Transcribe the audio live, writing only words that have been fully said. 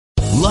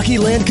Lucky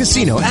Land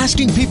Casino,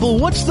 asking people,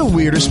 what's the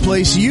weirdest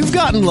place you've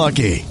gotten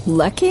lucky?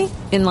 Lucky?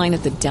 In line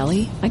at the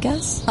deli, I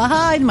guess?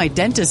 Aha, in my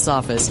dentist's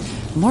office.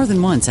 More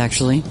than once,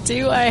 actually.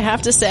 Do I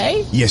have to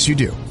say? Yes, you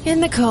do.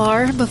 In the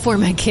car before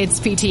my kids'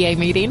 PTA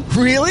meeting.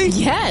 Really?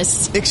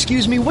 Yes.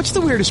 Excuse me, what's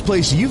the weirdest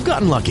place you've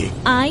gotten lucky?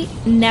 I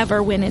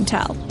never win and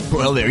tell.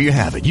 Well, there you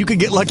have it. You can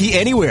get lucky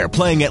anywhere,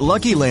 playing at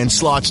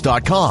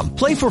LuckyLandSlots.com.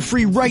 Play for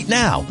free right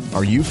now.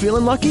 Are you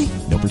feeling lucky?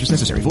 No purchase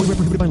necessary. Void where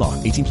prohibited by law.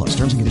 18 plus.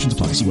 Terms and conditions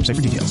apply. See website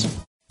for details.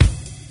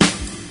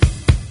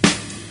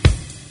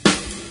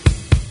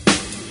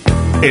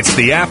 It's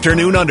the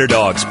afternoon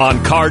Underdogs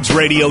on Cards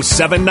Radio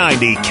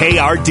 790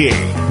 KRD.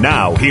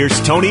 Now,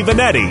 here's Tony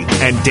Vanetti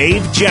and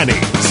Dave Jennings.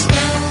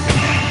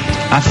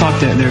 I thought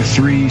that their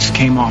threes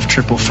came off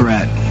triple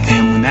threat,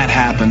 and when that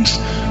happens,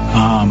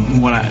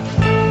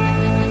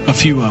 a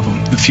few of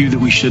them, the few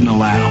that we shouldn't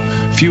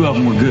allow, a few of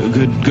them were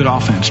good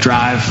offense,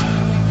 drive,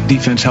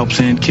 defense helps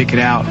in, kick it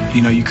out.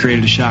 You know, you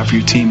created a shot for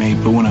your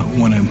teammate, but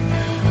when a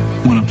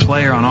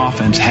player on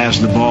offense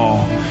has the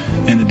ball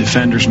and the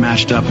defender's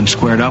matched up and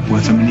squared up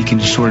with him and he can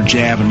just sort of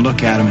jab and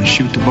look at him and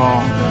shoot the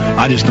ball,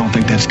 I just don't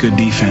think that's good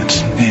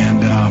defense.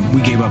 And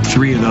we gave up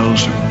 3 of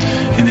those,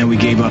 and then we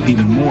gave up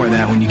even more of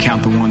that when you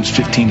count the ones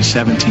 15 to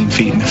 17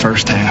 feet in the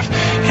first half.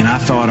 And I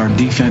thought our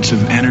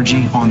defensive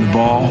energy on the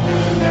ball,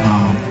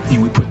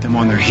 we put them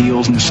on their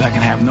heels in the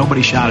second half.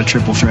 Nobody shot a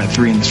triple threat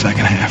 3 in the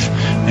second half.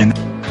 And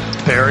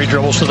Perry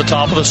dribbles to the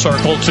top of the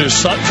circle to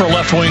Sutton for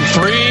left wing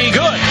 3.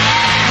 Good.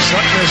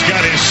 Sutton has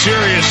got his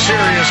serious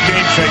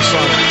game face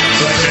on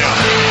right now.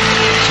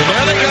 So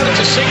now they got it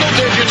to single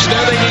digits.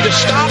 Now they need to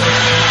stop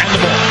and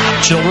the ball.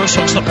 Childress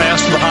hooks the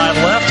pass to the high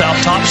left. Out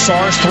top,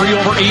 Sars 3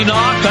 over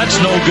Enoch. That's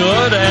no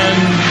good. And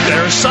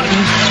there's Sutton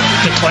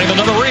to claim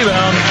another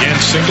rebound. Again,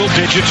 single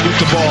digits with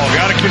the ball.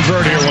 Got to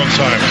convert here one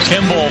time.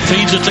 Kimball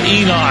feeds it to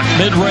Enoch.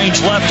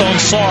 Mid-range left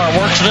on Sar.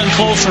 Works it in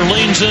closer.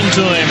 Leans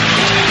into him.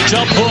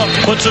 Jump hook.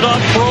 Puts it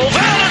up. Rolls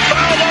out and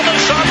foul on the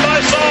shot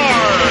by Sar.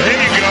 There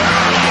you go.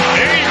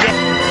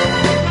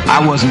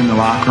 I wasn't in the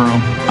locker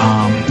room.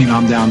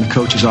 I'm down in the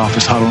coach's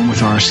office huddling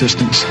with our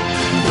assistants.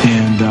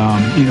 And,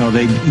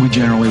 we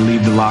generally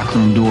leave the locker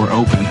room door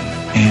open.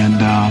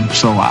 And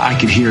so I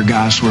could hear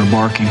guys sort of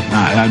barking.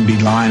 I'd be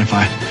lying if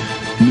I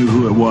knew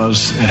who it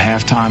was at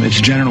halftime.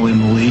 It's generally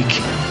Malik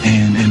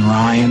and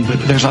Ryan, but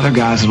there's other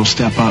guys that'll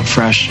step up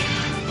fresh.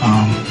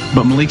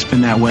 But Malik's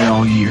been that way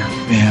all year,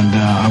 and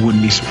I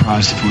wouldn't be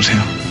surprised if it was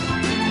him.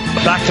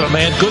 Back to the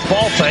man, good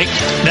ball fake.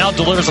 Now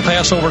delivers the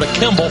pass over to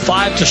Kimball,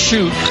 5 to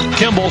shoot.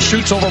 Kimball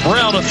shoots over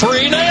Brown, a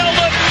 3, nailed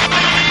it!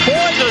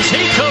 Boy, does he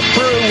come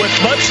through with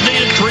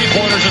much-needed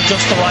three-pointers at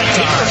just the right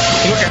time.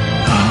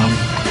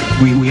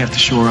 We have to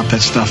shore up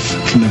that stuff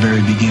from the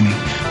very beginning.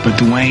 But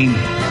Dwayne,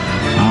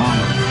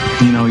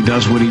 he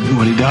does what he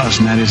does,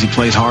 and that is he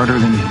plays harder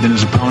than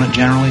his opponent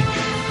generally.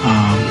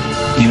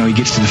 He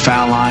gets to the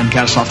foul line,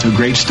 got us off to a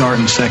great start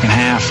in the second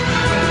half.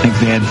 I think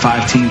they had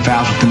 5 team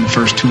fouls within the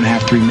first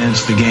 2.5, 3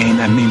 minutes of the game.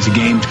 That means the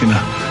game's going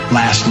to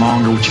last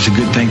longer, which is a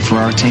good thing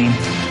for our team.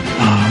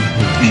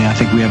 And I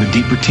think we have a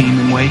deeper team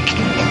in Wake,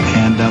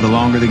 and the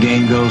longer the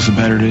game goes, the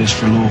better it is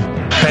for Louisville.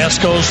 Pass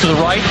goes to the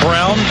right.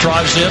 Brown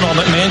drives in on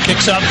McMahon,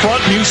 kicks out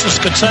front. Muses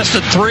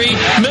contested 3,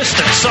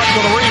 missed it. Sutton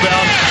with a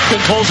rebound.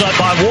 Good closeout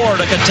by Ward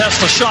to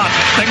contest the shot.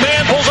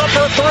 McMahon pulls up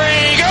for a 3.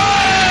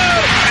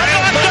 Good! And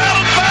knocked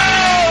down,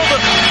 fouled!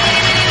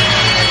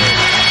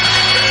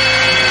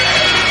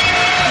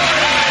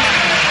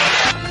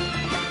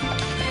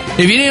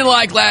 If you didn't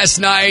like last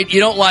night,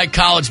 you don't like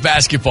college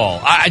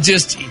basketball.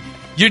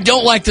 You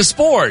don't like the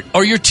sport,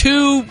 or you're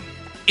too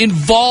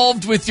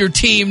involved with your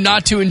team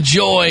not to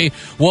enjoy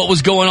what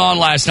was going on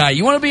last night.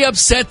 You want to be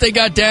upset they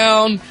got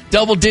down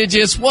double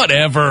digits,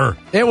 whatever.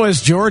 It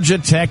was Georgia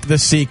Tech the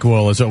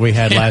sequel is what we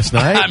had last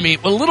night. I mean,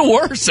 a little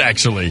worse,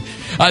 actually.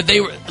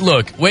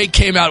 Wake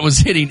came out, was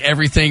hitting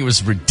everything. It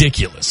was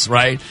ridiculous,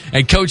 right?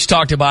 And Coach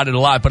talked about it a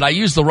lot, but I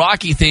used the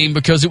Rocky theme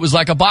because it was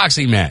like a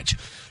boxing match.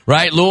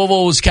 Right?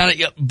 Louisville was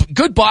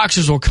good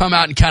boxers will come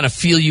out and kind of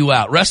feel you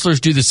out. Wrestlers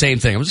do the same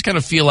thing. I'm just kind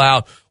of feel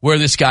out where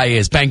this guy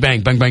is. Bang,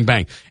 bang, bang, bang,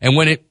 bang. And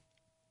when it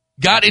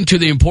got into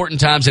the important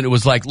times and it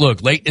was like,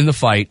 look, late in the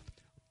fight,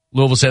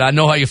 Louisville said, I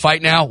know how you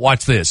fight now.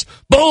 Watch this.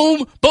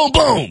 Boom, boom,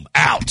 boom.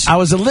 Out. I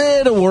was a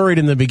little worried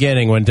in the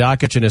beginning when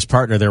Dockich and his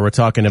partner there were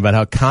talking about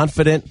how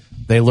confident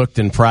they looked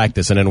in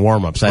practice and in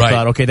warm-ups. I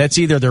thought, okay, that's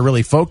either they're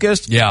really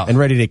focused and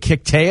ready to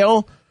kick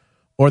tail,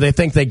 or they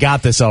think they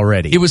got this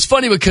already. It was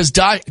funny because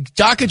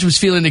Dockich was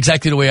feeling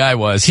exactly the way I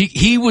was.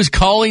 He was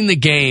calling the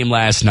game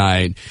last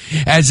night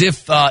as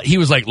if he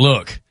was like,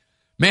 look,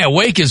 man,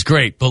 Wake is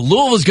great, but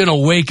Louisville's going to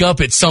wake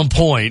up at some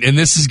point, and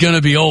this is going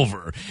to be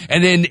over.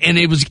 And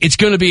it's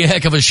going to be a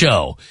heck of a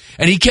show.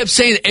 And he kept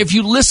saying, if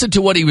you listen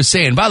to what he was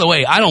saying, by the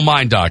way, I don't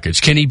mind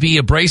Dockich. Can he be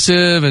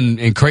abrasive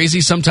and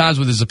crazy sometimes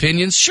with his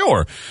opinions?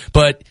 Sure.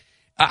 But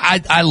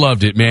I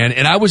loved it, man.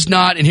 And I was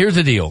not, and here's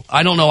the deal.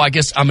 I don't know, I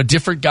guess I'm a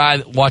different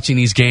guy watching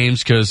these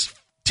games because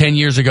 10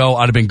 years ago,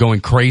 I'd have been going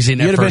crazy in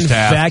that first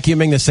half. You'd have been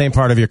vacuuming the same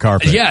part of your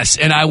carpet. Yes,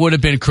 and I would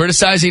have been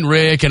criticizing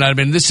Rick, and I'd have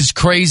been, this is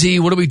crazy.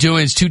 What are we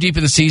doing? It's too deep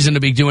in the season to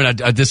be doing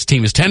this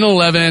team is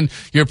 10-11.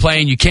 You're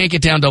playing. You can't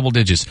get down double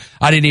digits.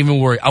 I didn't even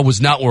worry. I was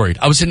not worried.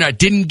 I was sitting there. I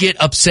didn't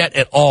get upset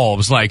at all. I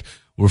was like,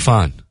 we're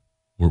fine.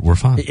 We're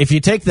fine. If you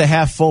take the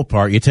half full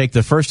part, you take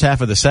the first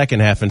half of the second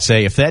half and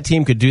say, if that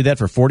team could do that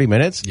for 40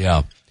 minutes,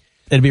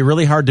 it'd be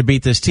really hard to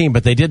beat this team.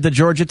 But they did the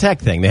Georgia Tech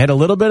thing. They had a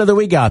little bit of the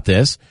we got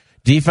this.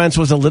 Defense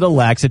was a little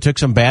lax. It took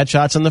some bad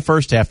shots in the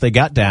first half. They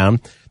got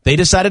down. They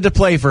decided to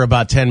play for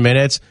about 10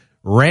 minutes,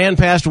 ran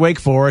past Wake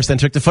Forest, then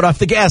took the foot off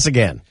the gas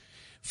again.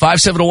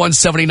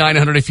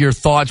 571-7900 if your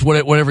thoughts,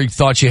 whatever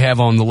thoughts you have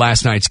on the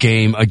last night's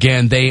game.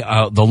 Again, they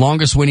the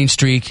longest winning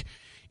streak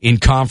in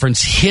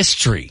conference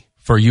history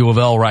for U of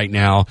L right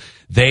now.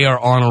 They are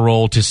on a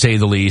roll, to say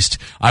the least.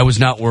 I was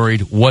not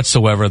worried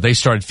whatsoever. They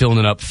started filling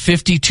it up.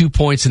 52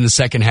 points in the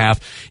second half.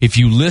 If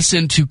you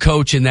listen to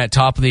Coach in that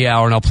top of the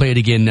hour, and I'll play it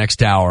again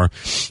next hour,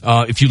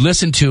 if you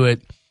listen to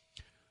it,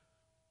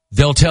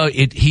 they'll tell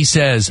you, he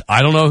says,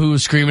 I don't know who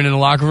was screaming in the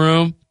locker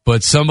room,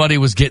 but somebody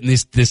was getting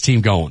this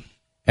team going.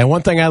 And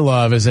one thing I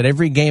love is that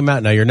every game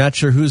out now, you're not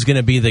sure who's going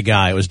to be the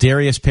guy. It was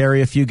Darius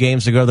Perry a few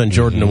games ago, then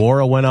Jordan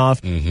Nwora went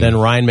off, then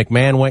Ryan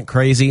McMahon went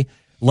crazy.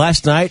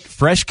 Last night,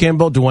 Fresh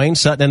Kimball, Dwayne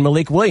Sutton, and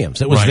Malik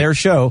Williams. It was their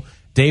show.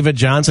 David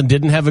Johnson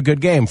didn't have a good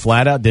game.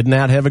 Flat out did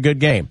not have a good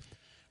game.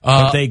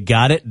 But they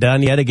got it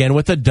done yet again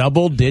with a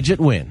double-digit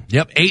win.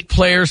 Yep, 8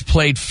 players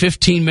played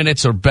 15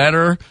 minutes or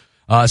better.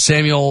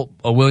 Samuel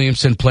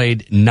Williamson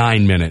played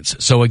 9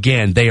 minutes. So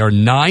again, they are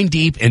 9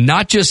 deep, and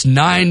not just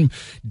 9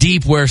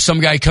 deep where some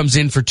guy comes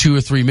in for 2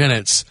 or 3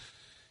 minutes.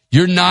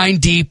 You're 9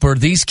 deep where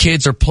these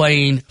kids are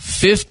playing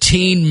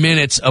 15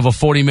 minutes of a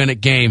 40-minute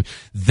game.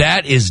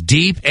 That is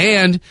deep,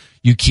 and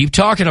you keep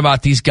talking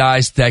about these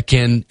guys that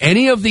can,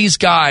 any of these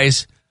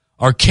guys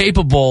are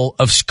capable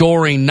of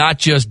scoring not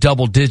just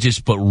double digits,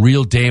 but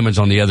real damage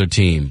on the other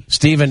team.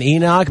 Steven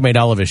Enoch made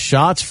all of his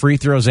shots, free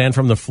throws, and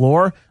from the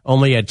floor.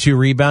 Only had 2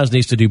 rebounds,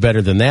 needs to do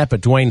better than that,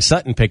 but Dwayne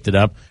Sutton picked it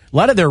up. A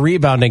lot of their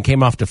rebounding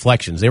came off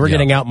deflections. They were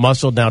getting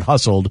out-muscled and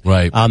out-hustled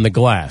on the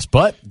glass,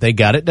 but they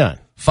got it done.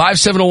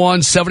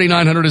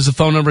 571-7900 is the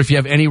phone number if you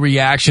have any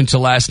reaction to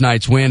last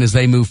night's win. As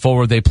they move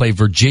forward, they play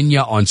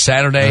Virginia on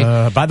Saturday.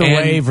 By the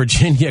way,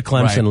 Virginia,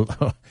 Clemson,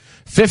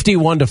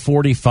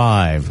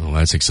 51-45. Oh,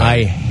 that's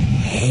exciting. I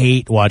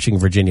hate watching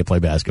Virginia play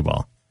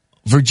basketball.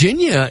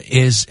 Virginia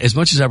is, as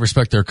much as I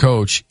respect their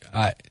coach,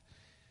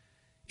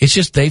 it's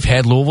just they've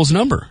had Louisville's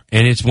number.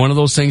 And it's one of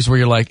those things where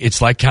you're like,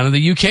 it's like kind of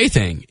the UK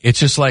thing. It's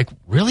just like,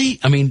 really?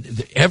 I mean,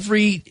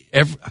 the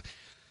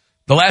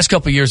last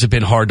couple of years have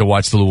been hard to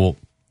watch the Louisville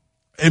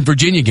and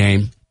Virginia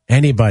game.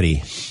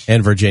 Anybody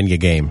in Virginia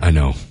game. I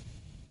know.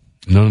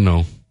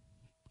 No.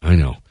 I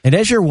know. And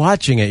as you're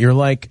watching it, you're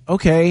like,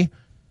 okay,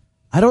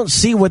 I don't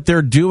see what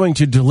they're doing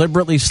to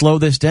deliberately slow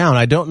this down.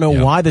 I don't know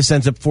why this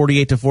ends up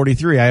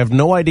 48-43. I have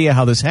no idea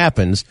how this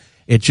happens.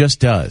 It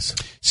just does.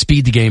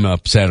 Speed the game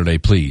up Saturday,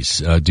 please.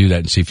 Do that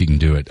and see if you can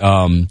do it.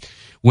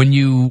 When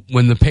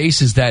the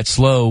pace is that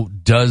slow,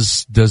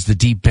 does the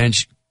deep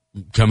bench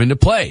come into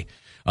play?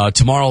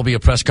 Tomorrow will be a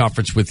press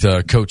conference with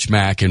Coach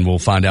Mack, and we'll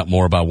find out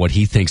more about what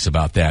he thinks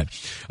about that.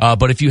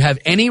 But if you have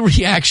any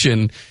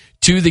reaction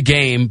to the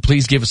game,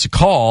 please give us a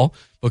call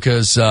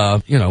because, we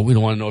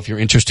don't want to know if you're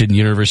interested in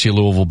University of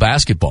Louisville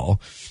basketball.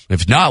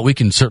 If not, we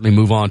can certainly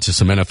move on to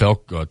some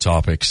NFL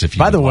topics. If you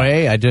By the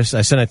way, I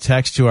sent a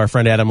text to our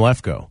friend Adam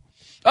Lefko.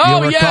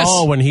 Oh, you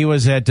recall when he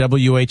was at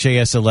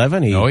WHAS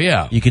 11?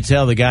 You could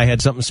tell the guy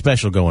had something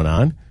special going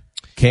on.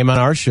 Came on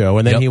our show,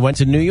 and then he went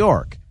to New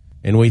York.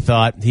 And we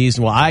thought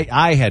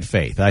I had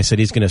faith. I said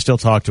he's going to still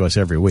talk to us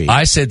every week.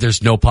 I said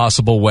there's no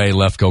possible way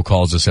Lefko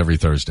calls us every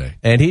Thursday.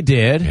 And he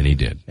did.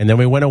 And then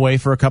we went away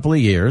for a couple of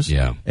years.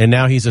 Yeah. And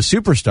now he's a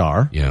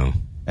superstar. Yeah.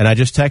 And I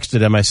just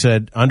texted him. I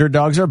said,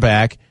 Underdogs are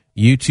back.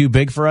 You too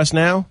big for us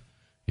now?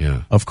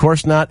 Yeah. Of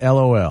course not,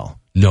 LOL.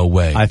 No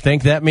way. I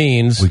think that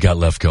means we got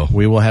Lefko.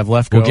 We will have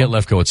Lefko. We'll get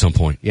Lefko at some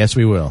point. Yes,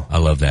 we will. I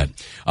love that.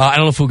 I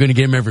don't know if we're going to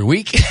get him every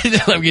week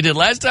like we did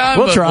last time.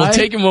 We'll try. We'll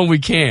take him when we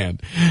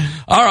can.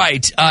 All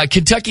right.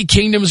 Kentucky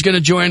Kingdom is going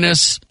to join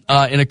us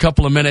in a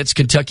couple of minutes.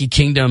 Kentucky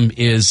Kingdom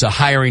is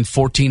hiring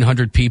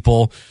 1,400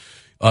 people.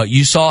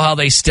 You saw how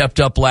they stepped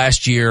up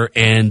last year,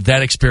 and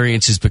that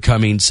experience is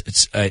becoming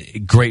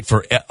great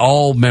for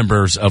all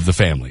members of the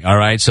family. All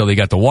right. So they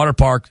got the water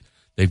park.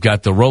 They've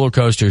got the roller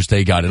coasters.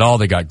 They got it all.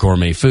 They got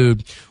gourmet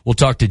food. We'll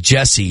talk to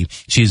Jessie.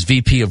 She's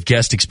VP of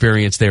Guest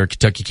Experience there at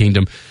Kentucky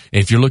Kingdom.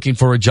 And if you're looking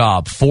for a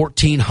job,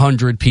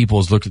 1,400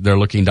 people they're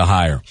looking to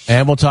hire.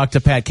 And we'll talk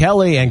to Pat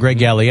Kelly and Greg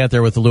Galliette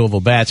there with the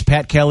Louisville Bats.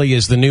 Pat Kelly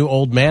is the new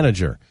old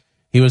manager.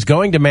 He was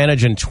going to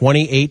manage in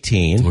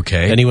 2018.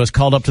 Okay. Then he was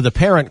called up to the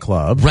parent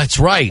club. That's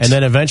right. And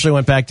then eventually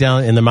went back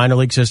down in the minor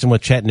league system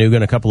with Chattanooga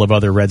and a couple of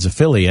other Reds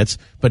affiliates.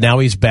 But now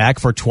he's back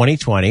for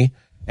 2020.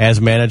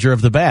 As manager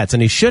of the Bats.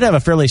 And he should have a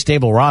fairly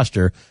stable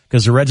roster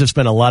because the Reds have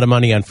spent a lot of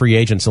money on free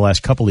agents the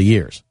last couple of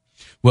years.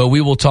 Well,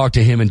 we will talk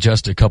to him in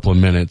just a couple of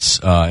minutes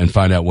and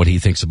find out what he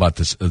thinks about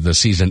the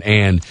season.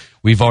 And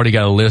we've already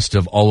got a list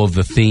of all of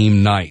the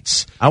theme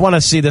nights. I want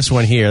to see this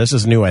one here. This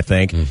is new, I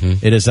think.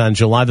 Mm-hmm. It is on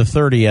July the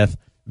 30th,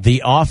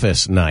 The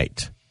Office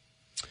Night.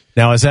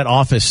 Now, is that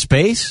Office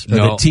Space? Or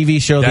no, the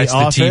TV show The Office?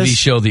 That's the TV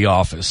show The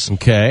Office.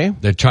 Okay.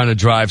 They're trying to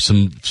drive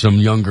some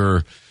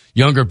younger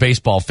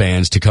baseball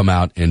fans to come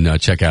out and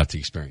check out the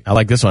experience. I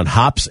like this one,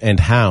 Hops and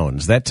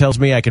Hounds. That tells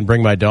me I can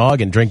bring my dog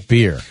and drink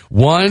beer.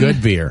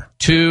 Good beer.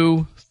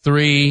 2,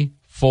 3,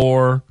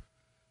 4.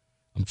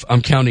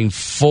 I'm counting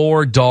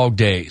 4 dog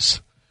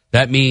days.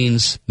 That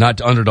means not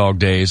Underdog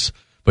days,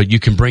 but you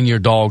can bring your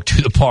dog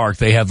to the park.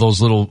 They have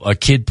those little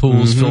kid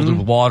pools filled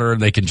with water,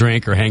 and they can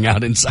drink or hang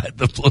out inside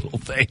the little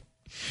thing.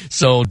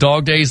 So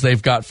dog days,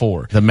 they've got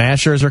 4. The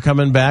Mashers are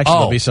coming back, so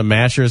there'll be some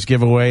Mashers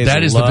giveaways.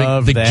 That is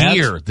the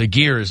gear. The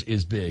gear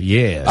is big.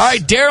 Yes. All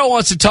right, Daryl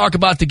wants to talk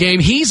about the game.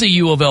 He's a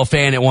U of L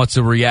fan that wants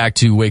to react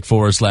to Wake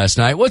Forest last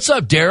night. What's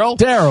up, Daryl?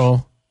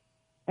 Daryl.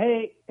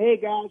 Hey,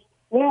 guys.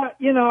 Well,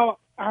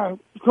 of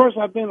course,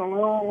 I've been a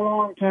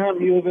long time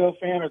U of L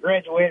fan. I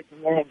graduated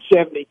from there in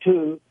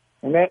 1972,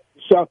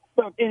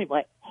 but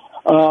anyway,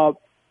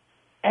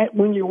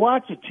 when you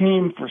watch a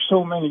team for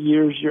so many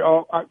years, you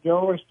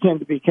always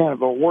tend to be kind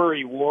of a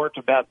worrywart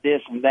about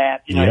this and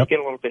that. You get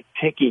a little bit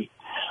picky.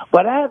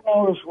 But I've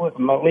noticed with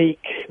Malik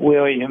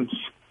Williams,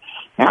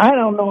 and I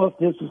don't know if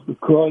this is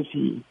because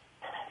he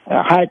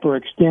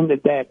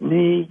hyperextended that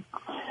knee,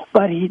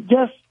 but he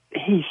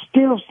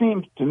still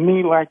seems to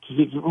me like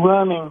he's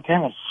running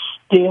kind of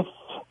stiff,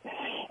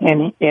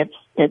 and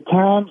at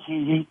times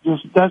he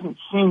just doesn't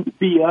seem to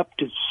be up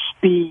to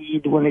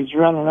speed when he's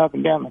running up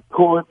and down the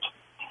court.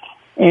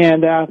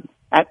 And I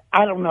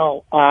don't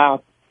know.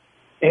 Have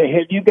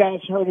you guys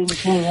heard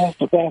anything else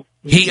about?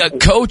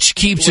 Coach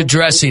keeps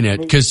addressing it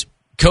because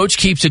Coach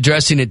keeps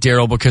addressing it,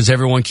 Daryl, because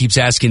everyone keeps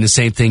asking the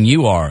same thing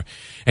you are,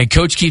 and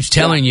Coach keeps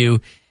telling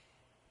you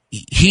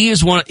he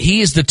is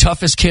the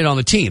toughest kid on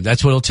the team.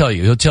 That's what he'll tell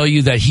you. He'll tell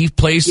you that he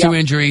plays through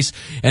injuries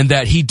and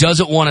that he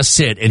doesn't want to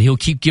sit, and he'll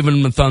keep giving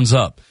them a thumbs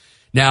up.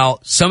 Now,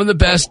 some of the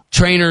best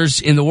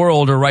trainers in the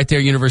world are right there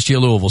at University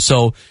of Louisville,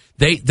 so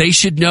they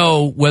should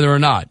know whether or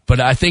not. But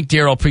I think,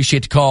 Daryl,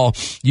 appreciate the call.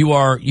 You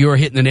are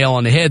hitting the nail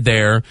on the head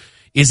there.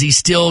 Is he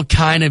still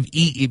kind of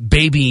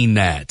babying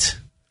that?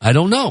 I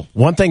don't know.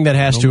 One thing that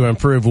has to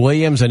improve,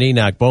 Williams and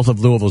Enoch, both of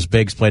Louisville's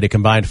bigs, played a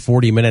combined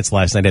 40 minutes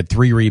last night, had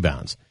 3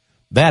 rebounds.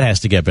 That has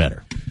to get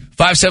better.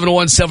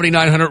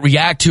 571-7900.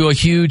 React to a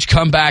huge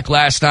comeback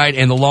last night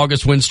and the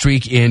longest win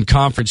streak in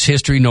conference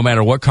history, no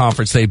matter what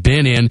conference they've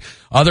been in.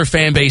 Other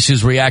fan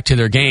bases react to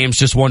their games.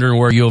 Just wondering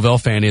where U of L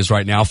fan is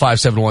right now.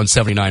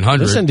 571-7900.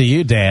 Listen to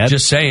you, Dad.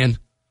 Just saying.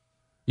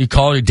 You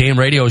call your damn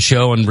radio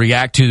show and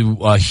react to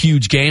a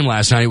huge game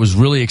last night. It was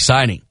really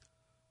exciting.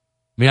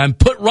 I mean, I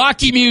put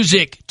Rocky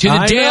music to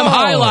the damn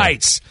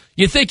highlights.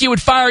 You think it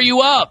would fire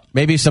you up?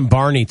 Maybe some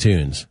Barney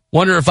tunes.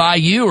 Wonder if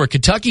IU or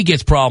Kentucky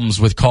gets problems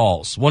with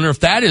calls. Wonder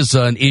if that is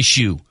an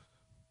issue.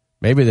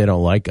 Maybe they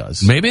don't like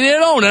us. Maybe they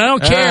don't. I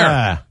don't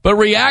care. But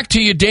react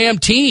to your damn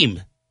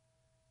team.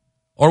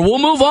 Or we'll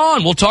move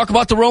on. We'll talk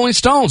about the Rolling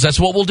Stones. That's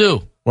what we'll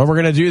do. Well, we're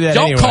going to do that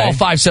Don't anyway. call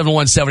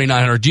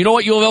 571-7900. Do you know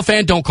what, U of L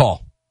fan? Don't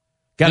call.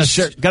 Got to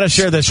share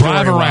this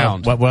drive story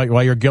around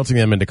while you're guilting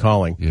them into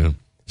calling. Yeah.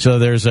 So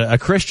there's a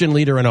Christian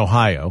leader in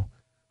Ohio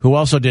who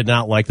also did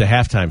not like the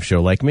halftime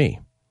show like me.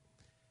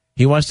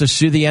 He wants to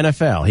sue the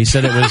NFL. He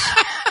said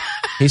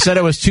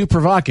it was too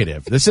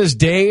provocative. This is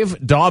Dave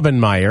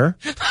Daubenmeier.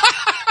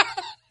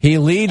 He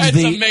leads That's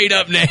a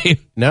made-up name.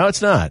 No,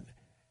 it's not.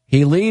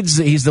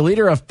 He's the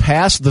leader of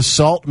Pass the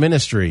Salt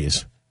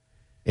Ministries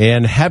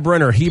in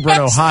Hebron,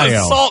 Ohio.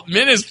 The Salt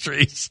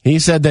Ministries. He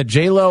said that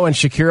J-Lo and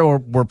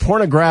Shakira were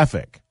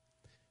pornographic.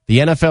 The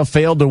NFL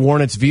failed to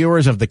warn its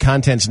viewers of the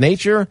content's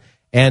nature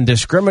and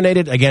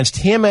discriminated against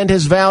him and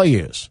his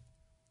values.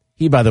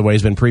 He, by the way,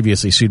 has been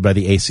previously sued by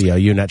the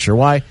ACLU, not sure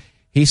why.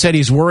 He said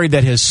he's worried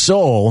that his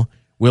soul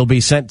will be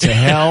sent to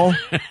hell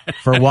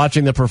for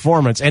watching the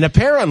performance. And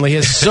apparently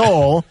his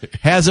soul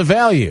has a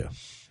value.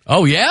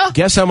 Oh, yeah?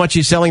 Guess how much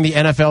he's selling the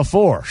NFL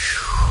for?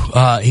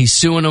 He's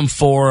suing them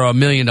for $1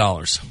 million.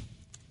 A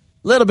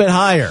little bit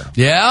higher.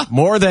 Yeah?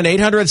 More than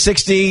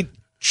 $860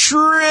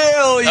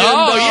 trillion.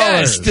 Oh,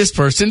 yes. This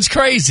person's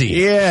crazy.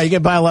 Yeah, you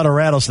can buy a lot of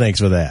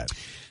rattlesnakes with that.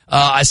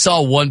 I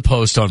saw one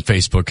post on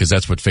Facebook because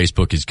that's what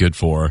Facebook is good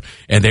for,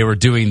 and they were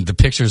doing the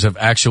pictures of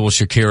actual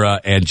Shakira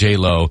and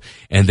J-Lo,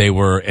 and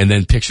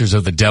then pictures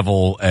of the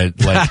devil in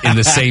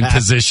the same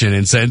position,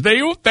 and said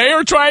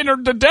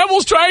the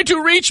devil's trying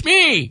to reach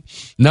me.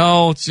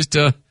 No, it's just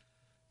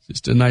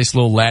a nice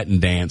little Latin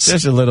dance.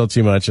 Just a little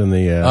too much in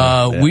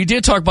the. We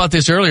did talk about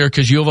this earlier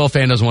because U of L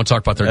fan doesn't want to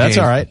talk about their game. That's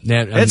all right.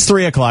 It's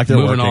 3:00. They're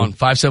moving working. on.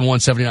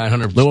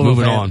 571-7900.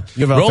 Moving on.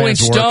 Rolling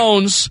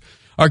Stones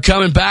are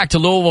coming back to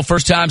Louisville,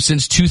 first time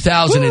since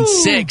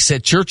 2006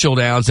 at Churchill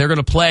Downs. They're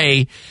going to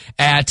play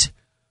at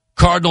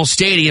Cardinal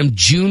Stadium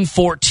June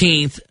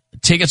 14th.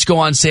 Tickets go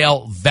on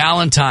sale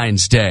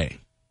Valentine's Day.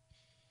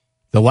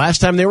 The last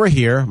time they were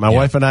here, my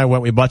wife and I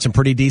went. We bought some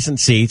pretty decent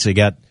seats. We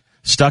got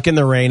stuck in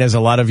the rain, as a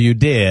lot of you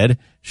did.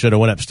 Should have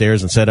went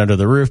upstairs and sat under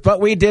the roof, but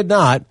we did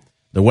not.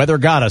 The weather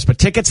got us. But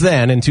tickets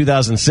then, in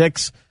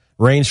 2006,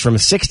 ranged from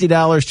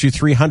 $60 to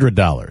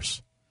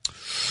 $300.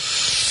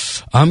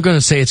 I'm going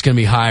to say it's going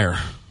to be higher.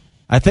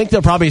 I think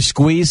they'll probably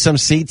squeeze some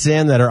seats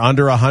in that are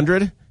under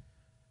 100,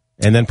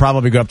 and then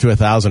probably go up to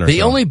 1,000 or so.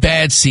 The only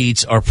bad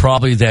seats are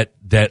probably that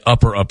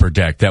upper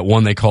deck, that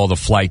one they call the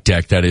flight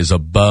deck that is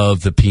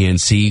above the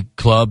PNC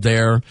Club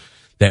there,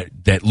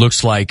 that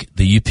looks like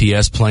the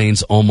UPS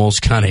planes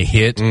almost kind of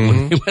hit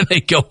when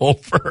they go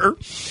over.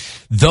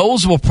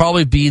 Those will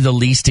probably be the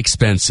least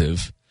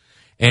expensive.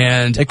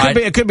 And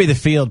it could be the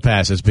field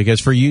passes, because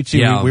for you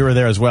two, we were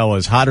there as well. It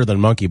was hotter than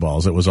monkey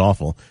balls. It was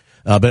awful.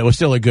 But it was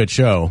still a good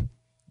show.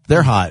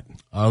 They're hot.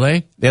 Are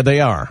they? Yeah,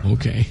 they are.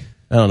 Okay.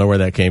 I don't know where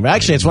that came from.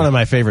 Actually, it's one of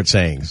my favorite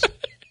sayings.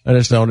 I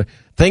just don't.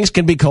 Things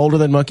can be colder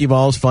than monkey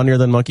balls, funnier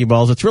than monkey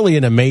balls. It's really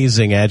an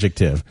amazing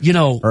adjective.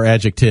 Or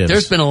adjectives.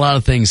 There's been a lot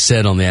of things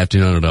said on the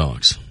Afternoon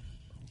Underdogs.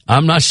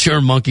 I'm not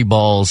sure monkey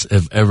balls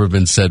have ever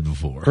been said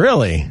before.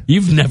 Really?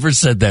 You've never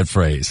said that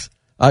phrase.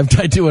 I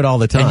do it all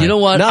the time. And you know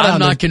what? I'm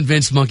not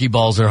convinced monkey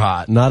balls are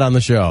hot. Not on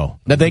the show.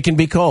 That they can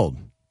be cold.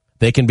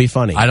 They can be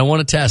funny. I don't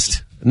want to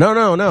test. No. I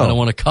don't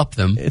want to cup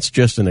them. It's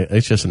just an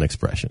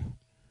expression.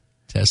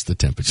 Test the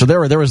temperature. So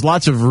there was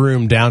lots of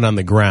room down on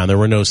the ground. There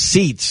were no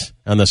seats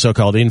on the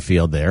so-called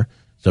infield there,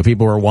 so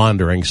people were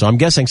wandering. So I'm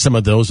guessing some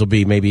of those will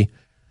be maybe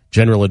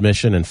general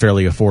admission and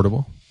fairly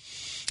affordable.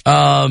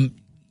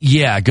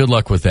 Yeah, good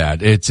luck with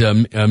that. It's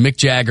Mick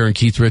Jagger and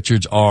Keith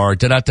Richards are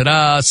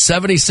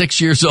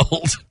 76 years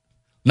old,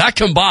 not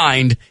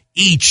combined,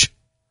 each.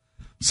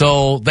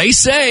 So they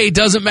say it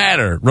doesn't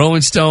matter.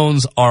 Rolling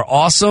Stones are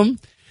awesome.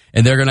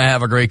 And they're going to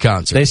have a great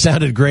concert. They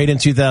sounded great in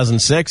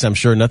 2006. I'm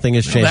sure nothing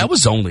has changed. That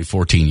was only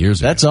 14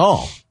 years ago. That's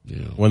all.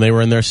 Yeah. When they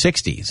were in their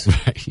 60s.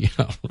 Right. Yeah,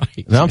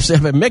 right. Now I'm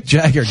saying, but Mick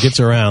Jagger gets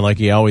around like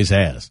he always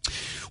has.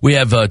 We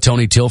have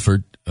Tony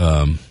Tilford.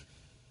 Tony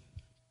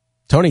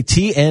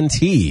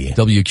TNT.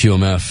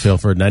 WQMF.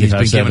 Tilford, 95.7. He's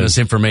been giving us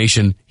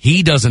information.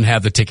 He doesn't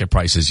have the ticket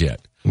prices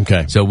yet.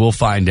 Okay. So we'll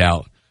find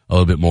out a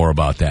little bit more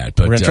about that.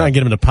 But we're going to try and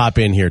get him to pop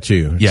in here,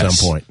 too, at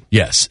some point.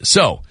 Yes.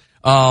 So,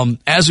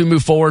 as we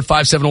move forward,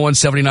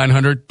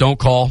 571-7900, don't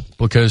call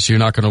because you're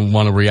not going to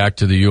want to react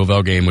to the U of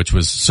L game, which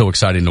was so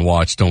exciting to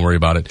watch. Don't worry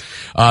about it.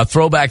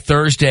 Throwback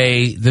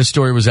Thursday, this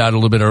story was out a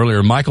little bit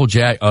earlier. Michael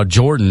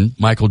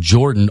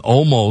Jordan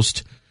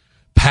almost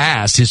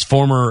passed. His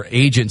former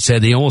agent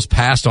said he almost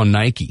passed on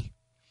Nike.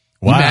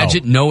 Wow.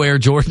 Imagine no Air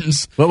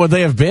Jordans. What would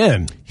they have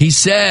been? He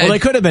said... Well, they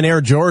could have been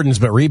Air Jordans,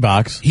 but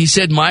Reeboks. He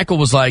said Michael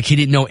was like, he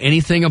didn't know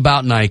anything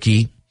about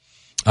Nike.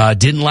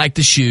 Didn't like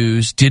the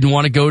shoes, didn't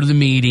want to go to the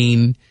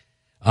meeting.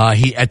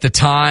 At the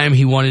time,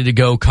 he wanted to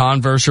go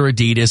Converse or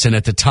Adidas, and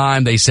at the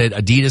time, they said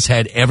Adidas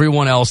had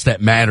everyone else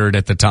that mattered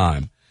at the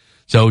time.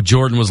 So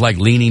Jordan was like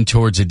leaning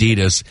towards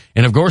Adidas,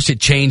 and of course, it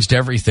changed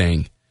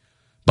everything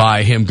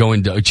by him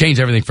changed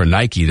everything for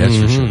Nike, that's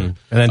for sure. And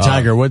then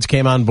Tiger Woods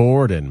came on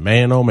board, and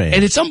man, oh man.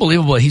 And it's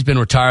unbelievable he's been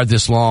retired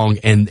this long,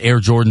 and Air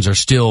Jordans are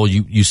still,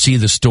 you see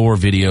the store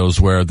videos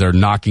where they're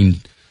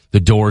knocking the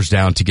doors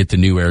down to get the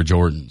new Air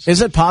Jordans.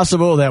 Is it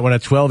possible that when a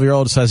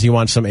 12-year-old says he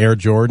wants some Air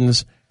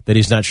Jordans, that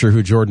he's not sure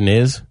who Jordan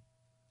is?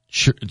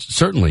 Sure,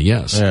 certainly,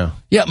 yes.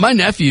 Yeah, my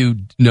nephew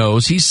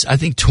knows. He's, I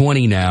think,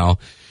 20 now,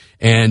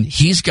 and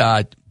he's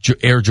got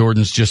Air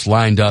Jordans just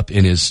lined up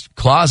in his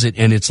closet,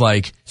 and it's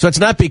like... So it's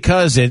not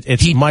because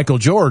it's Michael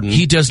Jordan.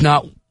 He does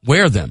not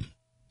wear them.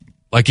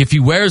 Like, if he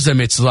wears them,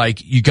 it's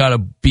like you got to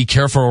be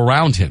careful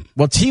around him.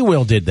 Well,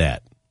 T-Will did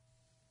that.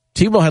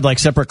 T-Will had like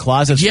separate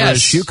closets for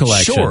his shoe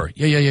collection. Sure.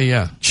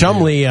 Yeah.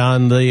 Chumley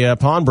on the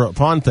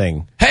pawn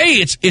thing. Hey,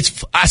 it's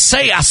I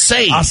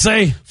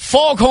say.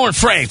 Foghorn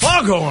Frank.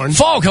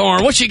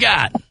 Foghorn, what you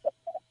got?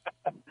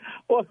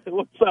 What's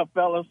up,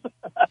 fellas?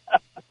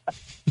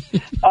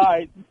 All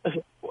right.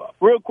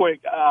 Real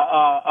quick,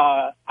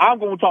 I'm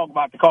going to talk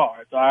about the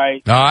Cards, all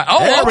right? Oh,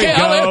 there okay. We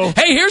go.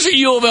 Hey, here's a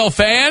U of L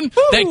fan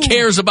that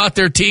cares about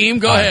their team.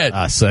 Go ahead.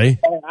 I say.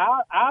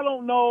 I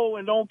don't know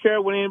and don't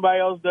care what anybody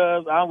else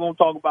does. I'm going to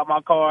talk about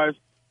my Cards.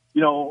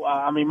 You know,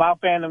 my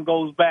fandom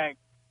goes back,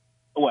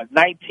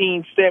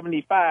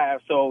 1975.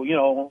 So,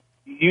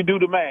 you do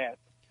the math.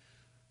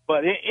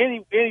 But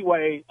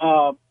anyway,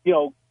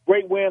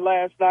 great win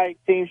last night.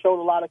 Team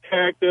showed a lot of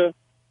character.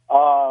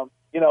 I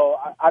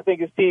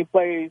think his team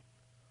plays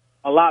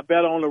a lot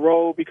better on the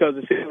road because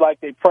it seems like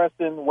they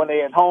pressing when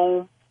they're at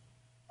home.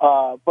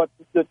 But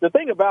the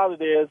thing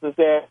about it is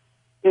that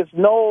it's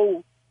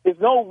no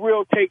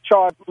real take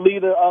charge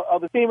leader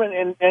of the team,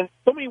 and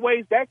so many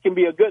ways that can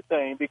be a good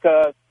thing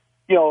because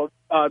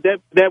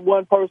that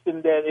one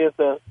person that is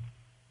a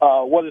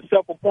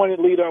self-appointed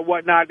leader or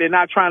whatnot, they're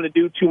not trying to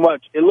do too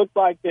much. It looks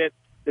like that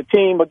the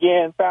team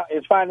again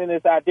is finding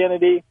its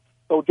identity.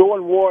 So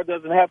Jordan Ward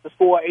doesn't have to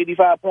score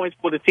 85 points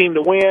for the team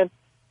to win.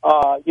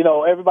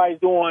 Everybody's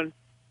doing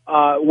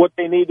what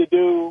they need to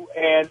do,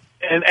 and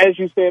as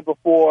you said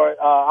before,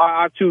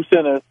 our two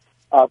centers,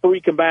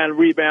 3 combined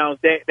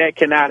rebounds, that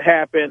cannot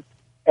happen.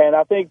 And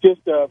I think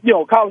just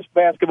college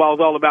basketball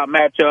is all about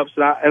matchups,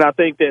 and I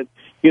think that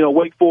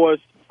Wake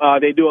Forest,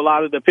 they do a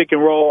lot of the pick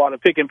and roll or the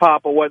pick and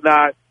pop or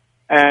whatnot,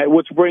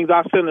 which brings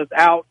our centers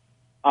out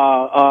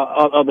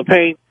of the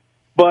paint.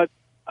 But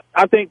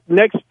I think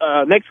next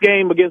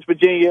game against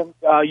Virginia,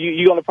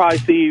 you're going to probably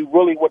see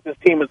really what this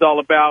team is all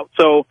about.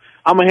 So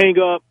I'm going to hang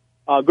up.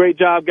 Great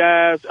job,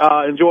 guys.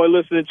 Enjoy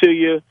listening to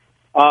you.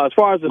 As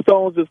far as the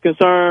Stones is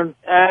concerned,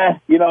 I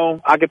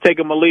could take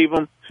them or leave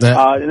them.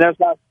 And that's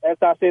not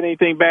saying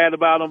anything bad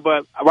about them.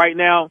 But right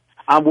now,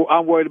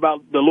 I'm worried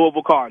about the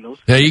Louisville Cardinals.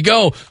 There you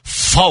go,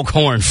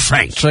 Foghorn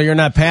Frank. So you're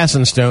not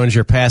passing Stones,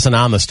 you're passing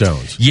on the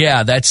Stones.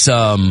 Yeah, that's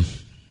look,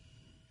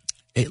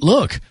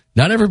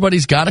 not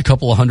everybody's got a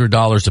couple of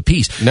 $100 a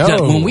piece. No.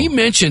 Now, when we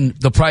mention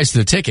the price of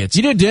the tickets,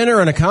 you do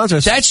dinner and a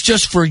concert. That's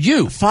just for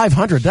you.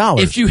 $500.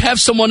 If you have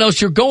someone else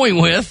you're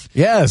going with,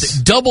 yes,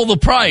 double the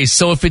price.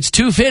 So if it's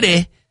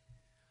 $250,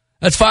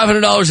 that's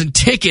 $500 in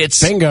tickets.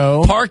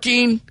 Bingo.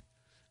 Parking.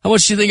 How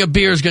much do you think a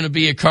beer is going to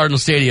be at Cardinal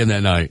Stadium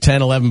that night?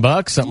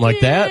 $10-11, something like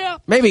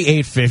that. Maybe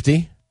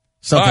 $8.50,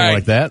 something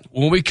like that.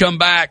 When we come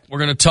back, we're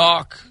going to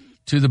talk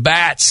to the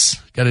Bats.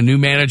 Got a new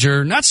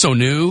manager, not so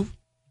new,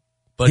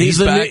 but he's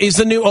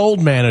the new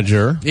old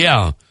manager.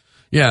 Yeah.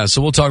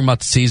 So we'll talk about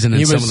the season and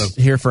he some was of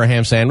the here for a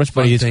ham sandwich,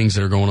 but he's things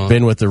that are going on.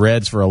 Been with the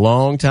Reds for a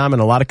long time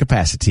and a lot of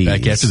capacity.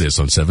 Back after this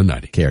on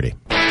 790 KRD.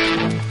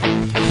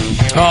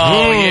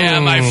 Oh, yeah,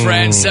 my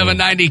friend,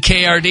 790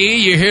 KRD.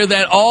 You hear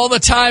that all the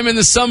time in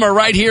the summer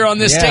right here on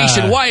this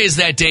station. Why is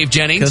that, Dave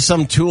Jennings? Because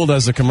some tool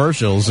does the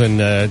commercials, and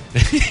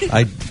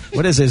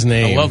what is his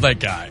name? I love that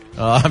guy.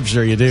 Oh, I'm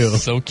sure you do.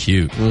 So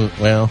cute.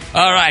 Well.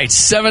 All right,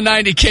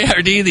 790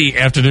 KRD, the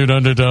afternoon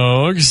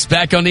Underdogs,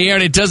 back on the air,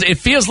 and it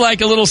feels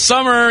like a little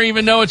summer,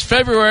 even though it's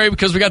February,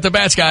 because we got the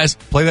Bats, guys.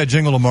 Play that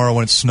jingle tomorrow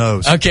when it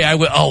snows. Okay, I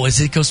will. Oh, is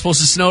it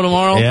supposed to snow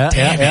tomorrow? Yeah.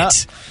 Damn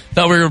it.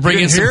 Thought we were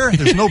bringing here.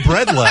 There's no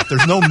bread left.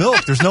 There's no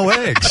milk. There's no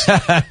eggs.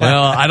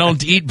 Well, I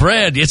don't eat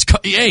bread. It's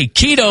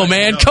keto,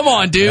 man. Come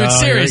on, dude.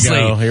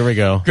 Seriously. Here we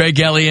go. Greg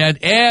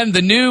Elliott and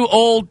the new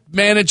old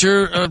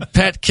manager,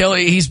 Pat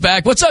Kelly. He's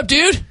back. What's up,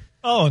 dude?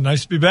 Oh,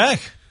 nice to be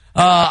back.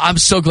 I'm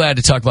so glad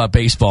to talk about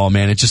baseball,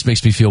 man. It just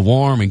makes me feel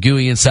warm and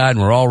gooey inside,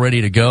 and we're all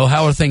ready to go.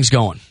 How are things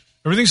going?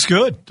 Everything's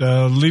good.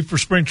 Leave for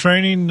spring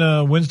training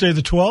Wednesday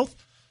the 12th,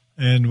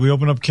 and we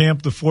open up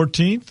camp the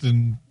 14th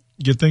and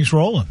get things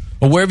rolling.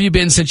 Well, where have you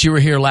been since you were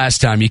here last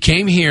time? You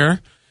came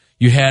here,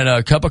 you had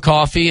a cup of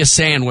coffee, a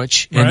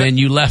sandwich, and then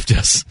you left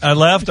us. I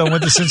left. I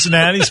went to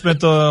Cincinnati, spent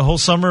the whole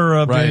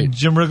summer being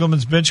Jim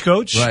Riggleman's bench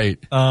coach. Right.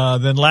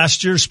 Then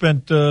last year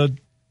spent the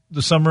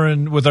summer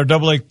with our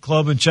AA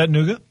club in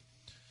Chattanooga.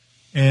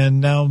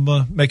 And now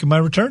I'm making my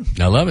return.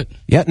 I love it.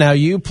 Yeah, now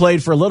you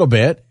played for a little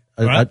bit.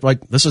 Right.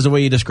 Like this is the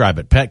way you describe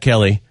it. Pat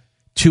Kelly,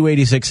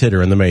 286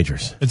 hitter in the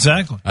majors.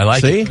 Exactly. I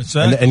like it.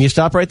 Exactly. And you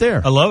stop right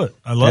there. I love it.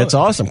 That's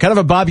awesome. Kind of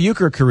a Bob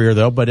Uecker career,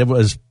 though, but it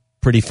was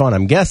pretty fun,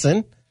 I'm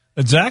guessing.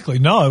 Exactly.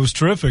 No, it was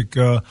terrific.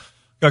 Got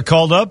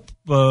called up.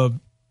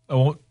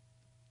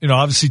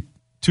 Obviously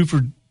 2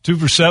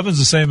 for 7 is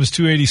the same as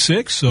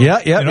 286. So,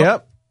 yeah.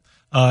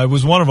 It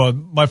was one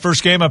of my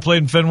first game I played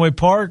in Fenway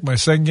Park. My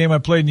second game I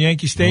played in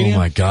Yankee Stadium. Oh,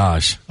 my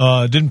gosh.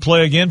 Didn't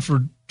play again for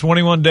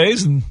 21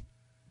 days and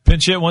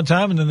pinch hit one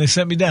time, and then they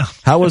sent me down.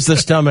 How was the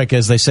stomach,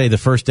 as they say, the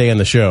first day on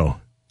the show?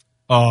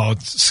 Oh,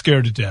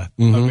 scared to death.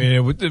 Mm-hmm.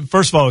 I mean,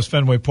 first of all, it was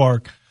Fenway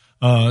Park.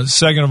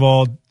 Second of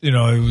all,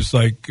 it was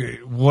like,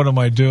 what am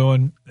I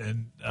doing?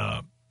 And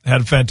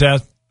had a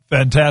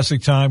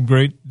fantastic time.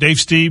 Great. Dave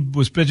Steeb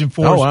was pitching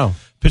for us. Oh, wow.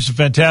 Pitched a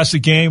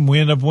fantastic game. We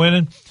ended up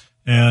winning.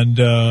 And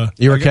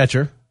you were a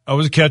catcher? I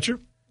was a catcher.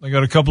 I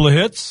got a couple of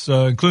hits,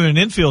 including an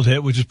infield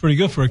hit, which is pretty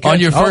good for a catcher. On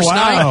your first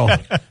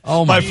night?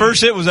 Oh, my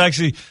first hit was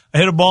actually, I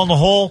hit a ball in the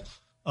hole.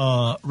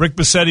 Rick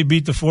Bassetti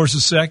beat the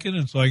Forces second,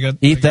 and so I got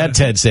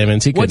Ted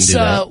Simmons. He couldn't do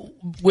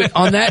that.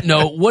 On that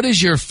note, what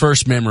is your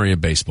first memory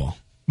of baseball?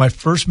 My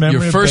first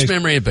memory.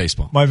 Memory of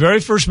baseball. My very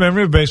first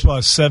memory of baseball. I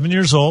was 7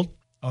 years old.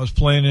 I was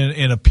playing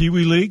in a Pee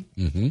Wee league.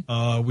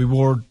 Mm-hmm. We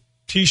wore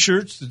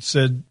T-shirts that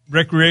said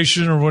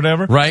recreation or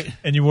whatever, right?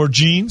 And you wore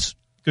jeans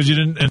because you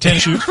didn't and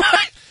tennis shoes.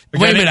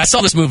 Wait a minute! I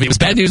saw this movie. It was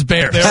Bad News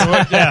Bears.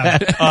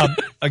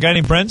 A guy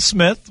named Brent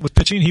Smith was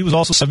pitching. He was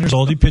also 7 years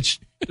old. He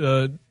pitched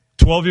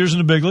 12 years in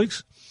the big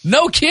leagues.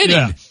 No kidding.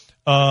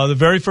 Yeah. The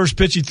very first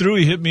pitch he threw,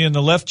 he hit me in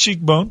the left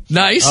cheekbone.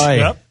 Nice.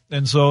 Yep.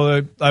 And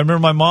so I remember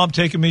my mom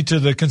taking me to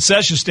the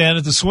concession stand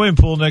at the swimming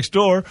pool next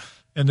door,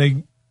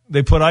 and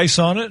they put ice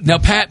on it. Now,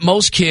 Pat,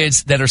 most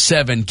kids that are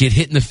 7 get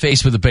hit in the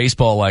face with a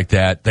baseball like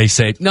that. They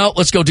say, no,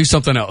 let's go do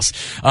something else.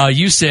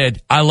 You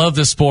said, I love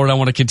this sport. I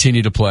want to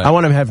continue to play. I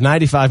want to have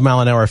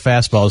 95-mile-an-hour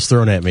fastballs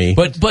thrown at me.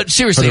 But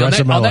seriously, on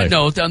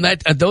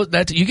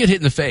that you get hit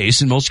in the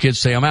face, and most kids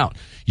say, I'm out.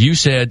 You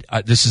said,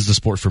 this is the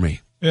sport for me.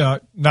 Yeah,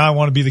 now I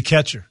want to be the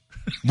catcher.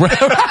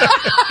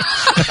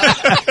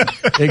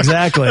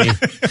 Exactly.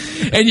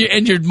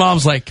 And your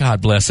mom's like,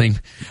 God bless him.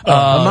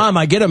 Mom,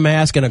 I get a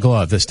mask and a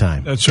glove this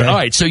time. That's right. All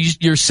right, so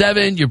you're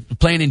 7, you're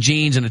playing in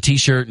jeans and a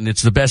T-shirt, and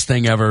it's the best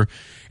thing ever.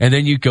 And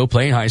then you go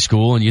play in high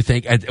school, and you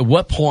think, at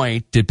what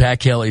point did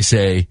Pat Kelly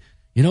say,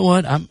 you know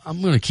what, I'm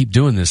going to keep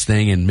doing this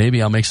thing, and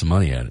maybe I'll make some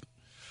money at it?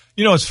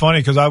 You know, it's funny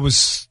because I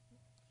was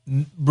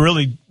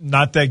really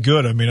not that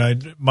good. I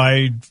mean,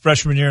 my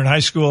freshman year in high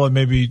school, I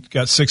maybe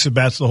got 6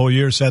 at-bats the whole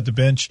year, sat the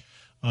bench.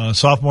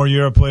 Sophomore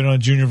year, I played on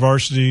junior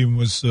varsity and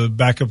was a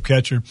backup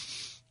catcher.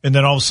 And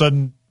then all of a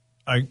sudden,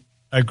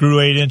 I grew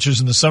 8 inches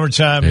in the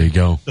summertime. There you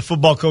go. The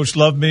football coach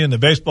loved me and the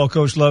baseball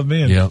coach loved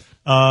me.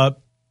 And,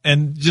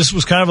 and just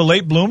was kind of a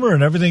late bloomer,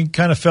 and everything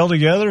kind of fell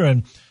together,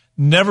 and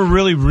never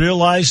really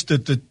realized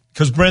that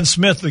because Brent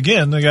Smith,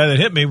 again, the guy that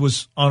hit me,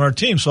 was on our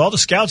team. So all the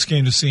scouts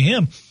came to see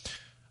him.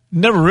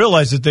 Never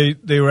realized that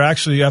they were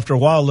actually, after a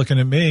while, looking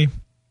at me.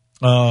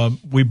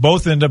 We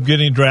both end up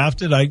getting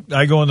drafted.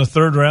 I go in the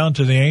 3rd round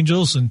to the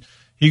Angels, and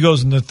he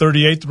goes in the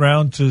 38th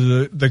round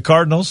to the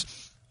Cardinals.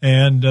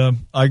 And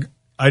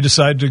I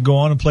decided to go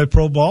on and play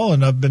pro ball,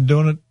 and I've been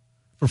doing it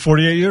for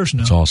 48 years now.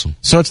 That's awesome.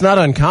 So it's not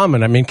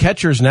uncommon. I mean,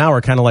 catchers now are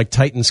kind of like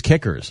Titans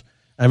kickers.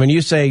 I mean,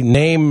 you say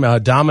name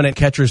dominant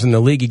catchers in the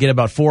league, you get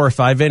about 4 or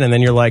 5 in, and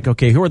then you're like,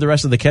 okay, who are the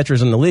rest of the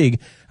catchers in the league?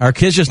 Are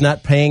kids just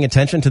not paying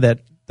attention to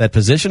that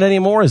position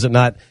anymore? Is it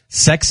not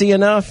sexy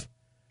enough?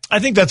 I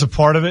think that's a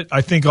part of it.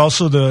 I think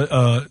also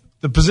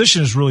the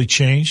position has really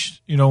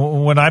changed. You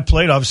know, when I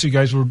played, obviously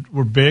guys were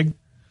big.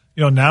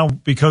 You know, now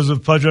because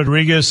of Pudge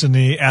Rodriguez and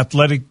the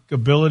athletic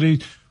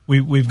ability,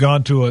 we've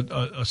gone to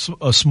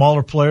a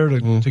smaller player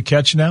to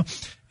catch now.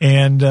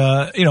 And,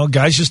 you know,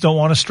 guys just don't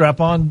want to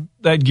strap on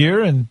that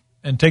gear and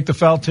take the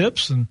foul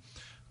tips, and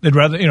they'd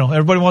rather, you know,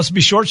 everybody wants to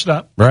be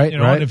shortstop. Right, you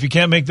know, right. And if you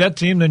can't make that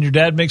team, then your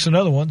dad makes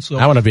another one. So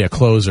I want to be a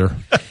closer.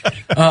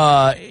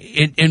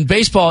 In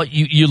baseball,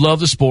 you love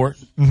the sport.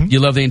 Mm-hmm. You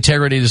love the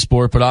integrity of the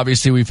sport, but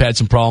obviously we've had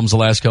some problems the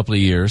last couple of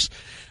years.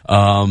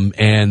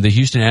 And the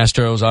Houston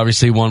Astros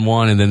obviously won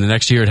one, and then the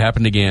next year it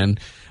happened again.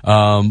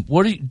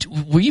 Were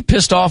you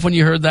pissed off when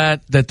you heard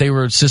that they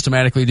were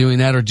systematically doing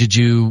that,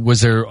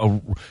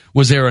 or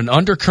was there an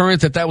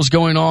undercurrent that was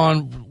going on?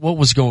 What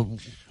was going?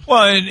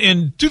 Well,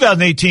 in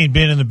 2018,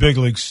 being in the big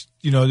leagues,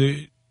 you know,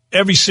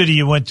 every city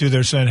you went to,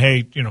 they're saying,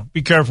 hey, you know,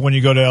 be careful when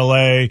you go to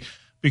LA,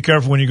 be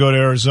careful when you go to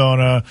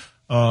Arizona.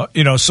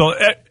 You know, so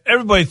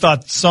everybody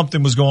thought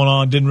something was going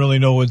on, didn't really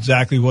know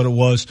exactly what it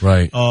was.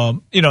 Right.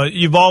 You know,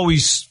 you've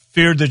always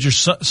feared that your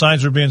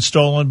signs were being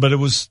stolen, but it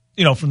was,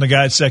 you know, from the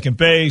guy at second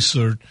base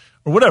or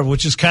whatever,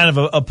 which is kind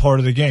of a part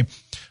of the game.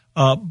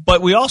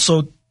 But we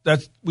also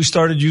we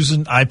started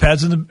using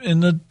iPads in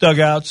the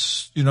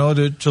dugouts, you know,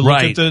 to look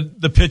at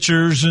the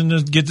pitchers and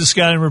to get the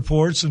scouting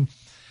reports. And,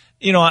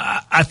 you know,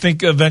 I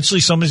think eventually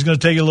somebody's going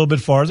to take it a little bit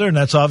farther, and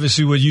that's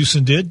obviously what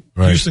Houston did.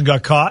 Right. Houston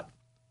got caught.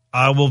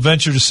 I will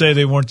venture to say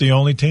they weren't the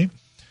only team,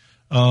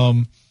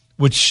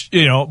 which,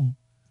 you know,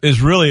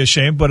 is really a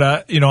shame.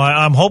 But, you know,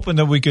 I'm hoping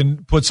that we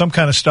can put some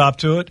kind of stop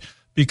to it,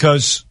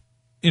 because,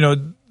 you know,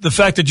 the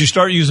fact that you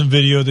start using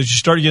video, that you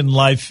start getting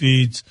live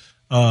feeds,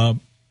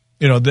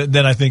 you know,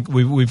 then I think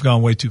we've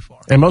gone way too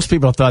far. And most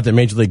people thought that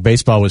Major League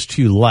Baseball was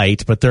too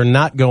light, but they're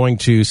not going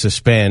to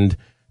suspend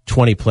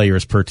 20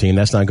 players per team.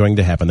 That's not going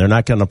to happen. They're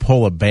not going to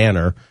pull a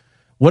banner.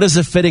 What is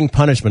a fitting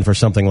punishment for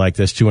something like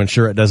this to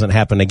ensure it doesn't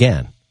happen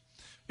again?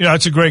 You know,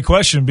 it's a great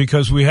question,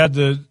 because we had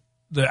the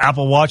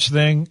Apple Watch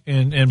thing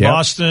in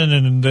Boston,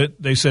 and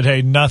they said,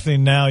 hey,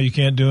 nothing now. You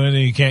can't do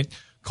anything. You can't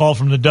call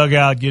from the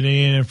dugout, get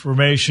any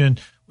information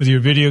with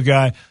your video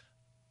guy.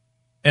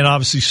 And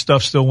obviously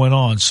stuff still went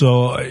on.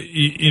 So,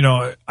 you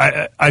know,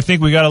 I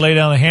think we got to lay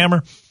down the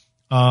hammer.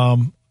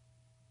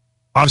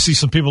 Obviously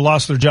some people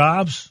lost their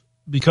jobs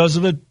because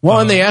of it. Well,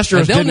 and the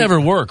Astros they'll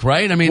never work,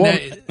 right? I mean,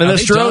 the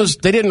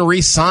Astros, they didn't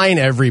re-sign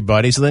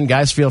everybody, so then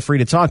guys feel free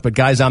to talk, but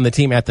guys on the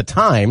team at the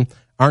time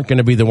aren't going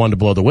to be the one to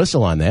blow the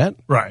whistle on that.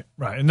 Right.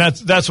 And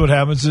that's what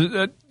happens.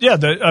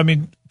 I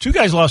mean, 2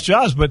 guys lost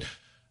jobs, but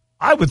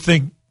I would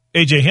think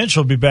A.J. Hinch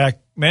will be back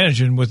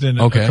managing within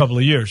a couple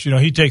of years. You know,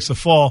 he takes the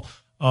fall.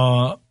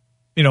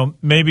 You know,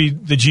 maybe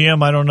the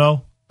GM, I don't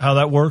know how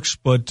that works,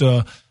 but,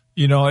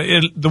 you know,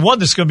 the one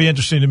that's going to be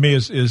interesting to me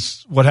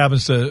is what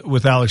happens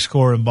with Alex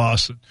Cora in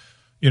Boston.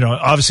 You know,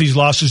 obviously he's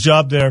lost his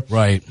job there.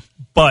 Right.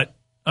 But,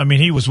 I mean,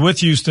 he was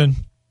with Houston,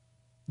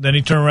 then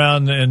he turned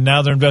around, and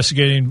now they're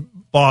investigating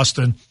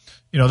Boston.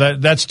 You know,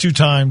 that's 2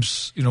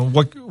 times, you know,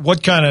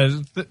 what kind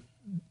of,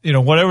 you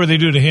know, whatever they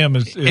do to him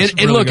is and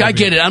really look, I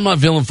get it. I'm not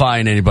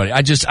vilifying anybody.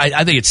 I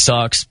think it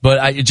sucks, but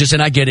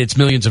and I get it. It's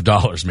millions of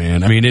dollars,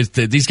 man. I mean,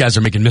 these guys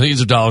are making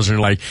millions of dollars, and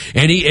like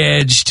any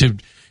edge to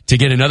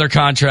get another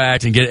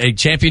contract and get a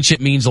championship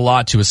means a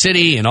lot to a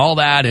city and all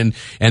that. And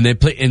they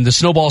play, and the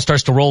snowball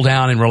starts to roll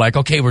down, and we're like,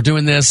 okay, we're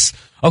doing this.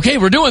 Okay,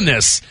 we're doing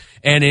this.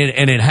 And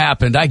it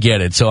happened. I get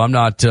it. So I'm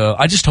not,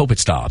 I just hope it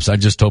stops. I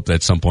just hope that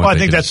at some point. Well, I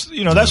think that's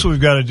what we've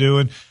got to do.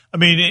 And I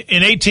mean,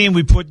 in 2018,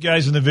 we put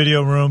guys in the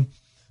video room,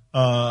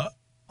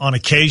 on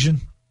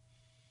occasion.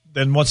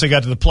 Then once they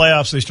got to the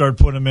playoffs, they started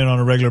putting them in on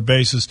a regular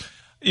basis.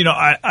 You know,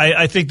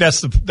 I think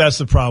that's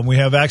the problem. We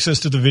have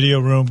access to the video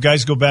room.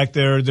 Guys go back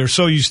there. They're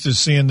so used to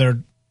seeing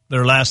their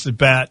last at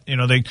bat. You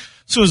know, as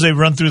soon as they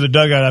run through the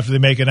dugout after they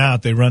make it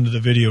out, they run to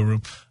the video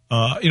room.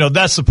 You know,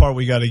 that's the part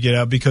we got to get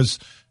out, because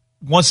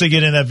once they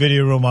get in that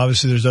video room,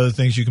 obviously there's other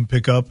things you can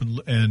pick up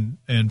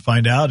and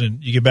find out,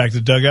 and you get back to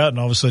the dugout, and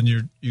all of a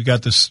sudden you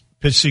got this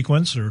pitch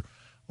sequence or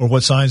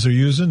what signs they're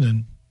using,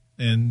 and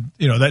And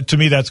that to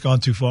me, that's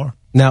gone too far.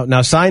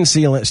 Now, sign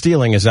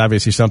stealing is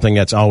obviously something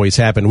that's always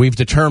happened. We've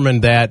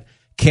determined that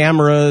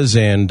cameras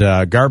and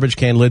garbage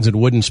can lids and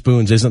wooden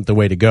spoons isn't the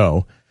way to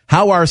go.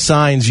 How are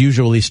signs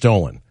usually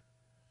stolen?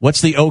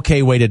 What's the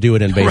okay way to do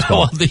it in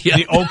baseball?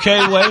 The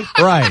okay way?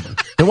 Right.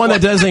 The one that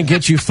doesn't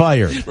get you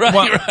fired.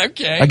 Right,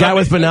 okay. A guy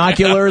with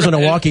binoculars and a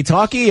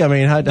walkie-talkie? I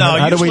mean, how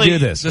do we do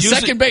this? The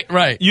second base,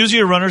 right.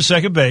 Usually a runner at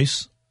second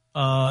base.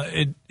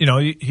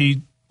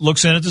 He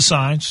looks in at the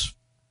signs,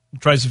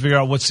 tries to figure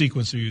out what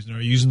sequence they're using. Are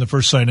you using the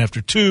first sign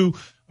after 2?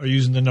 Are you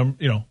using the number,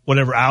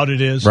 whatever out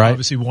it is? Right.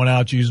 Obviously, 1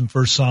 out, you're using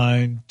first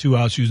sign, 2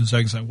 outs, using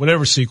second sign,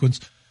 whatever sequence.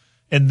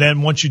 And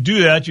then once you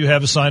do that, you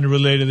have a sign to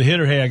relay to the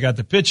hitter, hey, I got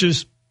the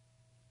pitches,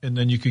 and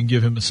then you can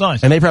give him a sign.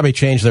 And they probably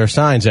change their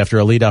signs after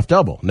a leadoff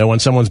double. When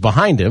someone's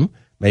behind him,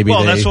 maybe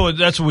that's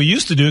what we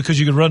used to do because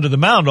you could run to the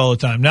mound all the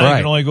time. Now you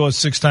can only go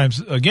 6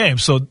 times a game.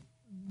 So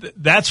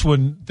that's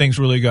when things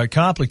really got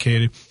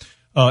complicated.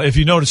 If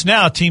you notice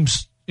now,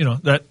 teams,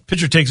 that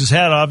pitcher takes his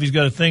hat off, he's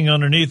got a thing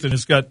underneath, and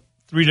it's got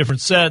 3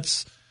 different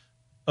sets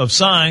of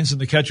signs,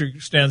 and the catcher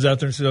stands out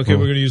there and says, okay,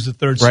 we're going to use the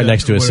third set. Right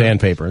next to a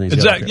sandpaper.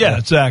 Exactly. Yeah,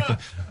 exactly.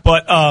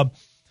 But,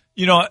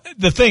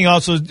 the thing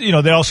also,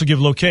 they also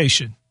give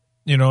location.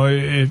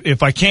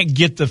 If I can't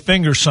get the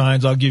finger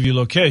signs, I'll give you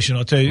location.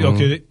 I'll tell you,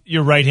 okay,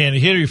 you're a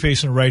right-handed hitter, you're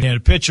facing a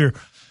right-handed pitcher.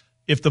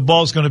 If the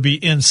ball's going to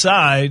be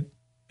inside,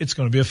 it's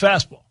going to be a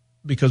fastball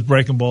because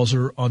breaking balls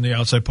are on the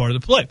outside part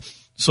of the plate.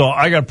 So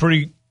I got a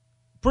pretty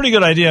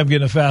good idea I'm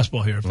getting a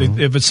fastball here.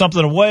 If it's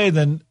something away,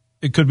 then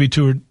it could be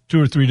two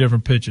or three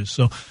different pitches.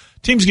 So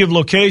teams give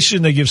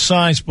location, they give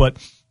signs, but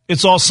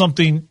it's all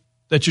something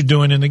that you're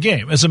doing in the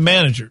game. As a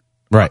manager,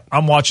 right?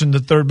 I'm watching the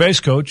third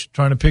base coach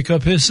trying to pick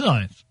up his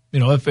signs.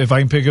 If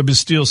I can pick up his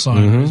steal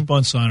sign or his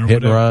bunt sign or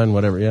hit whatever. Hit and run,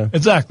 whatever, yeah.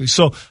 Exactly.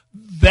 So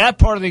that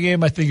part of the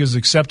game I think is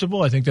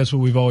acceptable. I think that's what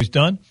we've always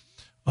done.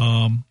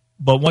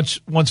 But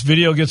once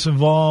video gets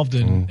involved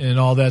and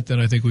all that, then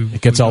I think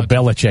it gets all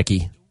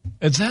Belichick-y.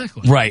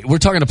 Exactly. Right. We're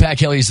talking to Pat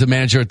Kelly, he's the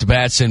manager at the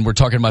Bats, and we're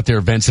talking about their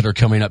events that are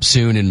coming up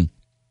soon. And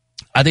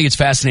I think it's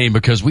fascinating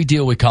because we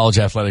deal with college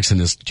athletics in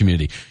this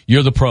community.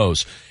 You're the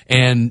pros.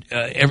 And,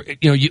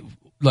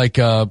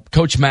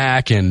 Coach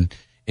Mack and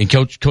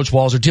Coach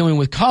Walls are dealing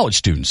with college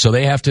students. So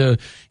they have to,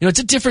 it's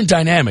a different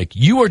dynamic.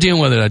 You are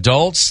dealing with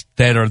adults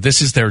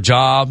this is their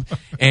job,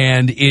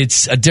 and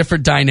it's a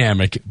different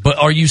dynamic. But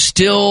are you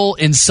still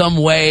in some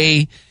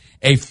way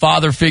a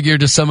father figure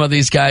to some of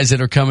these guys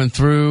that are coming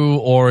through,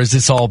 or is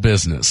this all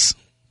business?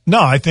 No,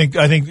 I think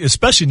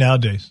especially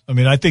nowadays. I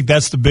mean, I think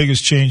that's the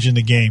biggest change in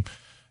the game.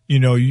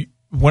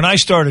 When I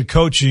started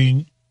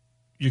coaching,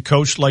 you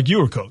coached like you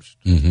were coached,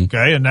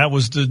 okay? And that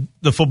was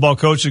the football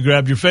coach that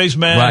grabbed your face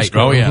mask,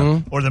 right? Oh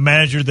yeah, or the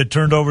manager that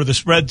turned over the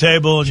spread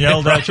table and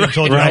yelled at you and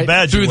told you how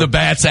bad you were. Threw the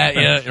bats at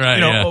you,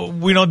 right?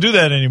 We don't do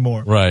that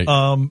anymore, right?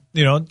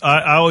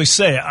 I always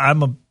say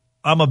I'm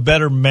a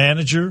better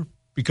manager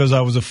because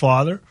I was a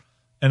father,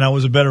 and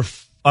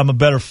I'm a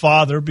better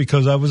father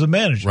because I was a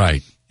manager,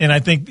 right? And I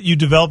think you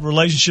develop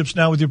relationships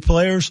now with your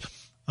players.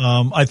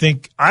 I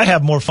think I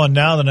have more fun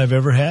now than I've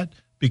ever had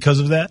because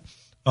of that.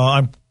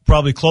 I'm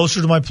probably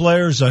closer to my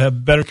players. I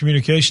have better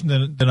communication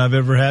than I've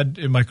ever had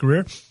in my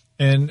career,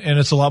 and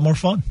it's a lot more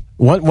fun.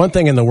 One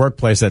thing in the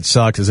workplace that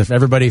sucks is if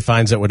everybody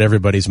finds out what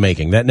everybody's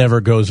making. That never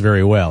goes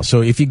very well.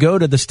 So if you go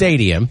to the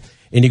stadium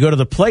and you go to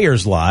the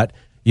players' lot,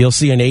 you'll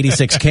see an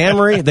 86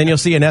 Camry, then you'll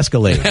see an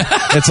Escalade.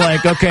 It's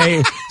like,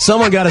 okay,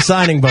 someone got a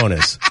signing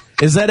bonus.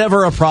 Is that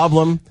ever a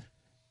problem?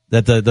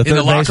 That the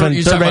third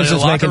baseman's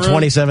making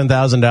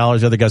 $27,000.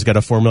 The other guy's got a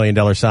 $4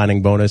 million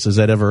signing bonus. Is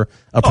that ever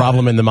a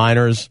problem in the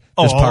minors?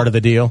 Just part of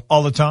the deal?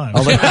 All the time.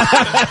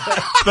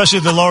 Especially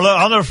at the lower level.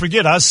 I'll never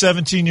forget, I was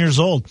 17 years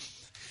old,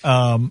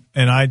 and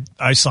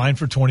I signed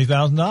for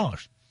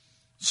 $20,000.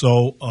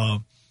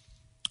 So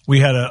we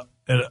had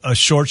a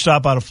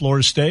shortstop out of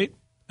Florida State,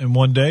 and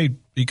one day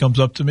he comes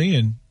up to me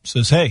and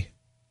says, hey,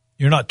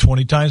 you're not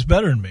 20 times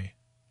better than me.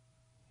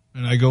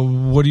 And I go,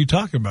 what are you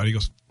talking about? He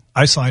goes,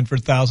 I signed for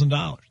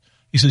 $1,000.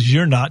 He says,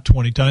 you're not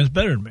 20 times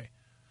better than me.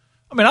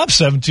 I mean, I'm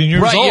 17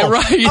 years old. Yeah,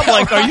 right. I'm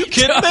like, are you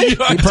kidding me? He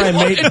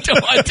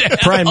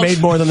probably made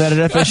more than that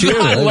at FSU.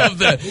 I love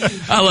that.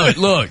 I love it.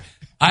 Look,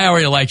 I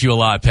already like you a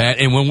lot, Pat.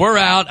 And when we're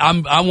out,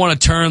 I want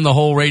to turn the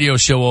whole radio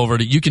show over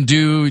to you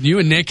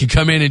and Nick can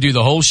come in and do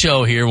the whole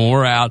show here when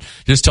we're out.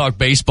 Just talk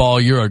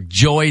baseball. You're a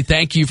joy.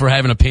 Thank you for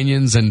having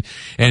opinions and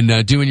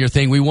doing your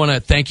thing. We want to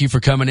thank you for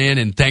coming in,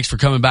 and thanks for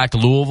coming back to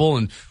Louisville.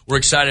 And we're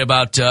excited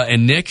about,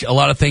 and Nick, a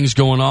lot of things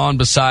going on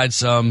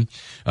besides,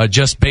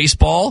 just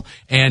baseball.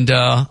 And,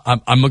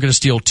 I'm going to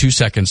steal 2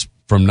 seconds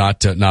from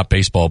not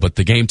baseball, but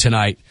the game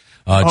tonight.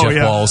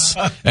 Jeff Walls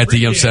at the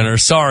Yum Center.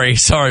 Sorry,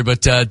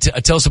 but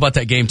tell us about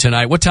that game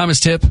tonight. What time is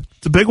tip?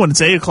 It's a big one.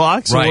 It's 8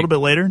 o'clock, so right. A little bit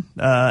later.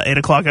 8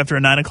 o'clock after a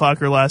 9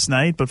 o'clocker last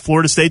night. But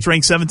Florida State's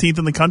ranked 17th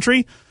in the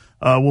country.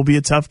 Will be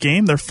a tough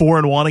game. They're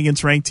 4-1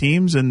 against ranked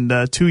teams, and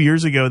 2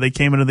 years ago they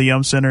came into the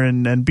Yum Center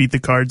and beat the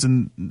Cards,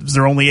 and it was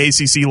their only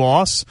ACC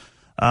loss.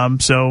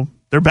 So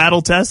they're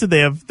battle tested. They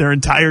have their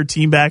entire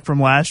team back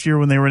from last year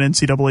when they were an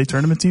NCAA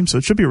tournament team, so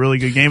it should be a really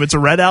good game. It's a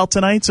red out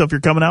tonight, so if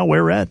you're coming out,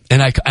 wear red.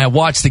 And I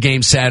watched the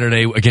game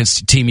Saturday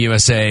against Team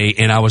USA,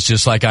 and I was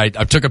just like, I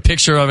took a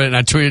picture of it and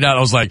I tweeted out. I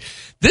was like,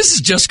 this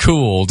is just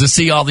cool to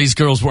see all these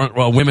girls,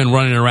 women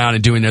running around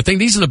and doing their thing.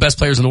 These are the best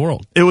players in the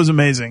world. It was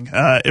amazing.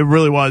 It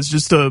really was.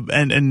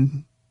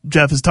 And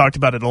Jeff has talked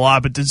about it a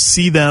lot, but to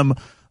see them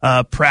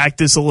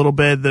practice a little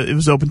bit, it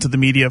was open to the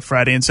media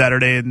Friday and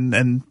Saturday,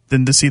 and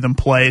then to see them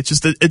play,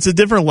 it's a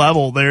different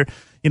level. They're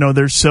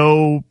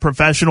so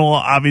professional,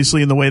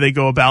 obviously, in the way they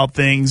go about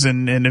things,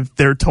 and if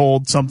they're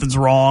told something's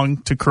wrong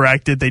to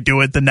correct it, they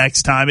do it the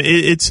next time.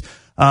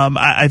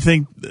 I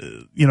think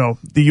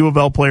the U of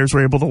L players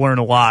were able to learn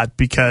a lot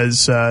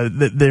because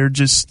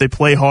they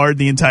play hard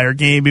the entire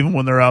game, even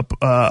when they're up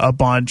a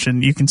bunch,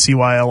 and you can see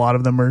why a lot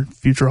of them are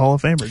future Hall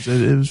of Famers.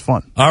 It was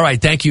fun. All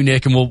right, thank you,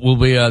 Nick, and we'll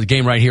be the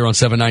game right here on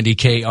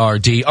 790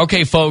 KRD.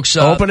 Okay, folks.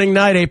 Opening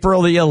night,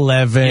 April the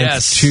 11th.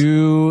 Yes.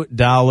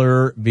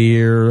 $2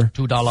 beer.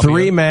 $2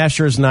 3 beer.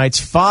 Mashers nights,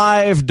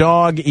 5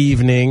 dog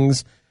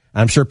evenings.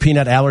 I'm sure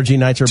peanut allergy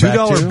nights are back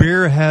too. $2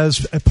 beer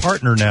has a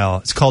partner now.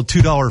 It's called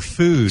 $2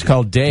 food. It's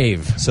called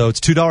Dave. So it's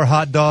 $2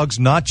 hot dogs,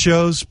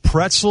 nachos,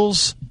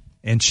 pretzels,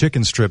 and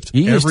chicken strips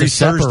every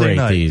Thursday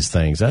night. These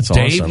things. That's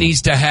Dave awesome.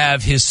 needs to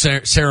have his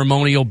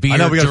ceremonial beer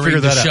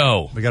during the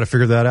show. We got to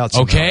figure that out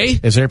somehow. Okay.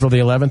 Is April the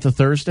 11th a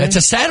Thursday? It's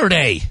a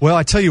Saturday. Well,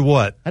 I tell you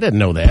what. I didn't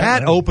know that.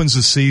 Pat opens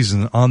the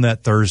season on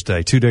that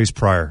Thursday, 2 days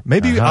prior.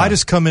 Maybe I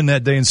just come in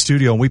that day in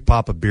studio and we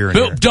pop a beer in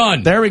here.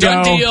 Done. There we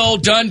go.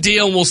 Done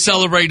deal. We'll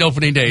celebrate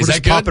opening day. We'll Is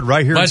just that good? pop it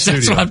right here in the studio.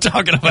 That's what I'm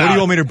talking about. What do you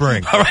want me to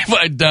bring? All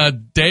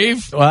right,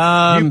 Dave?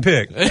 You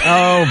pick.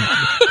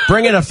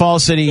 Bring in a Fall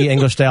City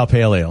English style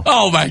pale ale.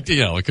 Oh, my,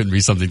 it couldn't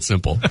be something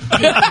simple.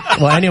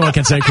 Well, anyone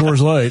can say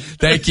Coors Light.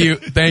 Thank you,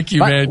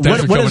 man.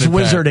 What is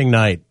Wizarding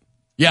Night?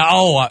 Yeah.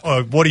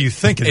 What do you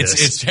think of this?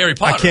 It's Harry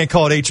Potter. I can't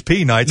call it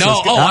HP night. No.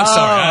 So I'm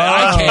sorry.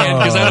 I can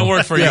because I don't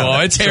work for you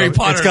all. It's Harry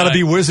Potter. It's got to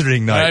be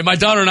Wizarding night. All right, my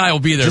daughter and I will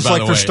be there. Just by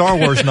like the for way. Star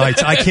Wars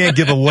nights, I can't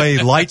give away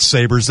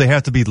lightsabers. They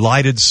have to be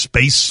lighted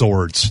space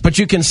swords. But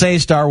you can say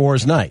Star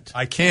Wars night.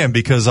 I can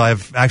because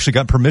I've actually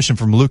got permission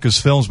from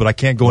Lucasfilms, but I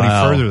can't go any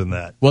further than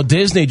that. Well,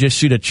 Disney just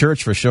sued a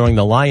church for showing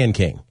The Lion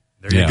King.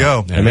 There you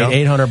go. They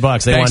made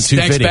 $800. They want $250.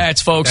 Thanks,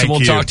 Bats, folks, and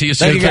we'll talk to you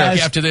soon. Thank you,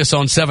 guys. After this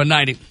on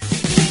 790.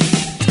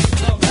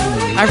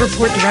 I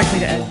report directly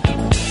to Ed.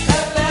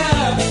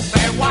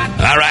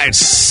 All right,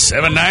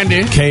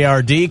 790.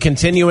 KRD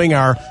continuing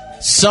our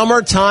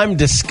summertime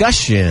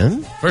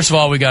discussion. First of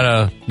all, we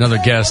got another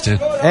guest in.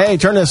 Hey,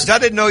 turn this. I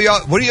didn't know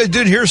y'all. What are you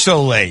doing here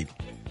so late?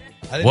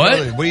 What?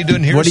 What are you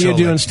doing here? What are you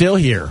doing late? still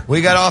here?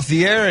 We got off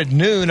the air at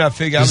noon. I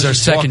figured This is our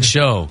second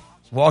show.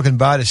 Walking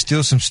by to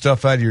steal some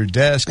stuff out of your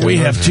desk. We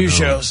have 2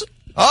 shows.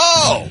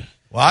 Oh,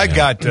 well, I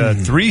got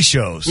 3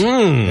 shows.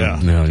 Yeah.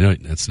 No,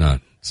 that's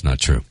not. It's not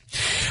true.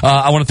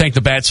 I want to thank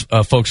the Bats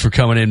folks for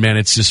coming in, man.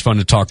 It's just fun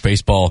to talk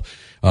baseball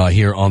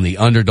here on the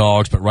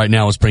Underdogs. But right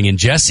now, let's bring in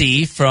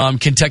Jesse from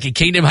Kentucky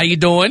Kingdom. How you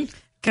doing?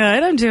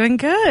 Good. I'm doing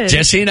good.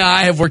 Jesse and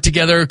I have worked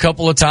together a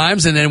couple of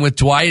times, and then with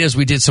Dwight as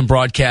we did some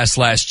broadcasts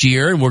last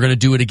year, and we're going to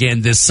do it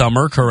again this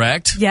summer,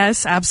 correct?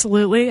 Yes,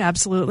 absolutely.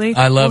 Absolutely.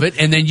 I love it.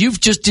 And then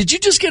did you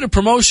just get a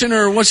promotion,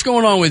 or what's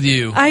going on with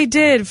you? I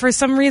did. For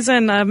some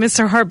reason,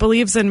 Mr. Hart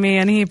believes in me,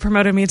 and he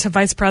promoted me to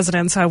vice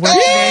president, so I worked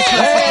very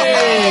closely.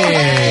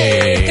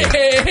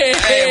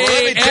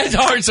 Ed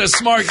Hart's a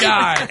smart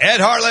guy. Ed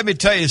Hart, let me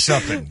tell you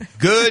something.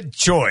 Good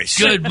choice.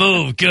 Good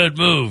move.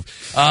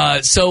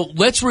 So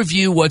let's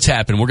review what's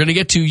happened. We're going to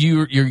get to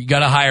you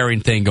got a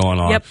hiring thing going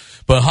on. Yep.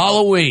 But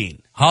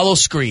Halloween,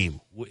 Howl-O-Scream,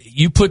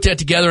 you put that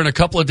together in a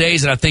couple of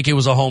days, and I think it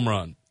was a home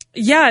run.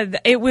 Yeah,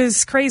 it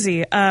was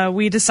crazy.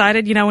 We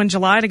decided, in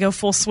July to go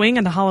full swing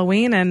into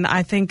Halloween, and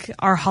I think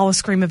our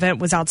Howl-O-Scream event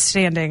was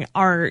outstanding.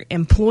 Our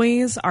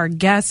employees, our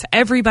guests,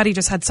 everybody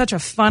just had such a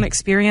fun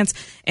experience,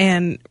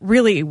 and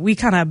really, we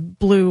kind of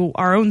blew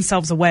our own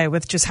selves away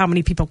with just how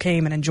many people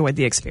came and enjoyed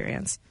the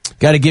experience.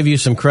 Got to give you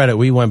some credit.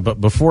 We went, but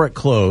before it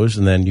closed,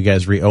 and then you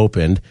guys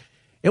reopened,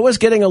 it was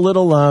getting a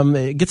little,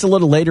 it gets a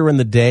little later in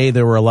the day.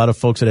 There were a lot of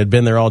folks that had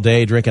been there all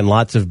day, drinking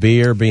lots of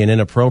beer, being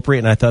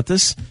inappropriate, and I thought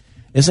this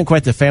isn't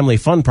quite the family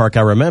fun park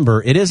I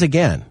remember. It is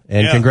again,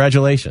 and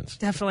congratulations.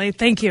 Definitely.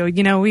 Thank you.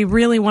 We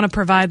really want to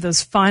provide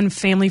those fun,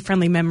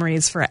 family-friendly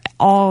memories for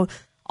all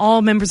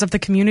members of the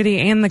community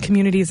and the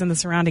communities in the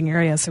surrounding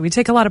area. So we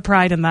take a lot of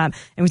pride in that,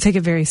 and we take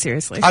it very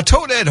seriously. I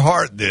told Ed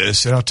Hart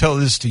this, and I'll tell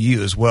this to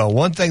you as well.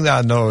 One thing that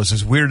I noticed,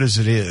 as weird as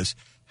it is,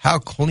 how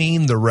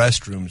clean the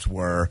restrooms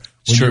were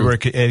when you were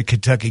at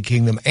Kentucky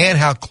Kingdom, and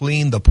how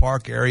clean the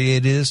park area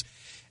it is.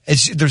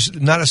 There's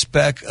not a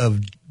speck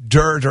of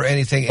dirt or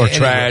anything. Or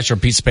trash or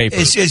piece of paper.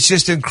 It's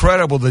just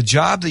incredible, the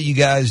job that you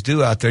guys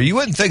do out there. You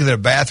wouldn't think that a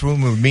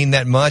bathroom would mean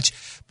that much,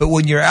 but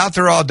when you're out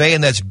there all day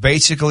and that's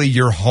basically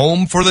your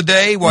home for the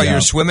day while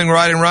you're swimming,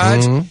 riding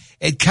rides,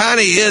 it kind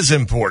of is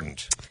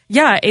important.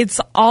 Yeah,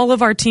 it's all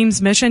of our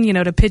team's mission,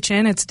 to pitch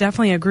in. It's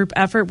definitely a group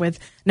effort with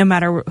no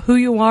matter who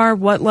you are,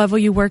 what level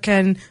you work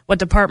in, what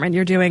department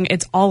you're doing.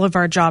 It's all of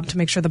our job to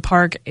make sure the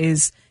park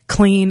is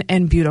clean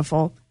and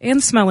beautiful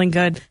and smelling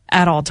good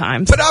at all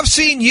times. But I've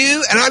seen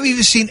you, and I've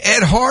even seen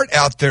Ed Hart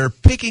out there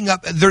picking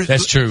up.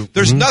 That's true.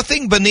 There's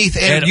nothing beneath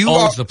Ed. Ed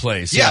owns the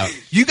place. Yeah,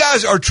 you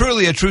guys are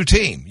truly a true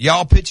team.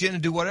 Y'all pitch in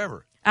and do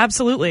whatever.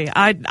 Absolutely.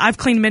 I've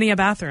cleaned many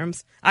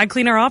bathrooms. I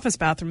clean our office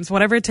bathrooms,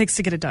 whatever it takes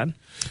to get it done.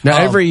 Now,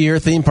 every year,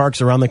 theme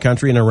parks around the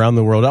country and around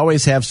the world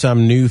always have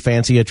some new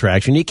fancy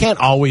attraction. You can't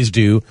always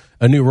do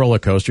a new roller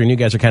coaster, and you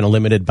guys are kind of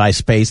limited by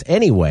space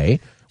anyway.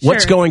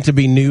 What's going to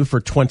be new for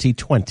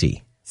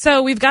 2020?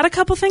 So we've got a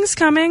couple things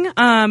coming.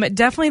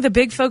 Definitely the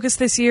big focus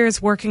this year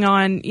is working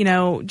on,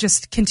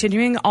 just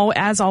continuing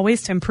as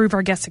always to improve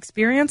our guest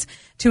experience,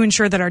 to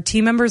ensure that our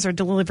team members are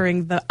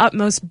delivering the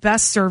utmost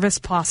best service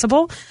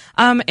possible.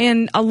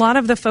 And a lot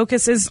of the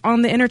focus is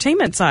on the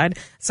entertainment side.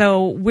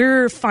 So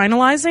we're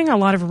finalizing a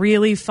lot of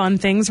really fun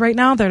things right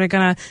now that are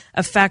going to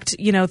affect,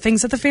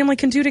 things that the family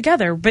can do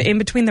together, but in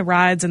between the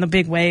rides and the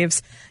big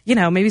waves,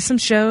 maybe some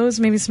shows,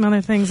 maybe some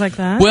other things like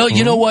that. Well,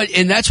 you know what?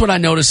 And that's what I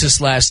noticed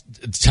this last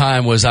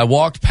time was I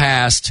walked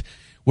past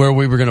where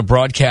we were going to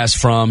broadcast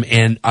from,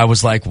 and I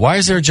was like, why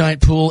is there a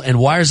giant pool, and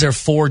why is there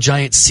 4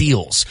 giant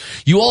seals?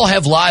 You all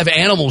have live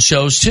animal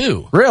shows,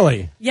 too.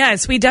 Really?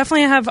 Yes, we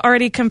definitely have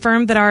already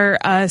confirmed that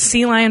our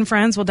sea lion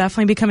friends will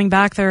definitely be coming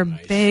back. They're a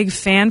big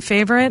fan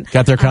favorite.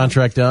 Got their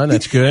contract done.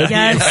 That's good.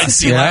 Yes.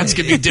 Sea lions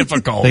can be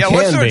difficult.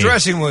 What's their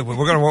dressing? We're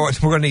going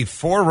to need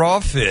 4 raw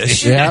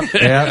fish. Yeah. And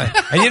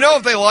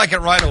if they like it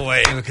right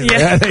away.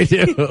 Yeah, they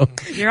do.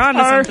 You're on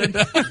to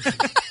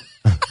something.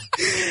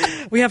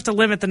 We have to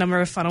limit the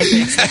number of funnel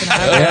cakes that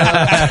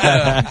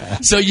can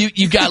happen. So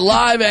you've got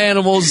live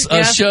animals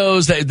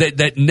shows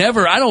that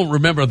never, I don't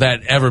remember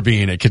that ever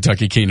being at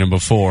Kentucky Kingdom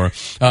before.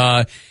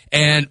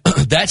 And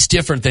that's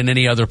different than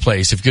any other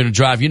place. If you're going to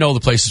drive, the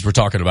places we're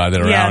talking about that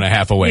are an hour and a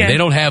half away. They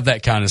don't have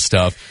that kind of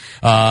stuff.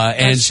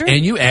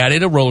 And you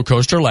added a roller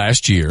coaster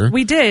last year.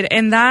 We did,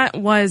 and that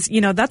was,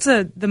 that's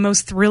the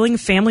most thrilling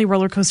family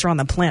roller coaster on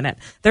the planet.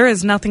 There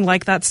is nothing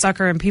like that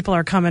sucker, and people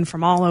are coming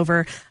from all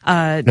over.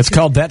 It's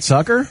called That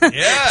Sucker?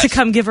 Yes. To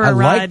come give her a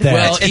ride. Like that.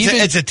 Well,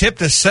 it's a tip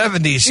to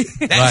 70s.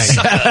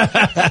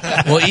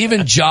 Right. Well,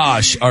 even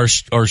Josh, our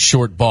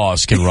short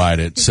boss, can ride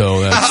it.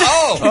 So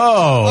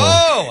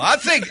I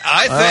think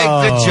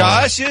that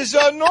Josh is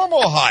a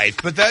normal height,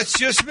 but that's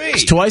just me.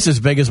 It's twice as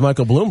big as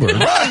Michael Bloomberg.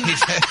 Right.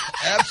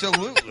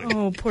 Absolutely.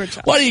 Oh, poor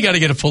Josh. Why do you got to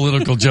get a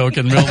political joke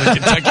in the middle of the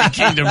Kentucky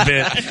Kingdom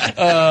bit?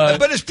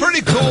 But it's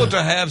pretty cool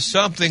to have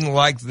something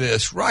like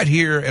this right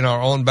here in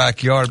our own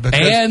backyard.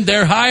 And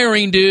they're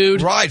hiring,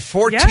 dude. Right.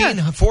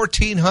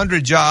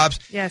 1,400 jobs.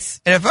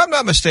 Yes. And if I'm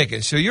not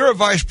mistaken, so you're a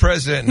vice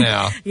president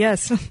now.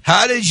 Yes.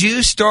 How did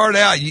you start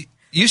out?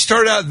 You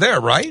started out there,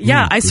 right?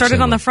 Yeah, I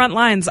started on the front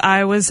lines.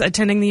 I was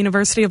attending the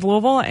University of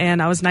Louisville,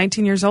 and I was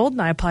 19 years old,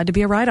 and I applied to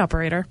be a ride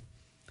operator.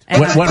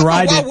 What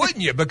ride? Why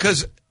wouldn't you?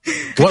 Because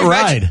what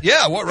ride?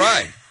 Yeah, what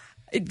ride?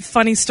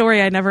 Funny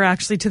story, I never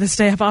actually to this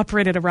day have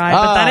operated a ride,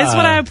 but that is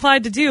what I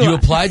applied to do. You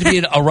applied to be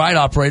a ride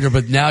operator,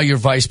 but now you're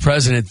vice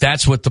president.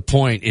 That's what the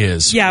point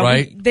is,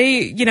 right?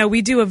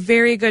 We do a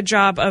very good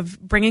job of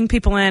bringing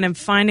people in and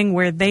finding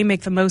where they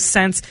make the most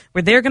sense,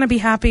 where they're going to be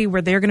happy,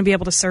 where they're going to be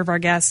able to serve our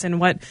guests,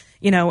 and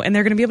and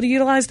they're going to be able to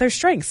utilize their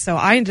strengths. So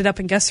I ended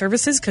up in guest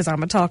services because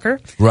I'm a talker.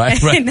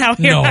 Right. And now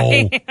here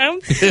I am.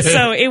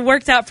 So it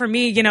worked out for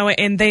me,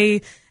 and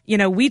they...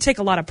 we take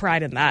a lot of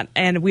pride in that,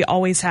 and we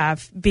always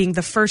have, being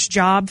the first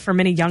job for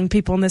many young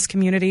people in this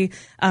community.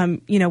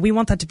 We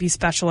want that to be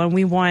special, and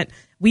we want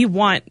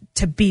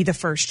to be the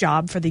first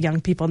job for the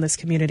young people in this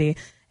community.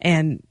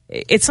 And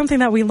it's something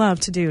that we love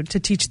to do, to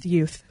teach the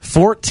youth.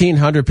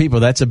 1,400 people,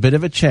 that's a bit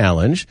of a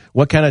challenge.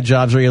 What kind of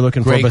jobs are you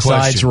looking for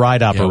besides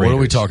ride operators? What are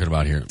we talking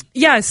about here?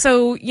 Yeah,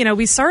 so,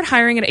 we start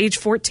hiring at age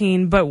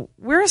 14, but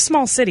we're a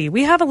small city.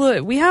 We have a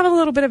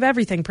little bit of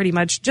everything, pretty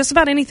much. Just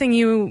about anything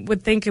you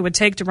would think it would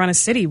take to run a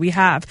city, we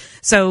have.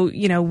 So,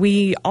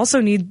 we also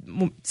need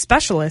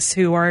specialists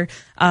who are,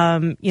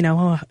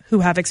 who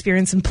have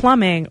experience in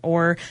plumbing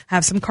or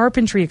have some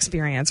carpentry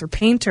experience, or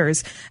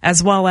painters,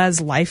 as well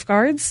as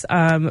lifeguards,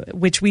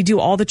 which we do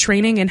all the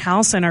training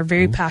in-house and are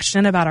very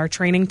passionate about our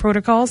training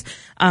protocols.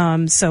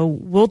 So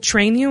we'll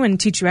train you and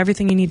teach you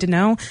everything you need to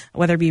know,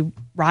 whether it be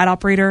ride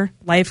operator,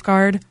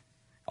 lifeguard,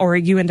 or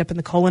you end up in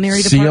the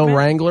culinary department. Seal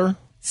wrangler?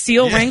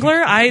 Seal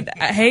wrangler.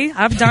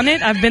 I've done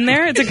it. I've been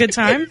there. It's a good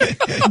time.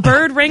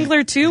 Bird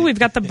wrangler too. We've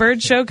got the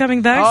bird show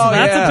coming back. So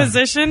that's a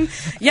position.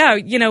 Yeah.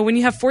 When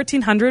you have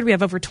 1,400, we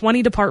have over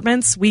 20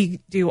 departments. We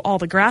do all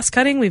the grass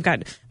cutting. We've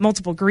got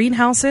multiple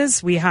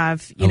greenhouses. We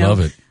have, I love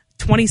it.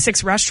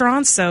 26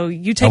 restaurants, so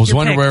you take your pick. I was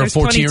wondering where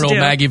 14-year-old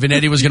Maggie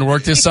Vanetti was going to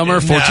work this summer.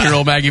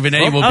 14-year-old Maggie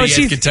Vanetti will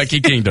be at Kentucky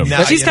Kingdom.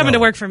 She's coming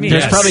to work for me.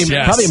 There's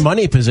probably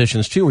money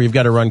positions, too, where you've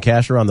got to run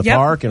cash around the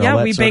park and all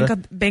that. Yeah,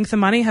 we bank the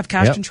money, have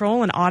cash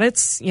control and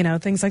audits,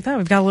 things like that.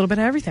 We've got a little bit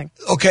of everything.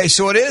 Okay,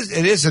 so it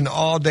is an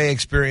all-day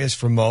experience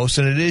for most,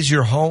 and it is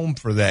your home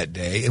for that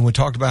day. And we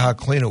talked about how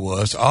clean it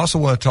was. I also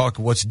want to talk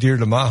what's dear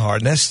to my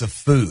heart, and that's the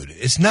food.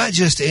 It's not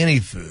just any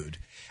food.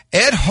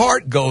 Ed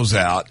Hart goes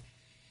out,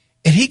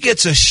 and he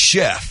gets a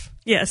chef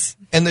Yes.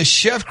 And the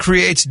chef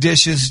creates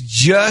dishes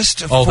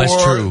just for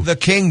the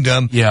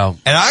kingdom. Yeah.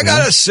 And I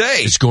got to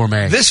say, it's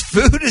gourmet. This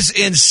food is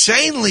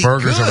insanely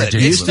Burgers good. Are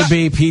ridiculous. It used to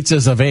be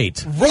pizzas of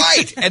 8.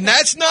 Right. And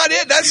that's not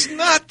it. That's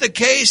not the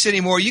case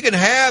anymore. You can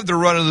have the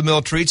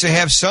run-of-the-mill treats. They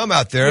have some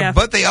out there,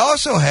 but they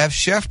also have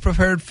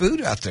chef-prepared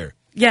food out there.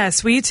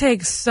 Yes, we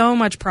take so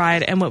much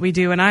pride in what we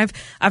do, and I've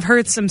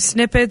heard some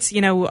snippets,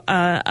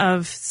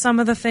 of some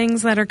of the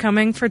things that are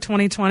coming for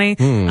 2020,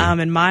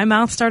 and my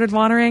mouth started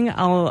watering.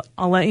 I'll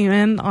let you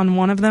in on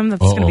one of them.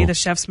 That's going to be the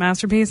chef's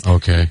masterpiece.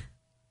 Okay,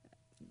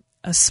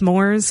 a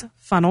s'mores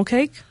funnel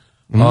cake.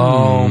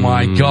 Oh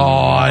my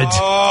God!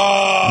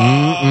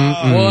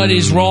 What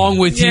is wrong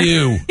with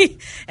you?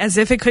 As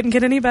if it couldn't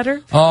get any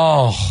better.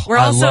 Oh, we're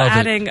also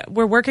adding.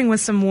 We're working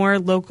with some more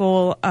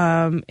local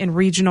and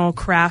regional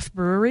craft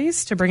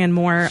breweries to bring in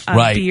more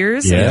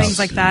beers and things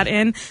like that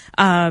in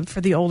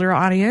for the older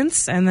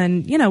audience. And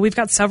then we've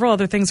got several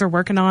other things we're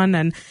working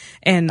on,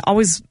 and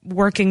always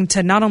working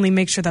to not only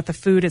make sure that the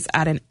food is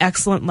at an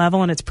excellent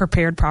level and it's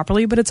prepared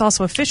properly, but it's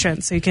also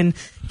efficient, so you can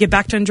get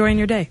back to enjoying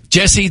your day.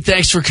 Jesse,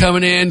 thanks for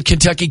coming in.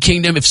 Kentucky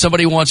Kingdom, if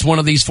somebody wants one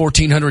of these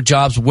 1,400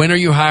 jobs, when are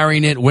you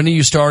hiring it? When are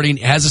you starting?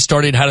 Has it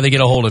started? How do they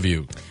get a hold of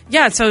you?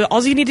 Yeah, so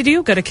all you need to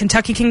do, go to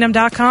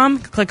KentuckyKingdom.com,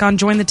 click on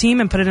Join the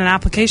Team, and put in an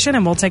application,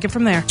 and we'll take it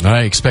from there. All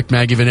right, expect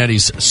Maggie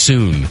Vanetti's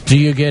soon. Do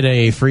you get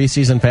a free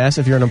season pass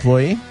if you're an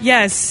employee?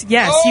 Yes. You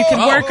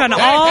can work on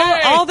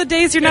all the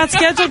days you're not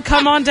scheduled.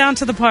 Come on down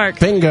to the park.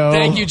 Bingo.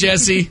 Thank you,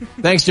 Jesse.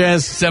 Thanks,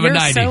 Jess.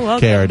 790. You're so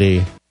welcome.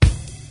 KRD.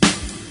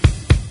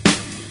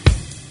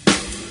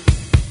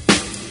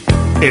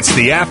 It's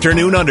the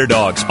afternoon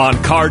Underdogs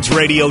on Cards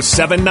Radio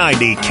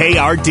 790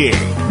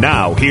 KRD.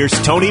 Now, here's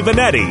Tony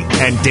Vanetti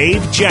and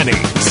Dave Jennings.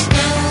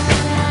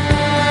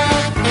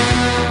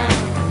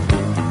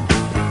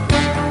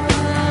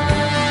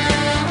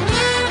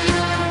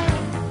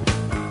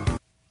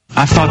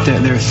 I thought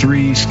that their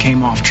threes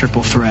came off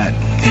triple threat,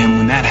 and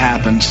when that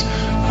happens,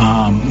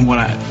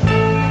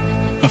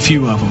 a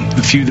few of them,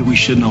 the few that we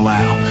shouldn't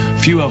allow, a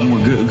few of them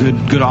were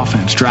good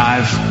offense,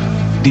 drive.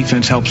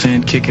 Defense helps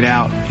in, kick it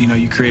out.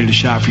 You created a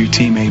shot for your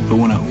teammate. But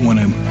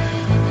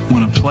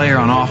when a player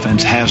on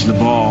offense has the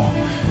ball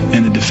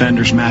and the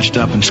defender's matched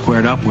up and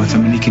squared up with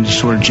him, and he can just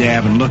sort of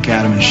jab and look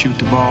at him and shoot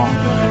the ball,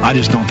 I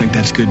just don't think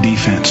that's good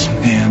defense.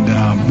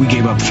 And we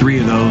gave up 3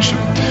 of those,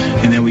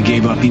 and then we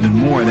gave up even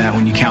more of that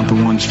when you count the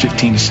ones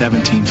 15 to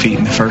 17 feet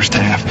in the first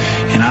half.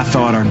 And I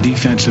thought our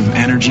defensive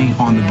energy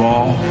on the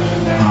ball,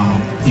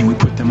 we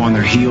put them on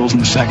their heels in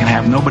the second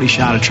half. Nobody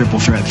shot a triple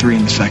threat 3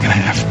 in the second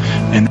half.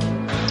 And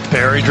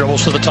Perry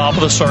dribbles to the top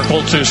of the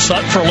circle to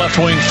Sutton for left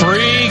wing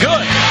 3.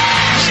 Good.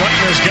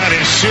 Sutton has got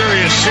his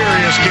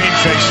serious game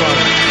face on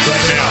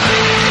right now.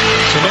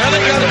 So now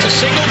they got it to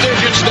single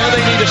digits. Now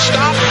they need to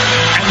stop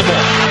and the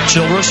ball.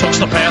 Childress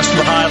hooks the pass to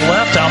the high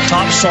left. Out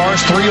top,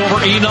 Sars 3 over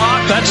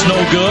Enoch. That's no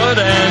good.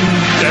 And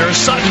there's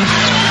Sutton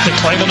to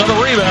claim another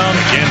rebound.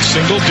 Again,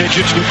 single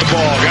digits with the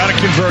ball. Got to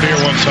convert here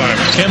one time.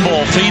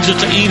 Kimball feeds it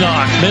to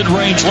Enoch.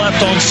 Mid-range left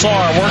on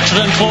Sar. Works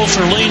it in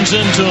closer. Leans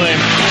into him.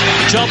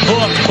 Jump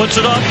hook. Puts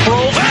it up.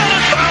 Rolls out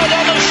and fouled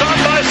on the shot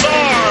by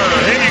Sar.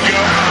 There you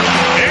go.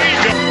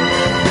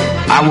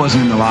 I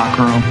wasn't in the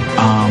locker room.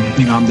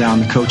 I'm down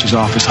in the coach's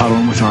office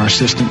huddling with our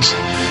assistants.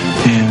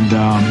 And,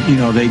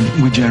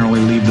 we generally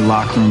leave the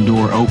locker room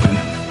door open.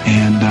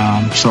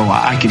 And so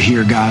I could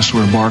hear guys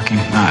sort of barking.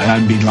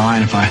 I'd be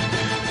lying if I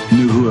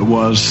knew who it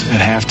was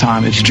at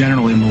halftime. It's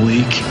generally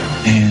Malik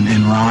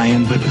and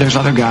Ryan, but there's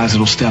other guys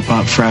that'll step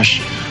up fresh.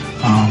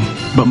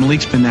 But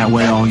Malik's been that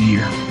way all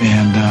year,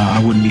 and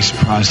I wouldn't be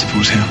surprised if it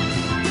was him.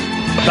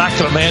 Back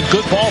to the man,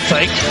 good ball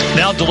fake.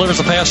 Now delivers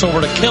the pass over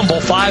to Kimball,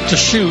 5 to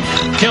shoot.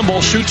 Kimball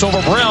shoots over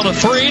Brown, a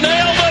 3,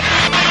 nailed it!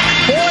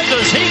 Boy,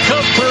 does he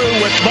come through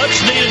with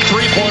much-needed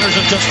three-pointers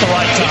at just the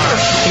right time.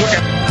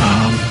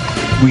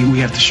 We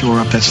have to shore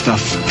up that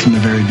stuff from the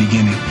very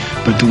beginning.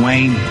 But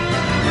Dwayne,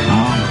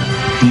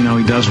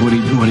 he does what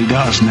he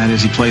does, and that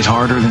is he plays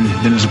harder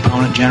than his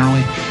opponent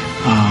generally.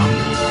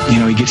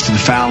 He gets to the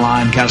foul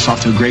line, got us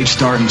off to a great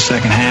start in the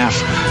second half.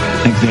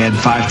 I think they had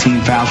 5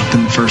 team fouls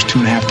within the first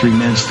 2.5, 3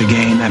 minutes of the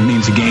game. That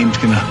means the game's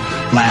going to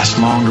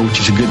last longer, which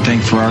is a good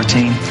thing for our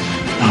team.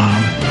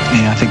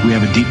 And I think we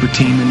have a deeper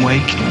team in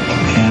Wake,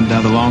 and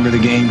the longer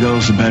the game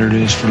goes, the better it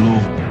is for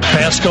Louisville.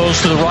 Pass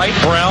goes to the right.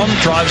 Brown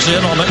drives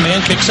in on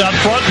McMahon, kicks out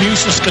front.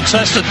 Muses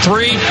contested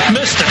 3,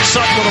 missed it.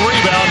 Sutton with a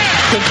rebound.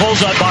 Good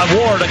closeout by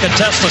Ward to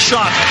contest the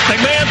shot.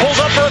 McMahon pulls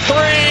up for a 3.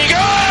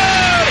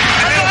 Good!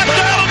 And knocked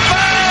down and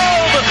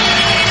fouled!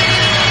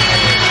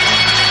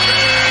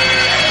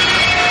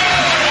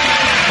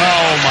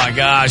 Oh my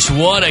gosh,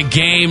 what a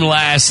game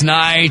last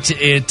night.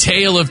 A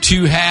tale of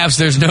 2 halves,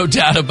 there's no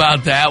doubt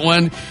about that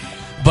one.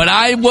 But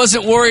I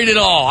wasn't worried at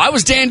all. I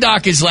was Dan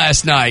Dawkins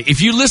last night.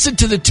 If you listen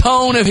to the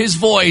tone of his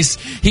voice,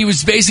 he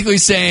was basically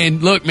saying,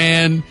 look,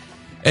 man,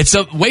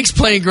 Wake's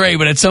playing great,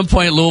 but at some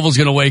point Louisville's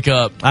going to wake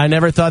up. I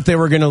never thought they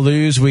were going to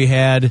lose. We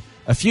had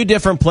a few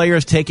different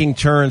players taking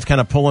turns kind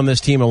of pulling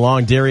this team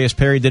along. Darius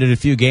Perry did it a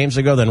few games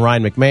ago, then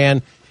Ryan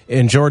McMahon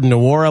and Jordan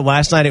Nwora.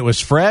 Last night it was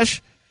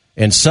Fresh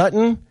and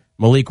Sutton,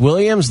 Malik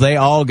Williams, they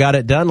all got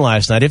it done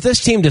last night. If this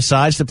team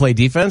decides to play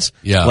defense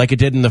like it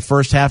did in the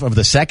first half of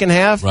the second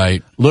half,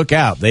 look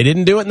out. They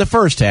didn't do it in the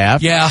first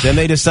half. Yeah. Then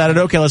they decided,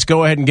 okay, let's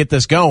go ahead and get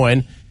this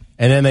going.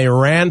 And then they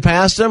ran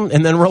past them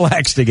and then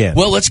relaxed again.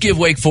 Well, let's give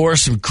Wake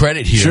Forest some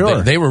credit here.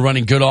 Sure. They were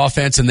running good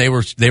offense and they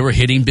were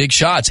hitting big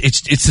shots.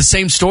 It's the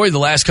same story the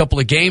last couple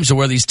of games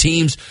where these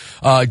teams,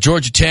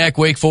 Georgia Tech,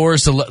 Wake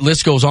Forest, the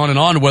list goes on and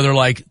on,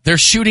 where they're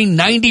shooting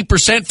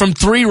 90% from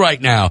three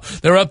right now.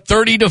 They're up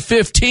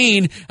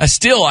 30-15.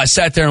 I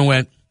sat there and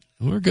went,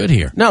 we're good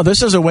here. No,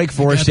 this is a Wake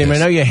Forest team. I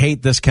know you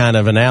hate this kind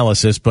of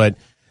analysis, but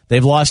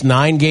they've lost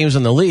 9 games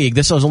in the league.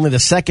 This was only the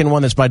second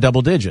one that's by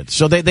double digits.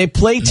 So they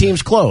play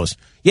teams close.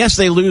 Yes,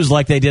 they lose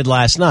like they did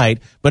last night,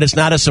 but it's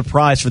not a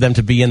surprise for them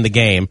to be in the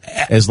game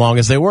as long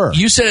as they were.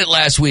 You said it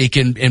last week,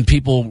 and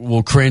people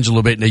will cringe a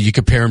little bit. Now, you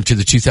compare them to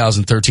the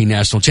 2013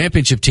 National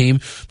Championship team,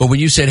 but when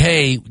you said,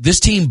 hey,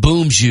 this team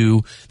booms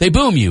you, they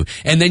boom you.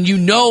 And then you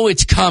know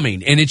it's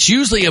coming. And it's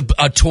usually a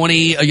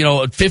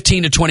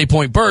 15 to 20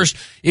 point burst.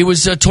 It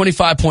was a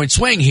 25-point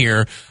swing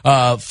here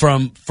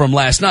from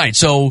last night.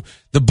 So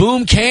the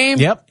boom came,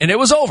 and it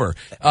was over.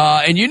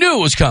 And you knew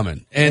it was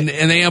coming, and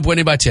they ended up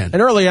winning by 10.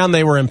 And early on,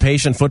 they were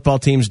impatient. Football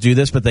teams do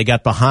this, but they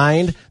got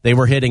behind. They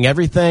were hitting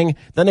everything.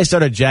 Then they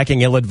started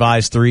jacking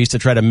ill-advised threes to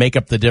try to make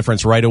up the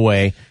difference right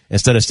away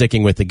instead of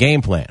sticking with the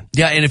game plan.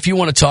 Yeah, and if you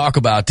want to talk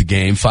about the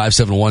game,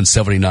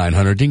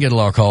 571-7900. Didn't get a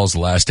lot of calls the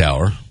last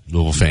hour.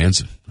 Louisville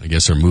fans, I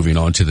guess, are moving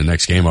on to the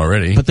next game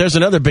already. But there's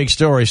another big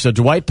story. So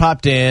Dwight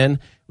popped in.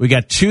 We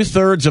got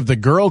 2/3 of the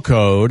girl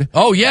code.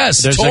 Oh,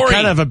 yes, There's Tori. a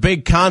kind of a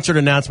big concert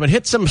announcement.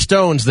 Hit some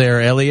stones there,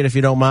 Elliot, if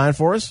you don't mind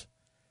for us.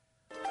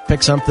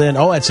 Pick something.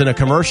 Oh, it's in a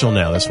commercial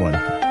now, this one.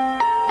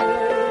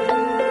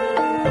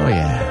 Oh,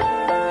 yeah.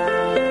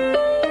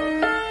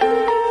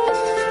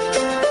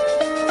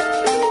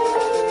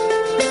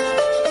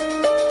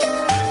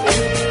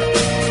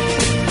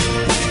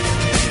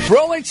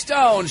 Rolling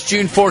Stones,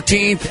 June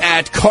 14th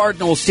at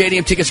Cardinal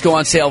Stadium. Tickets go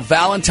on sale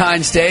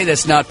Valentine's Day.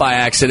 That's not by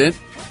accident.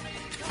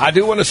 I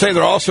do want to say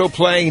they're also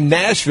playing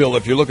Nashville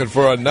if you're looking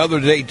for another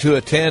date to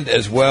attend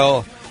as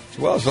well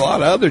as a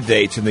lot of other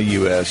dates in the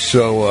U.S.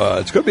 So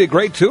it's going to be a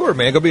great tour,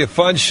 man. It's going to be a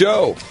fun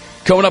show.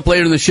 Coming up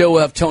later in the show,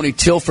 we'll have Tony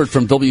Tilford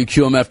from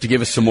WQMF to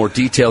give us some more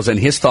details and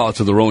his thoughts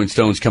of the Rolling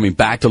Stones coming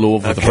back to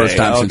Louisville for the first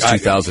time since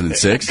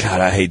 2006.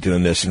 God, I hate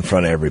doing this in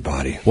front of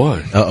everybody.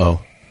 What?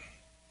 Uh-oh.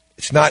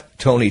 It's not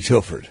Tony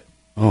Tilford.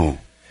 Oh.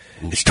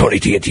 It's Tony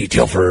TNT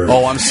Tilford.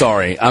 Oh, I'm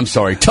sorry.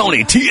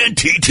 Tony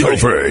TNT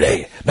Tilford.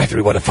 Hey,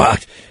 Matthew, what the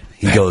fuck?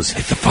 He goes,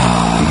 it's the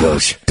Fox. He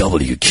goes,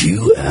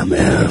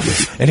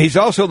 WQMF. And he's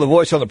also the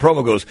voice on the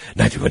promo goes,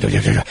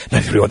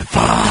 931 the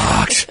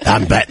Fox.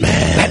 I'm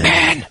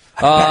Batman.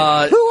 Who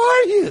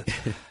are you?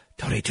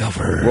 Tony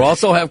Tilford. We'll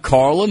also have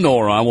Carl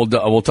Lenora.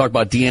 We'll talk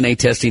about DNA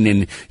testing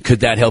and could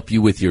that help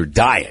you with your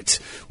diet.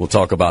 We'll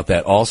talk about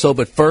that also.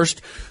 But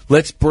first,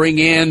 let's bring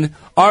in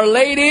our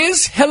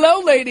ladies.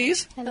 Hello,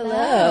 ladies. Hello.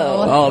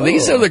 Oh,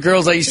 these are the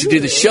girls I used to do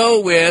the show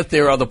with.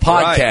 They were on the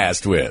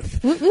podcast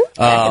with.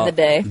 Back in the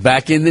day.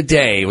 Back in the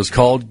day. It was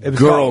called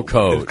Girl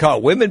Code. It was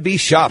called Women Be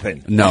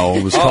Shopping. No,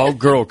 it was called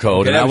Girl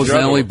Code, and I was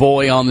the only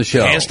boy on the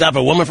show. Can't stop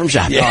a woman from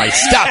shopping. All right,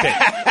 stop it.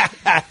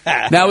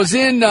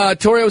 Now,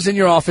 Tori was in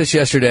your office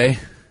yesterday.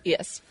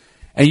 Yes.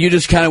 And you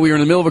just we were in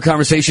the middle of a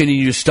conversation and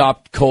you just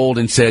stopped cold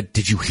and said,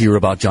 did you hear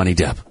about Johnny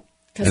Depp?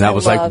 And I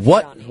was like,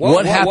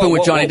 what happened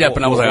with Johnny Depp?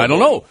 And I was like, I don't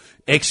know.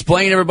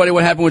 Explain everybody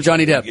what happened with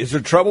Johnny Depp. Is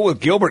there trouble with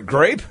Gilbert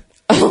Grape?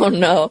 Oh,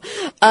 no.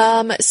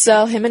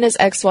 So him and his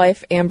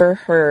ex-wife, Amber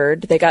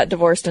Heard, they got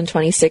divorced in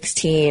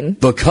 2016.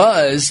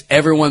 Because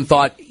everyone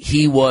thought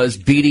he was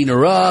beating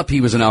her up,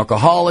 he was an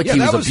alcoholic, he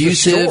was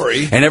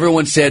abusive. And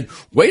everyone said,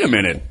 wait a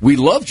minute, we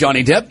love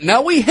Johnny Depp,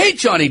 now we hate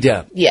Johnny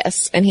Depp.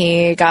 Yes, and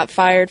he got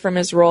fired from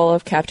his role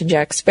of Captain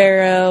Jack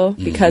Sparrow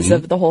because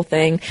of the whole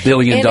thing.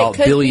 Billions and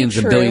billions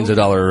of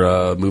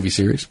dollar movie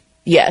series.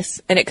 Yes,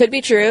 and it could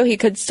be true. He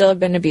could still have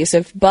been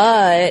abusive,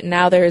 but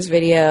now there's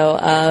video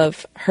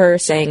of her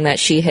saying that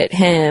she hit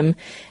him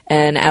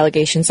and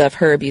allegations of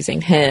her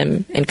abusing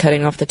him and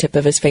cutting off the tip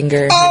of his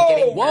finger.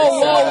 Oh,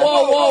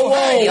 whoa.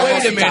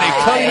 Wait a minute.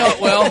 Cutting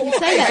off, well. You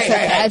say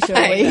that so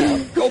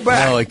casually. Go back.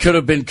 Well, it could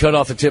have been cut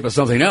off the tip of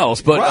something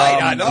else, but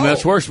I know.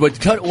 That's worse.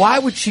 But why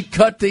would she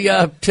cut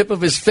the tip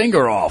of his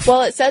finger off?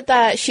 Well, it said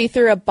that she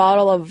threw a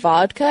bottle of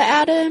vodka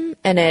at him,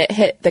 and it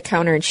hit the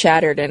counter and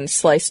shattered and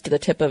sliced the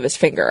tip of his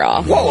finger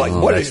off.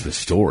 Whoa, what is the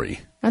story?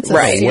 That's a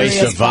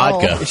waste of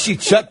vodka. Is she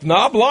Chuck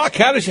Knobloch?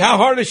 How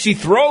hard does she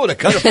throw to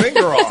cut a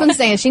finger off? That's what I'm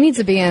saying. She needs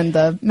to be in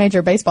the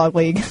Major Baseball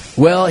League.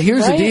 Well,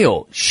 here's the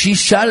deal. She's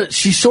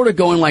sort of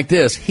going like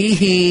this.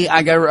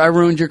 I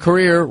ruined your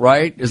career,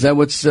 right? Is that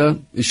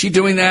is she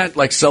doing that?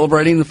 Like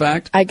celebrating the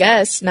fact? I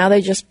guess. Now they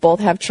just both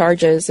have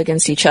charges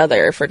against each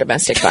other for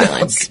domestic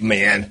violence.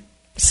 Man.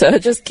 So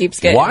it just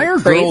keeps getting Why are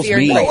girls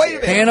mean?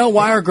 crazier. Hannah,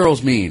 why are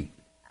girls mean?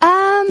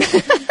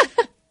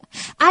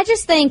 I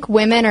just think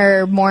women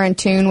are more in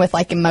tune with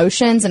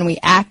emotions, and we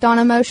act on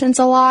emotions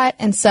a lot.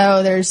 And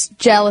so there's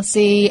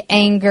jealousy,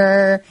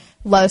 anger,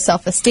 low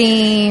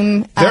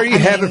self-esteem. There you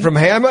have it from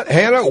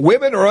Hannah.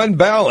 Women are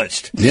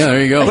unbalanced. Yeah,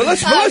 there you go.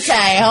 But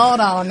Okay, hold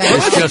on now.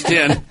 It's just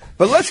in.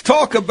 But let's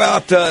talk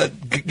about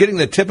getting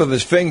the tip of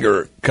his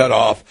finger cut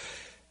off.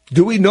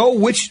 Do we know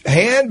which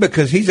hand?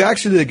 Because he's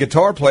actually the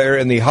guitar player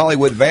in the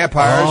Hollywood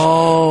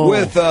Vampires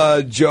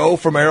with Joe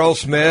from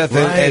Aerosmith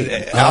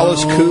and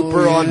Alice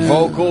Cooper on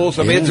vocals.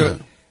 I mean,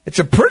 it's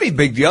a pretty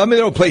big deal. I mean, they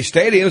don't play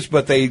stadiums,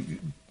 but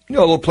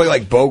they'll play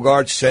like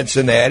Bogart,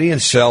 Cincinnati,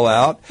 and sell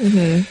out.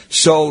 Mm-hmm.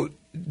 So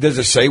does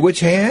it say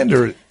which hand?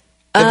 Or if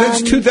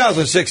it's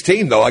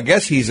 2016, though, I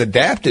guess he's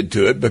adapted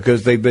to it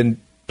because they've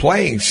been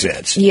playing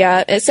since.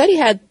 Yeah, it said he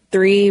had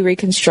 3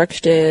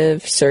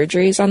 reconstructive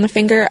surgeries on the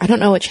finger. I don't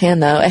know which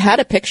hand, though. It had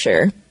a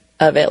picture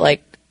of it,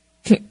 like,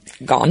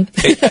 gone.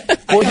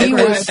 Well, he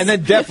was, and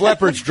then Def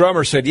Leppard's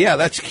drummer said, "Yeah,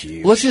 that's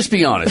cute." Let's just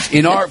be honest.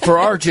 For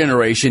our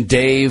generation,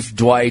 Dave,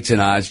 Dwight,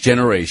 and I's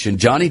generation,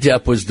 Johnny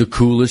Depp was the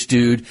coolest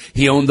dude.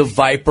 He owned the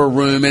Viper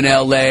Room in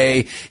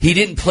L.A. He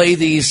didn't play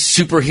these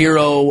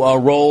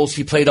superhero roles.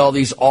 He played all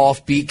these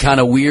offbeat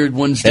kind of weird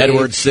ones.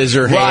 Edward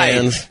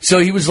Scissorhands. Right. So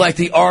he was like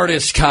the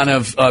artist kind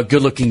of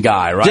good-looking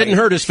guy, right? Didn't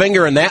hurt his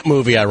finger in that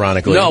movie,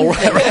 ironically. No,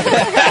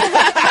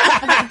 right.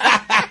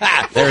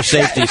 They're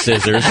safety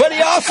scissors. But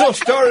he also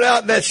started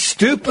out in that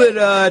stupid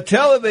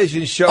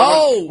television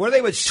show where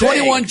they would sing.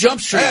 21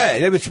 Jump Street.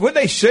 Hey, would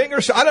they sing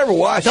or something? I never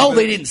watched it. No,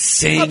 they didn't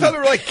sing. I thought they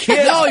were like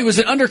kids. No, he was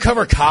an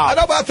undercover cop. I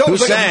know, but I thought Who it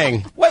was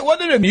sang? Wait,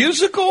 wasn't it a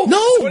musical?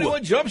 No.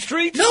 21 Jump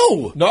Street?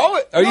 No.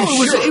 No? Are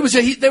you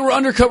sure? They were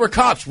undercover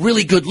cops,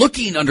 really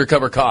good-looking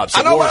undercover cops.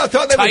 I know, but I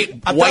thought they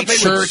would white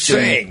shirts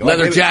and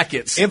leather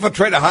jackets.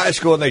 Infiltrate a high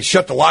school and they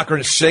shut the locker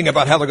and sing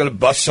about how they're going to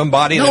bust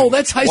somebody. No,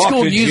 that's High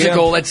School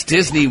Musical. That's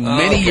Disney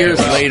many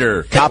years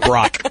later. Cop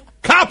Rock.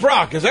 Cop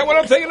Rock, is that what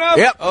I'm thinking of?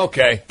 Yep.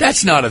 Okay.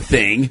 That's not a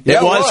thing.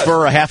 It was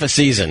for a half a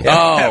season.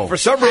 Oh. For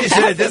some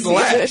reason, it didn't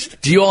last.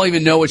 Do you all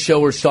even know what show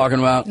we're talking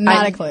about?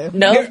 Not a clue.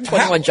 No,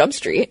 21 Jump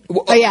Street.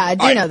 Oh, yeah, I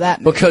do know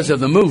that. Because of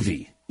the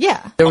movie.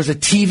 Yeah. There was a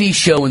TV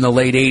show in the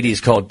late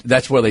 80s called,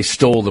 that's where they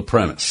stole the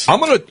premise. I'm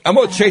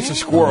gonna chase a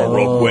squirrel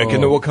real quick,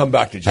 and then we'll come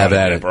back to Johnny Have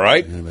at Depp, it. all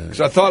right?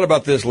 Because I thought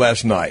about this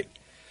last night.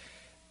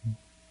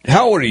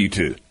 How old are you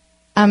two?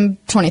 I'm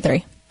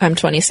 23. I'm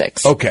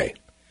 26. Okay.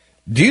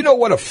 Do you know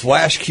what a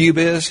flash cube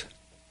is?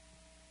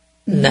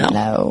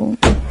 No.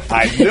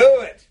 I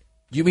knew it.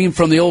 You mean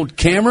from the old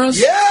cameras?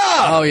 Yeah.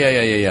 Oh,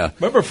 yeah.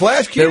 Remember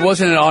flash cube? There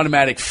wasn't an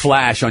automatic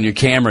flash on your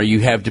camera.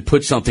 You had to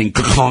put something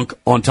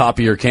on top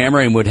of your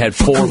camera and would have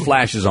 4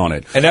 flashes on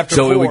it. And after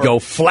so 4, it would go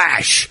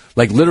flash,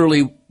 like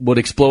literally would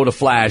explode a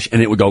flash,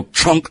 and it would go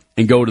trunk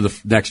and go to the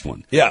next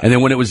one. Yeah. And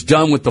then when it was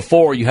done with the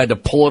 4, you had to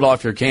pull it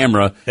off your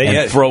camera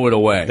and throw it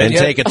away. And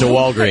take it to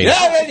Walgreens.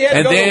 Yeah, then you had to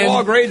And go then-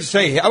 to Walgreens and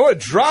say, I want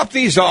to drop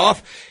these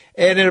off,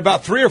 and in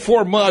about 3 or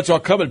 4 months, I'll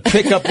come and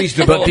pick up these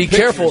developed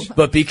pictures.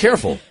 But be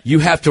careful. You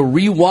have to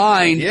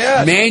rewind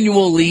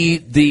manually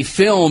the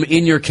film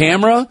in your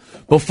camera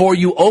before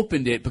you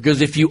opened it,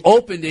 because if you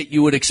opened it,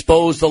 you would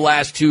expose the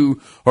last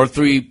 2 or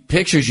 3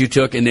 pictures you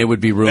took, and they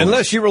would be ruined.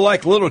 Unless you were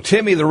like little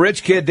Timmy, the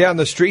rich kid down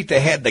the street that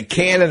had the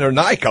Canon or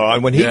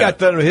Nikon. When he got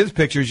done with his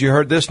pictures, you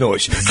heard this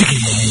noise.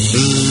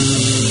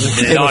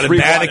 And it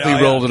automatically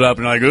rolled it up,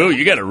 and like, oh,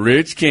 you got a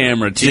rich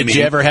camera, Timmy. Did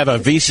you ever have a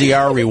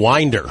VCR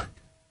rewinder?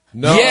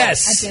 No.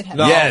 Yes. I did have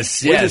No.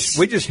 Yes.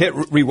 We just hit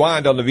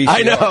rewind on the VCR.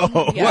 I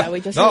know. Yeah, we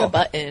just hit a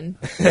button.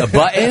 A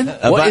button?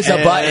 What is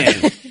a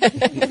button?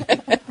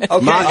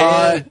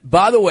 Okay.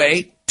 By the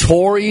way,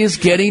 Tori is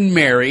getting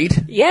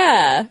married.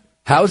 Yeah.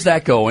 How's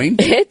that going?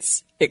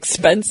 It's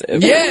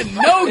expensive. Yeah,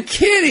 no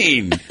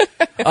kidding.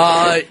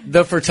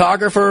 The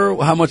photographer,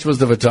 how much was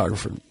the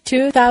photographer?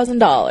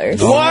 $2,000.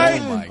 Oh, What?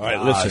 my All right,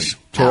 gosh. listen,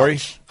 Tori,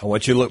 I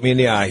want you to look me in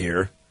the eye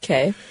here.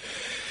 Okay.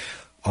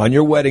 On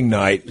your wedding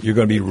night, you're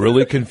going to be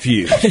really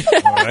confused,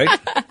 all right?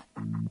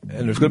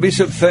 And there's going to be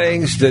some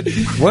things that,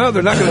 well,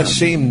 they're not going to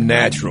seem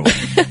natural.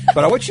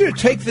 But I want you to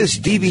take this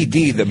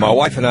DVD that my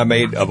wife and I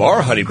made of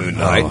our honeymoon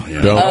night.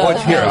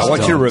 I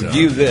want you to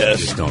review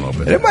this. Just don't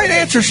open And it might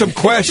answer some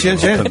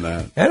questions, and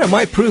it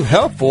might prove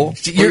helpful.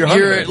 You're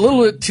a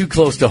little bit too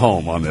close to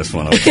home on this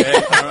one, okay?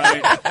 All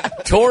right.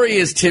 Tori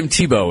is Tim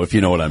Tebow, if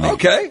you know what I mean.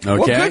 Okay.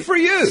 Well, good for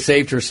you.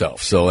 Saved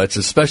herself. So that's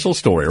a special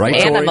story, right,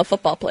 And Tori? I'm a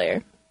football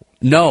player.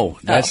 No,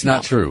 that's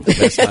not true.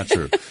 That's not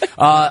true.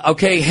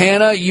 Okay,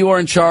 Hannah, you are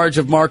in charge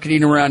of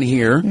marketing around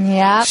here.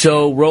 Yeah.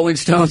 So Rolling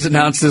Stones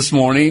announced this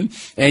morning,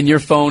 and your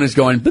phone is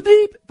going beep,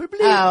 beep, beep, beep.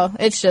 Oh,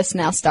 it's just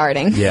now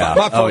starting. Yeah.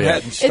 My phone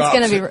hadn't It's stopped.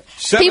 going to be.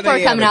 7 People are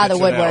a.m. coming out of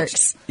the it gets woodworks.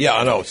 announced. Yeah,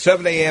 I know.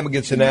 7 a.m. it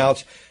gets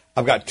announced.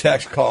 I've got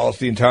text calls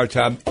the entire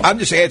time. I'm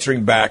just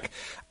answering back.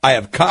 I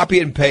have copy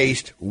and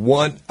paste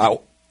one. I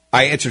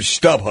answered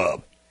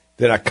StubHub.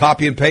 Then I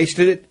copy and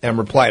pasted it and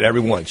replied to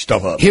everyone.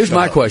 StubHub. Here's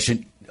my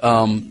question.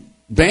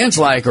 Bands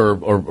like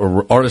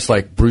or artists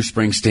like Bruce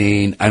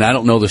Springsteen, and I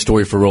don't know the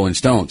story for Rolling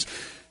Stones,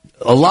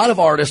 a lot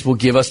of artists will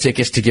give us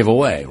tickets to give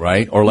away,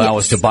 right? Or allow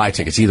us to buy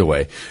tickets, either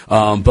way.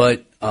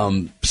 But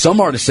some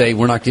artists say,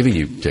 we're not giving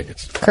you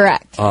tickets.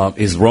 Correct.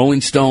 Is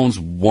Rolling Stones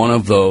one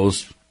of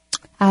those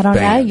I don't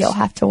bands? know. You'll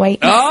have to wait.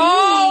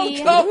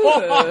 Oh, come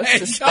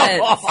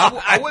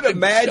I would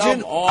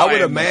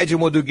imagine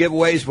we'll do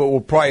giveaways, but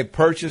we'll probably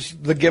purchase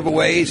the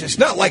giveaways. It's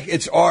not like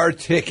it's our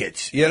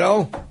tickets, you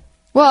know?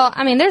 Well,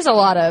 I mean, there's a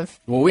lot of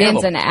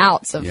ins and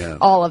outs of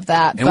all of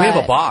that. And we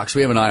have a box.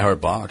 We have an iHeart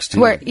box,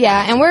 too.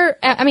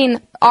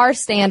 Our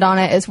stand on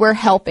it is we're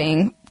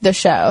helping the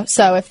show.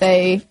 So if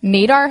they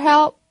need our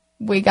help,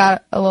 we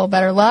got a little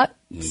better luck.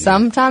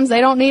 Sometimes they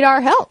don't need our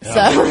help. So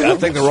I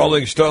think the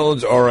Rolling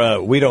Stones are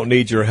a we don't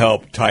need your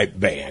help type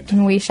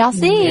band. We shall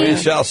see. We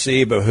shall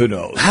see, but who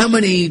knows? How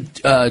many,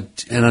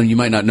 and you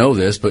might not know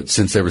this, but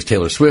since there was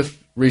Taylor Swift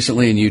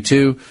recently and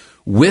U2,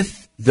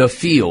 with the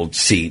field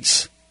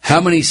seats,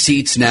 how many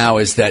seats now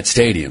is that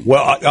stadium?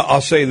 Well,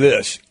 I'll say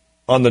this.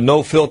 On the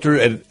No Filter,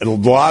 and a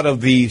lot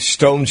of the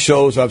Stone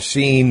shows I've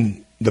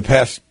seen the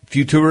past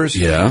few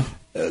tours,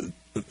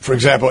 for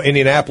example,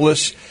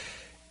 Indianapolis,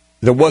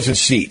 there wasn't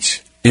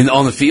seats.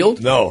 On the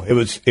field? No, it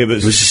was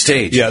a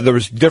stage. Yeah, there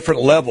was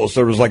different levels.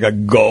 There was like a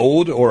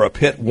gold or a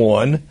pit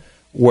 1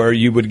 where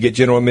you would get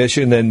general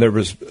admission, then there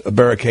was a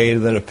barricade,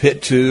 and then a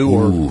pit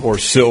 2 or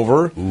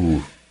silver,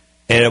 and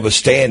it was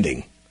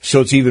standing.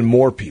 So it's even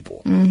more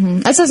people. Mm-hmm.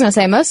 That's what I was going to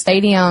say. Most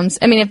stadiums,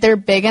 I mean, if they're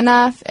big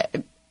enough,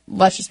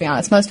 let's just be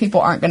honest, most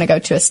people aren't going to go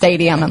to a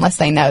stadium unless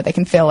they know they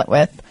can fill it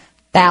with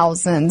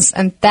thousands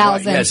and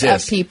thousands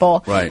of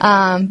people. Right.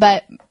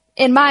 But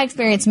in my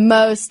experience,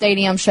 most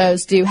stadium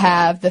shows do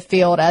have the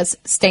field as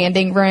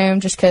standing room,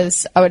 just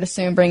because I would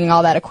assume bringing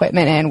all that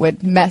equipment in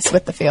would mess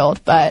with the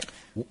field. But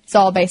it's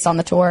all based on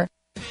the tour.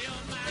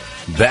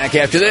 Back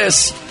after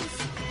this. I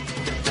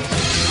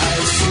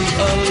see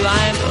a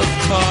line of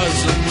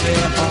cars and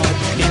they're all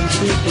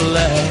painted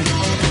black.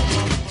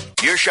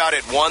 Your shot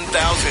at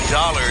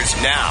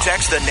 $1,000 now.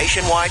 Text the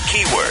nationwide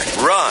keyword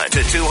RUN to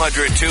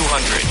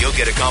 200-200. You'll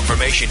get a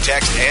confirmation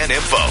text and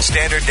info.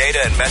 Standard data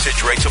and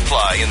message rates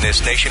apply in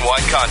this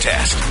nationwide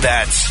contest.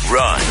 That's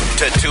RUN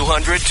to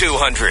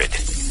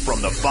 200-200.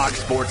 From the Fox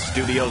Sports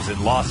Studios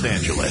in Los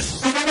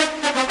Angeles, here's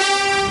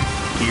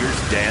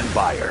Dan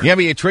Byer. The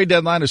NBA trade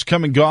deadline is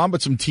come and gone,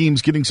 but some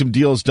teams getting some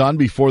deals done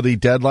before the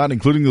deadline,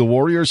 including the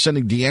Warriors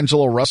sending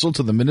D'Angelo Russell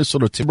to the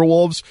Minnesota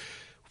Timberwolves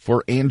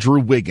for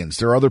Andrew Wiggins.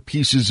 There are other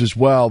pieces as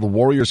well. The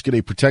Warriors get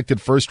a protected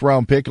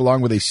first-round pick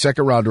along with a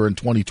second-rounder in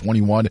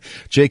 2021.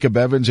 Jacob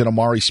Evans and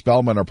Amari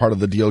Spellman are part of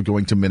the deal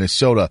going to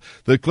Minnesota.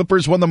 The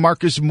Clippers won the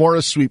Marcus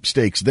Morris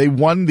sweepstakes. They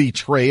won the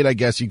trade, I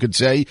guess you could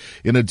say,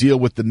 in a deal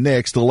with the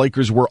Knicks. The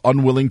Lakers were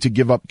unwilling to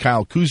give up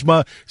Kyle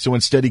Kuzma, so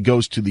instead he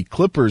goes to the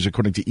Clippers,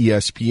 according to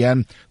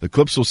ESPN. The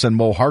Clips will send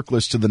Mo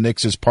Harkless to the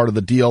Knicks as part of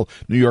the deal.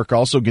 New York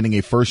also getting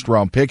a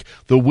first-round pick.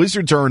 The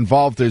Wizards are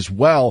involved as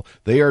well.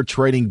 They are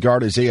trading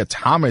guard Isaiah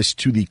Thomas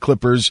to the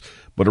Clippers,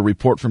 but a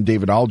report from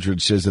David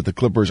Aldridge says that the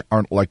Clippers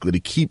aren't likely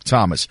to keep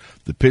Thomas.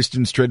 The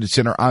Pistons traded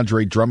center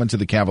Andre Drummond to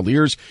the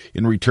Cavaliers.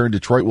 In return,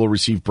 Detroit will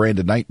receive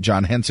Brandon Knight,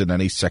 John Henson,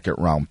 and a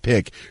second-round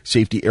pick.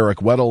 Safety Eric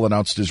Weddle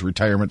announced his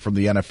retirement from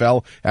the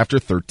NFL after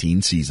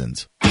 13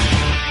 seasons.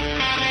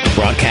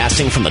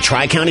 Broadcasting from the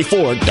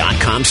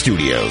TriCountyFord.com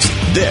studios,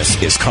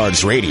 this is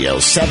Cards Radio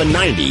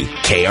 790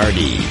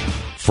 KRD.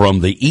 From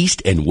the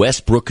East and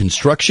Westbrook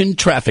Construction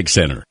Traffic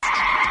Center.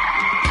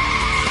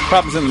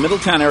 Problems in the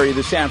Middletown area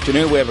this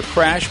afternoon. We have a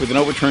crash with an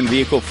overturned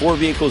vehicle. 4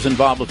 vehicles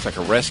involved. Looks like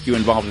a rescue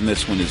involved in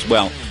this one as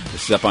well.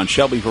 This is up on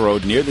Shelbyville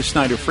Road near the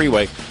Snyder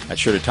Freeway.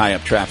 That's sure to tie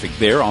up traffic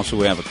there. Also,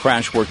 we have a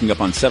crash working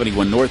up on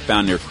 71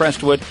 northbound near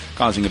Crestwood,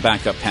 causing a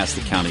backup past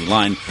the county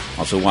line.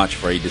 Also, watch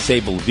for a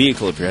disabled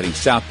vehicle if you're heading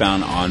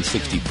southbound on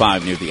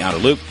 65 near the outer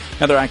loop.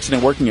 Another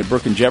accident working at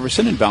Brook and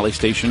Jefferson and Valley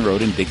Station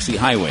Road and Dixie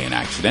Highway. An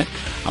accident.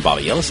 I'm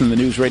Bobby Ellison, the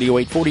News Radio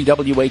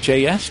 840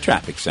 WHAS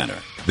Traffic Center.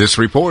 This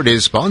report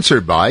is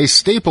sponsored by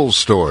Staples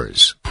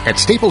Stores. At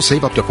Staples,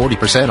 save up to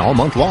 40% all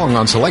month long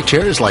on select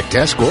chairs like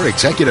desk or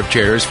executive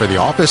chairs for the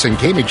office and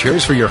gaming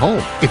chairs for your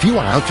home. If you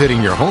are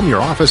outfitting your home,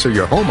 your office, or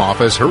your home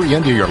office, hurry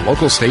into your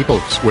local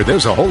Staples, where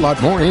there's a whole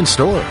lot more in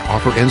store.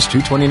 Offer ends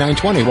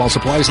 2/29/20 while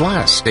supplies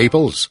last.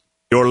 Staples.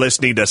 You're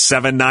listening to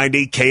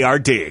 790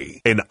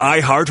 KRD, an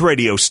iHeart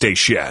radio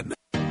station.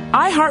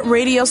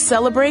 iHeartRadio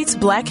celebrates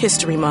Black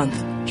History Month.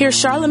 Here's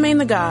Charlemagne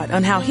the God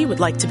on how he would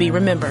like to be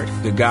remembered.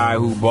 The guy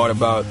who brought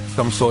about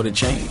some sort of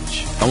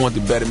change. I want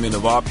the betterment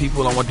of our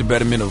people. I want the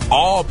betterment of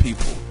all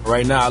people.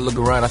 Right now, I look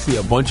around, I see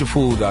a bunch of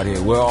fools out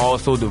here. We're all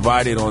so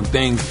divided on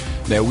things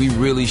that we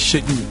really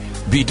shouldn't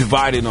be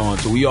divided on.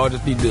 So we all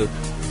just need to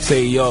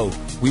say, yo,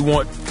 we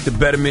want the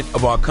betterment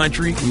of our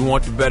country. We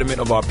want the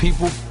betterment of our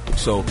people.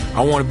 So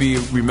I want to be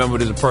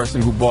remembered as a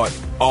person who brought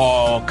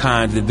all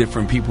kinds of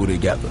different people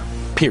together.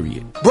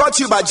 Period. Brought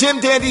to you by Jim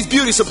Dandy's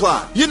Beauty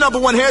Supply, your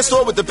 #1 hair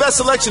store with the best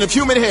selection of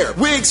human hair,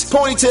 wigs,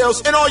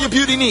 ponytails, and all your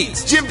beauty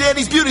needs. Jim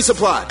Dandy's Beauty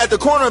Supply at the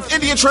corner of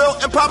Indian Trail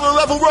and Poplar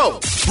Level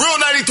Road. Real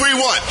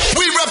 93.1.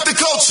 We rep the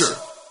culture.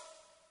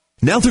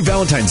 Now through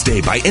Valentine's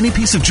Day, buy any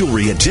piece of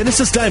jewelry at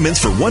Genesis Diamonds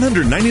for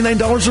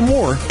 $199 or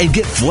more and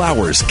get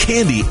flowers,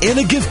 candy, and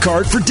a gift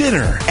card for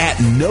dinner at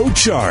no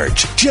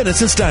charge.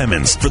 Genesis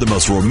Diamonds, for the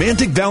most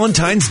romantic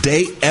Valentine's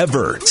Day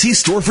ever. See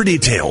store for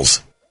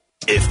details.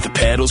 If the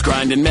pedal's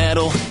grinding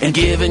metal and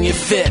giving you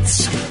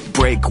fits,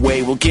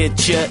 Breakaway will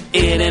get you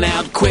in and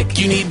out quick.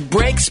 You need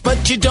brakes,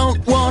 but you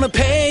don't want to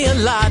pay a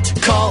lot.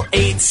 Call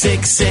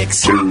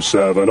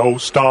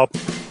 866-270-STOP.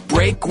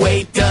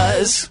 Breakaway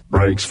does.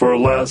 Brakes for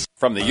less.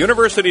 From the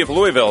University of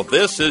Louisville,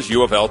 this is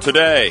U of L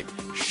Today.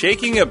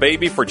 Shaking a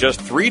baby for just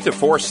 3 to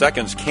 4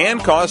 seconds can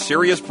cause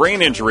serious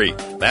brain injury.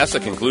 That's the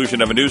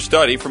conclusion of a new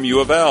study from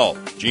U of L.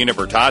 Gina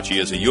Bertacci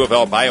is a U of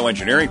L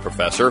bioengineering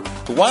professor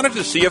who wanted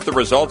to see if the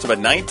results of a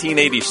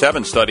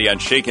 1987 study on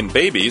shaken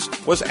babies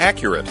was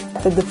accurate.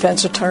 The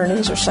defense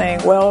attorneys are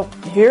saying, well,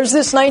 here's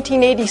this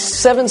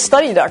 1987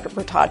 study, Dr.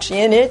 Bertacci,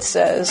 and it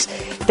says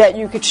that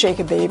you could shake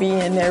a baby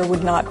and there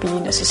would not be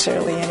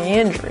necessarily any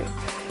injury.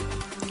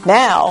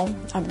 Now,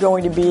 I'm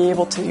going to be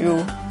able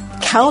to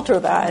counter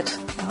that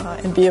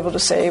and be able to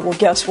say, well,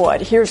 guess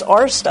what? Here's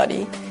our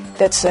study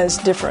that says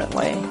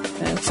differently.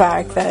 And in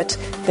fact, that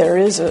there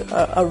is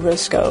a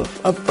risk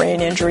of brain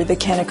injury that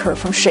can occur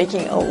from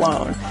shaking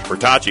alone.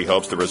 Bertacci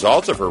hopes the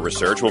results of her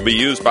research will be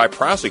used by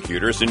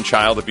prosecutors in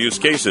child abuse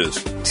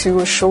cases. To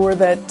assure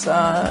that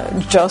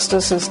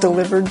justice is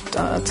delivered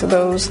to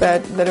those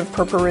that have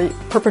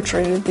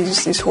perpetrated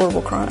these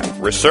horrible crimes.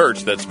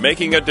 Research that's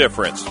making a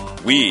difference.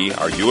 We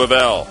are U of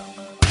L.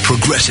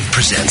 Progressive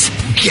presents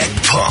Get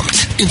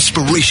Pumped.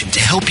 Inspiration to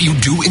help you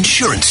do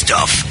insurance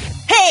stuff.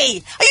 Hey,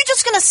 are you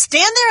just going to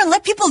stand there and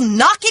let people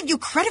not give you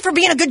credit for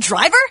being a good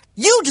driver?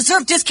 You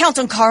deserve discounts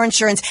on car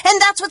insurance,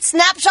 and that's what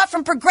Snapshot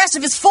from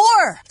Progressive is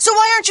for. So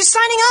why aren't you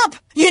signing up?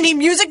 You need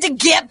music to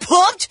get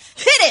pumped?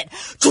 Hit it!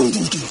 Drum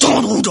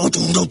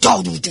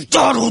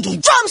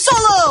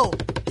solo!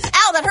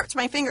 Ow, that hurts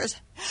my fingers.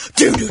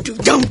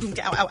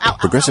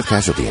 Progressive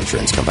Casualty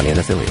Insurance Company and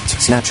Affiliates.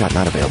 Snapshot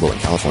not available in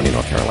California,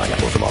 North Carolina,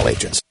 or from all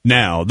agents.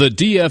 Now, the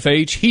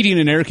DFH Heating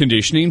and Air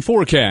Conditioning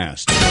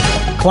forecast.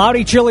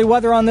 Cloudy, chilly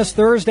weather on this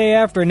Thursday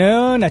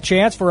afternoon. A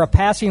chance for a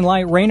passing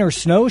light rain or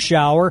snow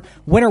shower.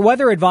 Winter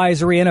weather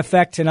advisory in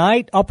effect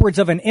tonight. Upwards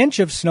of an inch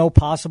of snow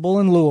possible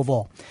in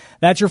Louisville.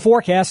 That's your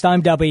forecast.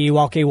 I'm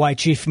WLKY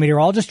Chief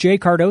Meteorologist Jay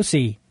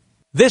Cardosi.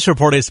 This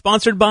report is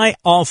sponsored by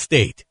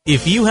Allstate.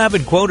 If you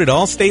haven't quoted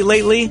Allstate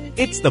lately,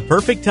 it's the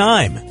perfect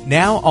time.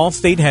 Now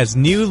Allstate has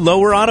new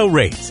lower auto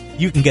rates.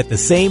 You can get the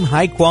same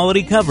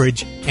high-quality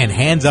coverage and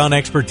hands-on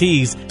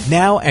expertise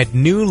now at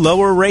new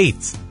lower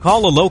rates.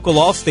 Call a local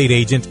Allstate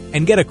agent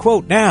and get a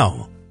quote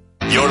now.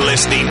 You're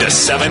listening to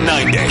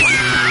 790.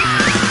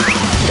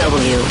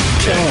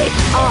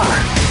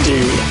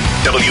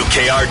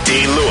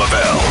 WKRD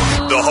Louisville,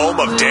 the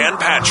home of Dan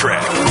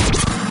Patrick.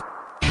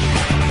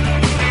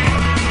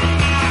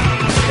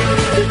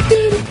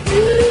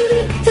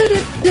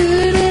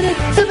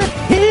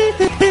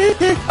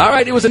 All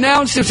right, it was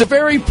announced. It's a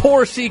very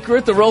poor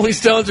secret. The Rolling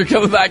Stones are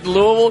coming back to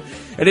Louisville,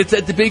 and it's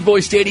at the Big Boy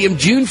Stadium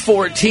June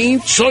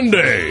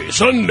 14th.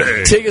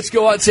 Sunday. Tickets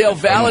go on sale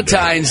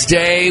Valentine's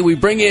Day. We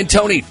bring in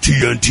Tony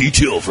TNT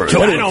Tilford.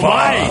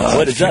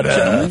 What is up,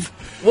 gentlemen?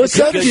 What's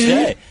up,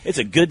 dude? It's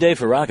a good day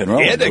for rock and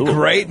roll. Isn't it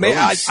great,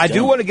 man? I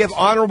do want to give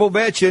honorable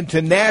mention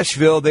to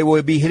Nashville. They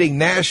will be hitting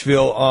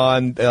Nashville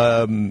on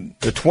the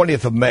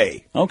 20th of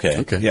May.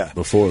 Okay. Yeah.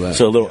 Before that.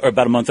 So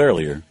about a month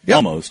earlier. Yep.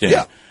 Almost,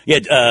 yeah. Yeah,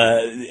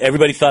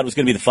 everybody thought it was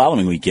going to be the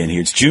following weekend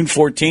here. It's June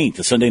 14th,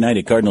 a Sunday night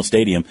at Cardinal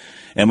Stadium.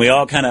 And we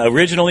all kind of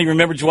originally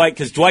remember Dwight,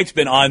 because Dwight's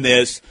been on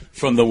this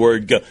from the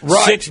word go.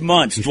 Right. 6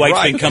 months,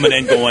 Dwight's been coming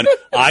in going,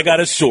 I got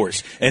a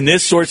source. And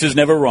this source is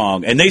never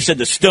wrong. And they said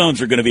the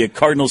Stones are going to be at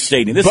Cardinal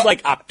Stadium. This is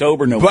like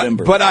October,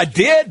 November. But I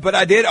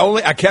did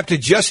only, I kept it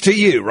just to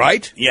you,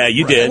 right? Yeah,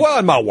 you did. Well,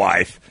 and my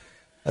wife.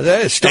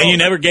 And you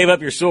never gave up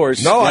your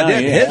source. No, I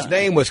didn't. Yeah. His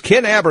name was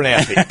Ken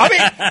Abernathy. I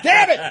mean,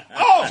 damn it!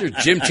 Oh, your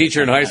gym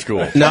teacher in high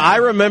school. Now, I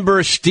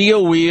remember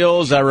Steel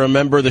Wheels. I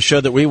remember the show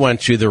that we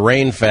went to, the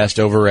Rain Fest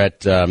over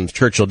at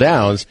Churchill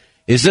Downs.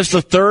 Is this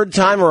the third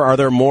time, or are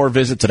there more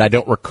visits that I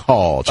don't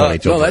recall?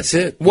 No, that's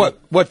it. What,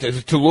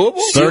 to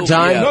Louisville? Third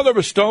time? No, there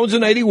was Stones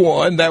in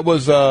 81. That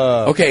was...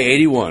 Okay,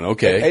 81,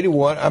 okay.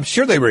 81. I'm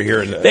sure they were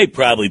here. They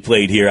probably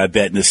played here, I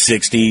bet, in the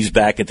 60s,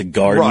 back at the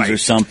Gardens or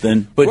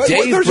something. But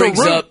Dave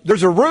brings up...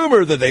 There's a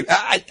rumor that they...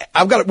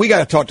 we got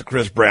to talk to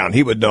Chris Brown.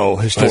 He would know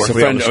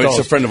historically. It's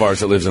a friend of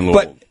ours that lives in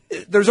Louisville. But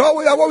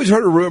I've always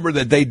heard a rumor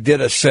that they did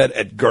a set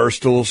at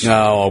Gerstl's.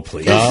 No,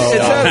 please.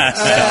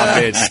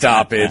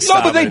 Stop it.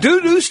 No, but they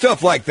do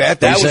stuff like that.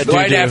 That was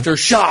right after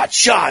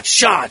shots.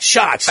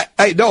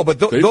 Hey, no, but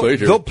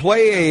they'll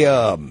play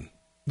a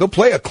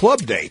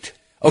club date.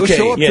 Okay,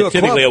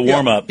 typically a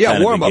warm-up.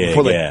 Yeah,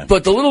 warm-up.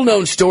 But the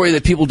little-known story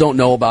that people don't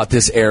know about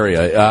this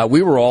area,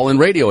 we were all in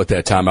radio at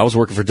that time. I was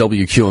working for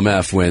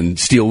WQMF when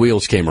Steel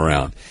Wheels came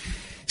around.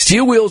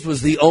 Steel Wheels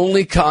was the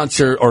only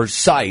concert or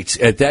site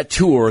at that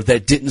tour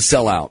that didn't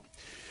sell out,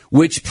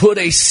 which put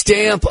a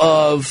stamp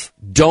of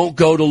don't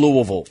go to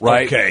Louisville,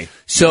 right? Okay.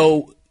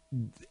 So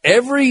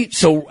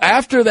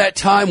after that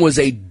time was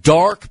a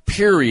dark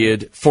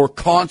period for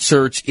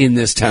concerts in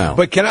this town.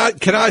 But can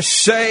I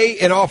say,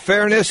 in all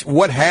fairness,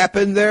 what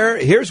happened there?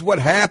 Here's what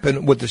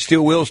happened with the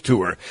Steel Wheels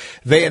tour.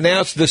 They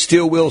announced the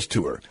Steel Wheels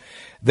tour.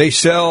 They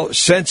sell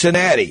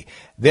Cincinnati.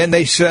 Then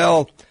they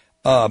sell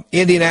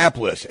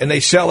Indianapolis, and they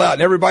sell out,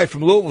 and everybody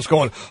from Louisville's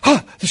going,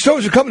 the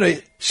Stones are coming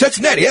to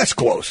Cincinnati. That's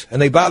close.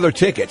 And they buy their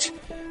tickets.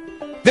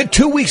 Then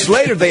 2 weeks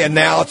later, they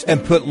announce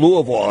and put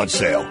Louisville on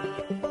sale.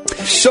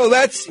 So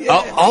that's...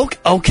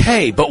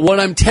 okay, but what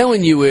I'm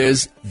telling you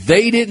is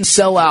they didn't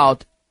sell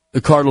out the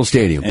Cardinal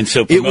Stadium. And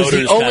so it was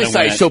the only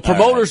site. So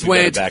promoters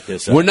went,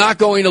 we're not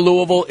going to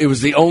Louisville. It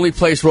was the only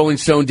place Rolling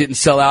Stone didn't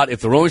sell out.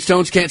 If the Rolling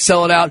Stones can't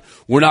sell it out,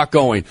 we're not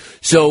going.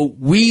 So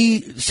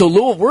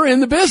Louisville, we're in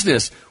the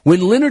business.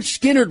 When Leonard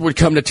Skinner would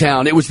come to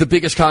town, it was the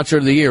biggest concert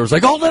of the year. It was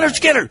like, Leonard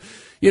Skinner!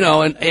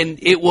 And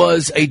it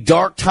was a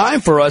dark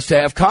time for us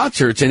to have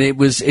concerts, and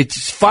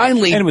it's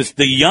finally... And it was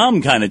the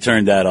Yum kind of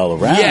turned that all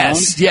around.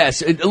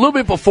 Yes. A little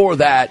bit before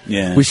that,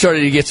 we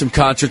started to get some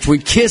concerts.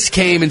 When Kiss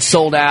came and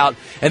sold out,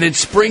 and then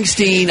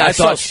Springsteen, I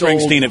saw thought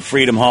Springsteen at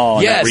Freedom Hall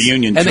on that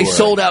reunion tour. And they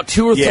sold out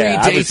 2 or 3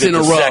 dates in a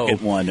row.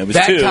 Second one. It was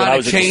that 2. kind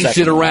of changed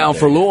it around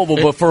for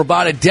Louisville, but for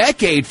about a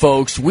decade,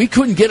 folks, we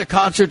couldn't get a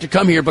concert to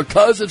come here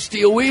because of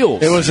Steel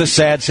Wheels. It was a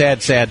sad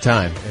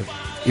time.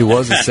 It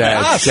was a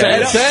sad time.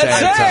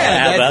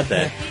 How about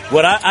that?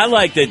 What I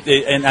like that,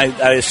 and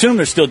I assume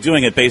they're still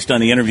doing it based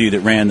on the interview that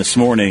ran this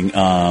morning,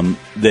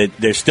 that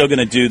they're still going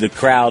to do, the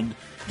crowd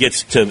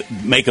gets to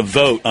make a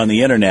vote on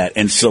the internet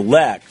and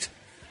select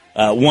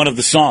one of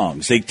the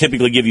songs. They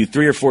typically give you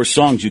 3 or 4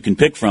 songs you can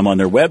pick from on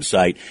their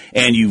website,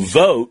 and you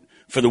vote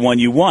for the one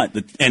you want,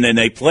 and then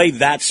they play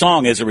that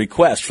song as a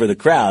request for the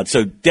crowd.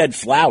 So Dead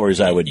Flowers,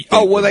 I would think.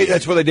 Oh, well,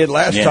 that's what they did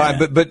last time.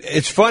 But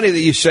it's funny that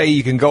you say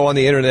you can go on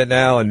the internet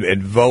now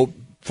and vote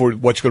for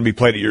what's going to be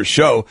played at your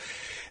show.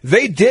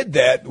 They did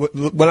that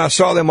when I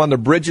saw them on the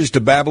Bridges to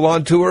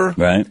Babylon tour.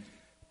 Right.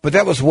 But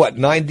that was what,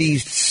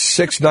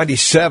 96,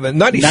 97?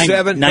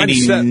 97?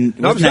 97.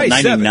 No, it was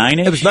 97.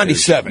 99? It was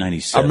 97.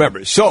 I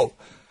remember. So...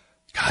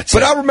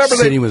 but I remember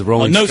sitting with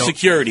Rolling Stone. No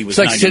security was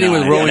It's like sitting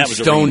with Rolling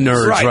Stone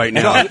nerds right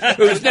now. It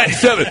was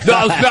 97. No,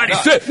 it was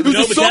 96. It was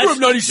the summer of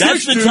 96.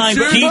 That's the time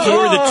Keith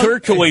wore the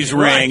turquoise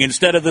ring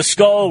instead of the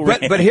skull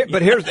ring. But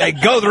here's they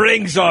go the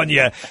rings on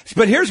you.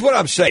 But here's what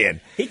I'm saying.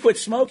 He quit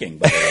smoking.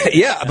 By the way.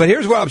 Yeah, but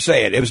here's what I'm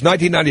saying. It was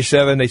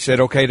 1997. They said,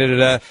 okay,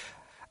 da-da-da.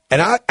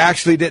 And I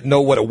actually didn't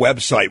know what a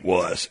website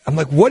was. I'm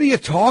like, what are you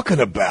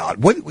talking about?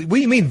 What do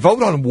you mean,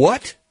 vote on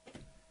what?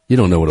 You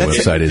don't know what a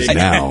website is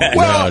now.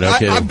 Well,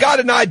 I've got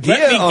an idea.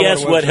 Let me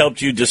guess what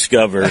helped you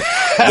discover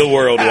the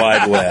World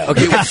Wide Web.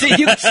 Okay,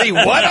 you can see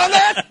what on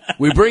that?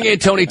 We bring in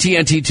Tony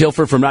TNT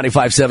Tilford from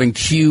 95.7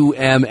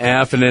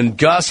 QMF, and then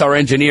Gus, our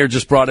engineer,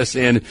 just brought us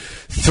in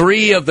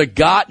 3 of the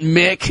Got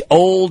Mick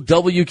old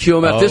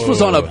WQMF. This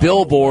was on a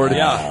billboard,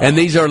 and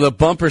these are the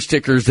bumper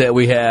stickers that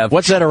we have.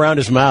 What's that around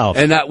his mouth?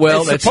 And that's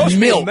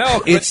milk.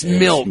 It's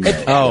milk.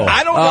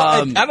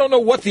 I don't know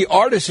what the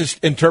artist's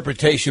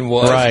interpretation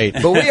was. Right.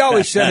 But we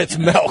always said it's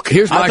milk.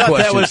 Here's my question.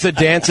 That was the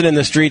Dancing in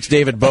the Streets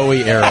David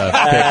Bowie era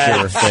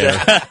picture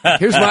there.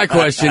 Here's my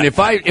question. If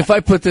I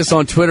put this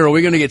on Twitter, are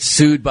we going to get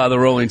sued by the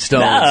Rolling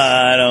Stones? No,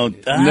 I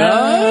don't.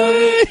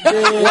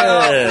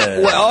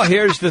 Well,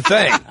 here's the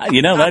thing.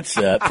 That's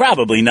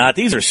probably not.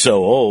 These are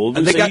so old.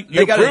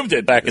 You proved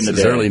it back in the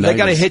day. They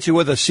got to hit you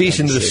with a cease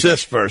and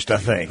desist first, I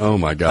think. Oh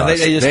my gosh.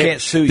 They just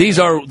can't sue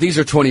you. These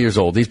are 20 years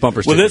old. These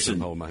bumper stickers.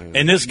 Well, listen,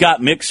 and this Got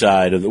Mick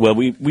side of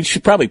we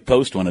should probably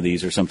post one of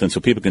these or something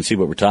so people can see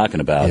what we're talking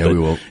about. Yeah, we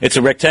will. It's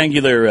a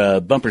rectangular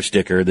bumper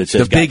sticker that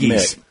says the Got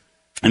Mick,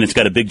 and it's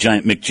got a big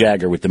giant Mick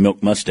Jagger with the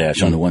milk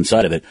mustache on the one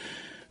side of it.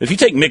 If you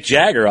take Mick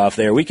Jagger off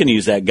there, we can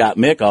use that Got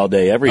Mick all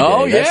day, every day.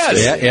 Oh,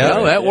 yes.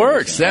 No, that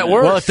works. That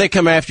works. Well, if they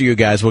come after you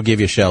guys, we'll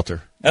give you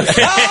shelter.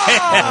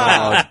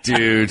 Oh,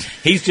 dude.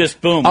 He's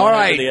just boom. All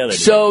right.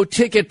 So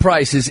ticket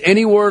prices.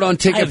 Any word on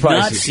ticket prices?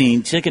 I have not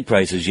seen ticket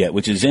prices yet,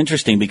 which is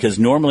interesting because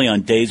normally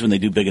on days when they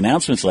do big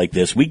announcements like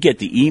this, we get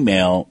the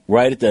email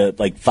right at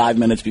the 5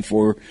 minutes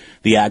before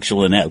the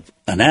actual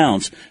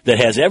announce that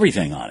has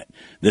everything on it.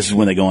 This is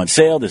when they go on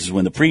sale. This is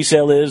when the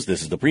pre-sale is.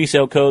 This is the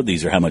pre-sale code.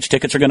 These are how much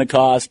tickets are going to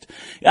cost.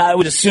 I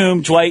would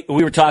assume, Dwight,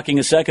 we were talking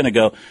a second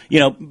ago,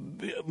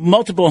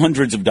 multiple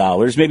hundreds of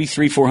dollars, maybe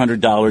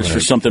 $300-$400 for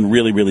something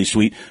really, really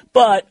sweet.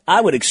 But I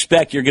would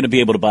expect you're going to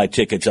be able to buy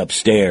tickets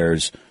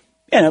upstairs,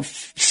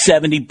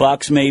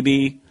 $70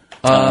 maybe.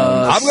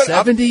 I'm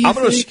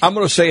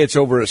going to say it's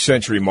over a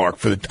century mark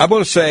for the. I'm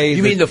going to say.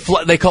 You mean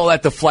they call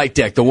that the flight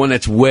deck, the one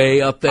that's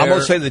way up there? I'm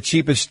going to say the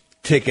cheapest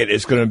ticket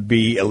is going to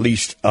be at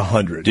least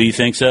 $100. Do you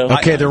think so?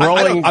 Okay, I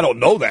don't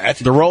know that.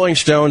 The Rolling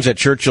Stones at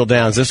Churchill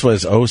Downs. This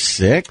was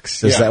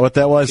 2006. Is that what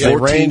that was?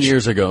 14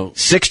 years ago.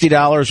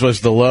 $60 was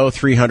the low,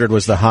 $300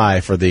 was the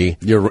high for the.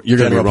 You're going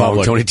to be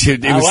wrong, Tony.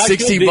 It was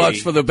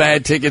 $60 for the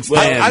bad tickets. Well,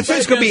 I think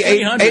it's going to be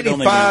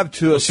 85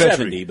 to a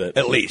century, but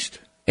at least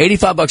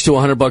 $85 to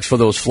 $100 for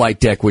those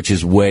flight deck, which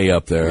is way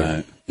up there.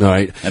 Right. All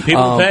right, and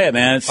people pay it,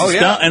 man. It's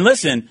and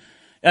listen.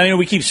 I mean,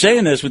 we keep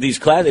saying this with these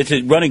classes. It's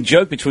a running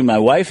joke between my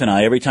wife and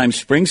I. Every time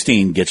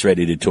Springsteen gets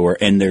ready to tour,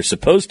 and they're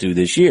supposed to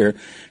this year,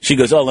 she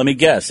goes, "Oh, let me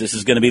guess. This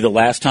is going to be the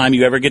last time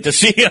you ever get to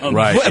see him."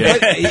 Right.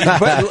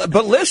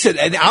 But listen,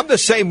 and I'm the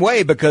same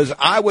way because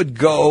I would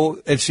go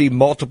and see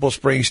multiple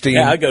Springsteen.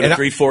 Yeah, I go to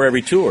 3-4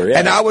 every tour. Yeah.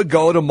 And I would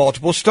go to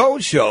multiple Stone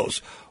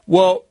shows.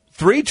 Well,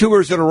 3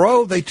 tours in a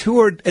row, they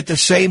toured at the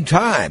same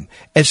time.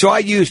 And so I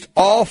used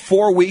all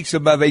 4 weeks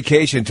of my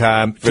vacation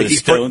time for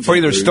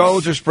either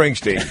Stones or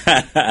Springsteen.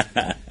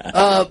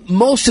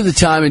 Most of the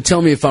time, and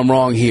tell me if I'm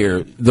wrong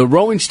here, the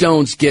Rolling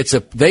Stones get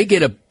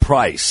a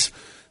price.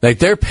 Like,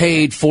 they're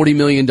paid $40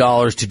 million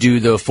to do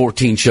the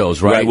 14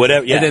 shows, right?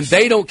 Whatever, yes. And then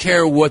they don't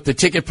care what the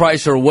ticket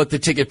price or what the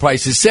ticket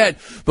price is set,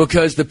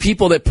 because the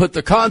people that put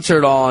the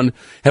concert on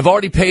have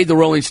already paid the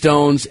Rolling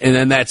Stones, and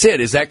then that's it.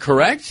 Is that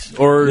correct?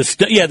 Or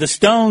the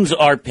Stones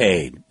are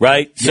paid,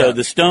 right? Yeah. So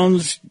the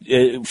Stones,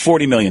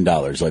 $40 million,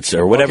 let's say,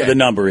 or whatever the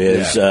number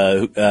is.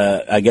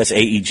 Yeah. I guess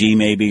AEG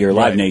maybe, or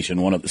Live Nation.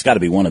 It's got to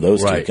be one of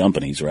those two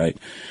companies, right?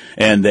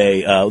 And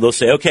they'll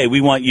say, okay,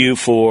 we want you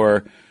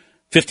for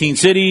 15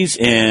 cities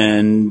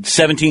and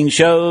 17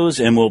 shows,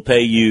 and we'll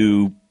pay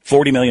you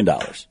 $40 million.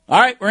 All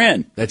right, we're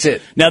in. That's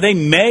it. Now, they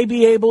may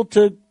be able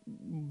to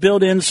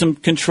build in some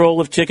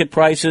control of ticket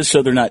prices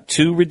so they're not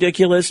too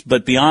ridiculous,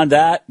 but beyond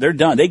that, they're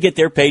done. They get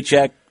their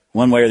paycheck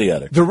one way or the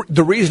other.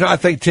 The reason I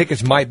think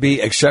tickets might be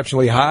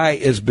exceptionally high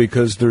is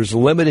because there's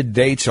limited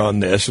dates on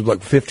this,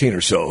 like 15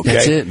 or so. Okay?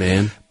 That's it,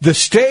 man.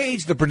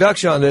 The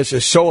production on this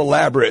is so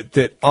elaborate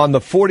that on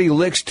the 40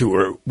 Licks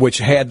tour, which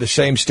had the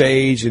same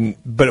stage,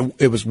 but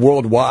it was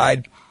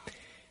worldwide,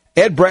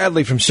 Ed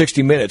Bradley from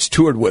 60 Minutes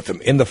toured with them.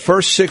 In the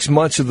first 6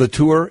 months of the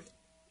tour,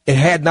 it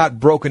had not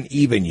broken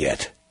even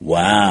yet.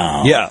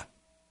 Wow. Yeah.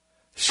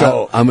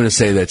 So I'm going to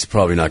say that's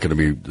probably not going to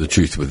be the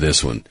truth with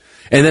this one.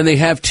 And then they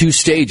have 2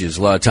 stages.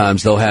 A lot of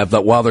times they'll have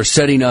that while they're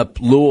setting up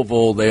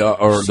Louisville, they're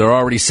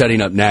already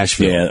setting up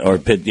Nashville.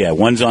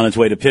 One's on its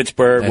way to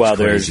Pittsburgh. That's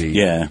crazy.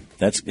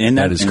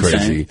 That is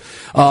crazy.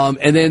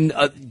 And then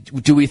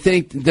do we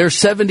think they're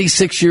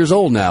 76 years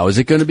old now? Is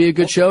it going to be a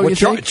good show? You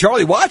think?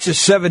 Charlie Watts is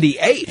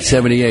 78.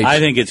 78. I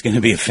think it's going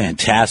to be a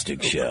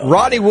fantastic show.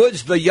 Roddy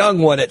Wood's the young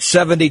one at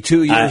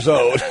 72 years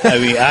old. I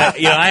mean,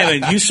 I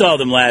haven't. You saw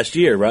them last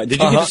year, right?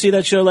 Did you get to see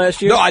that show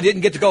last year? No, I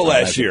didn't get to go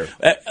last year.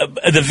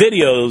 The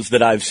videos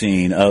that I've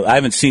seen, I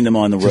haven't seen them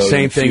on the road. It's the same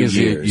in a few thing as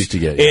years. you used to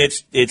get.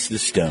 It's the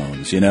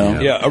Stones, you know.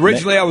 Yeah.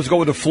 Originally, I was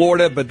going to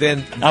Florida, but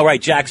then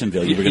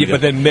Jacksonville. You were going to go.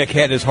 But then Mick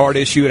had his heart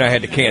issue, and I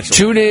had to cancel.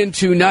 Tune in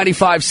to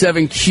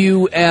 95.7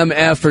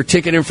 QMF for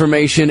ticket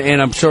information,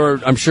 and I'm sure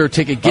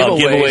ticket giveaways.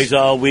 Giveaways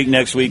all week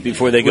next week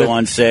before they go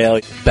on sale.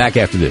 Back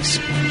after this.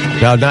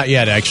 No, not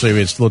yet, actually.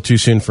 It's a little too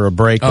soon for a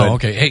break. Oh,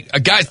 okay. Hey,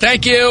 guys,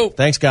 thank you.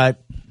 Thanks, Guy.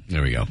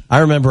 There we go. I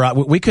remember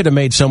we could have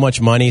made so much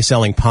money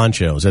selling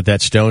ponchos at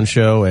that Stone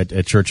show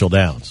at Churchill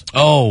Downs.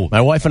 Oh.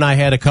 My wife and I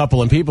had a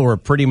couple, and people were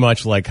pretty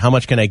much like, how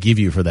much can I give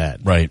you for that?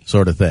 Right.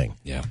 Sort of thing.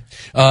 Yeah.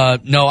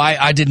 No,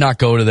 I did not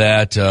go to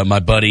that. My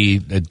buddy,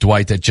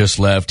 Dwight, that just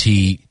left,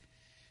 he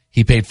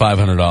paid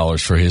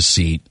 $500 for his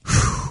seat,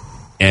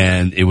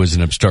 and it was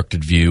an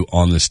obstructed view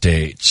on the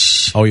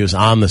stage. Oh, he was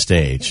on the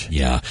stage.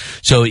 Yeah.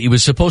 So it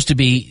was supposed to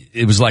be,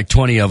 it was like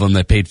 20 of them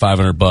that paid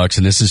 $500,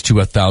 and this is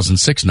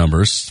 2006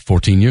 numbers,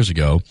 14 years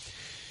ago.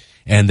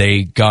 And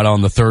they got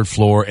on the 3rd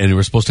floor, and they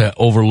were supposed to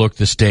overlook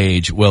the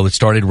stage. Well, it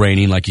started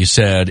raining, like you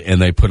said,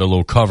 and they put a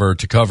little cover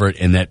to cover it,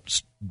 and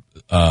that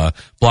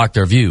blocked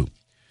their view.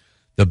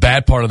 The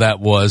bad part of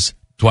that was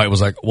Dwight was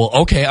like, well,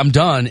 okay, I'm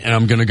done, and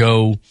I'm going to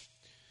go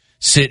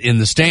sit in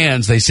the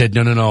stands. They said,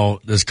 no,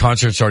 this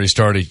concert's already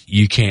started.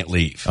 You can't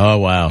leave. Oh,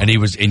 wow. And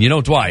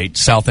Dwight,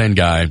 South End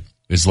guy,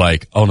 is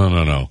like, oh,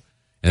 no.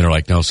 And they're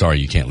like, no, sorry,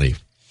 you can't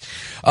leave.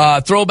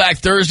 Throwback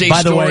Thursday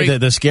By the story. way,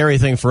 the scary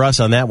thing for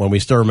us on that one, we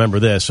still remember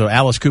this. So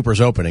Alice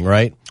Cooper's opening,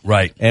 right?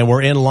 Right. And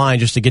we're in line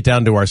just to get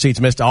down to our seats.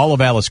 Missed all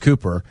of Alice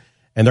Cooper,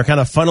 and they're kind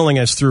of funneling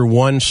us through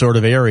one sort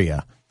of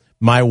area.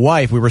 My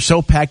wife, we were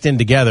so packed in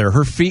together,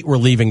 her feet were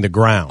leaving the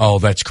ground. Oh,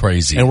 that's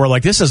crazy. And we're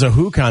like, this is a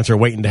Who concert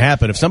waiting to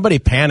happen. If somebody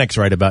panics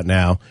right about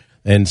now.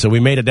 And so we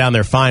made it down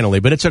there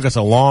finally, but it took us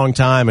a long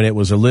time, and it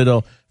was a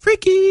little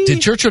freaky. Did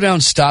Churchill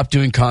Downs stop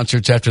doing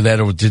concerts after that,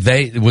 or was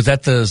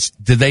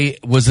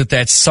it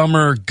that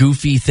summer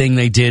goofy thing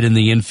they did in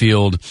the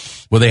infield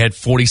where they had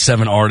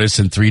 47 artists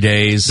in 3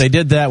 days? They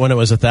did that when it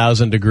was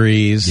 1,000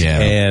 degrees. Yeah.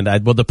 And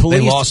the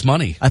police. They lost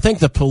money. I think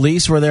the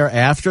police were there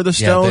after the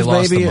Stones,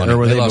 maybe, or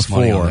were they lost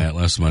before? Money on that.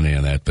 Lost money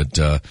on that,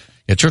 but.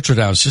 Yeah, Churchill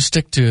Downs, just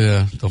stick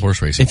to the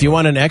horse racing. If you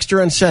want an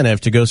extra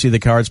incentive to go see the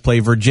Cards play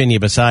Virginia,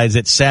 besides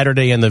it's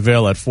Saturday in the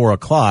Ville at 4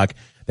 o'clock,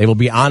 they will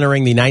be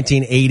honoring the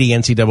 1980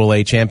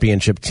 NCAA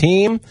championship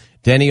team.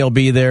 Denny will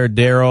be there,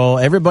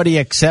 Daryl, everybody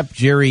except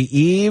Jerry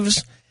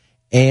Eves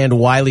and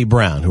Wiley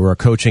Brown, who are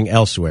coaching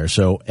elsewhere.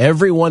 So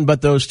everyone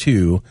but those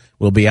two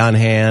will be on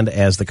hand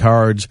as the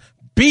Cards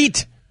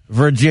beat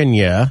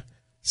Virginia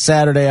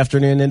Saturday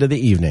afternoon into the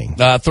evening.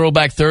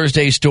 Throwback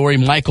Thursday story.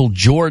 Michael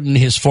Jordan,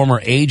 his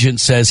former agent,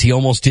 says he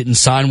almost didn't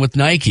sign with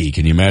Nike.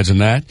 Can you imagine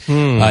that?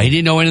 He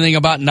didn't know anything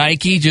about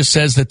Nike, just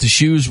says that the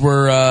shoes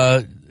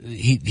were,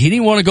 he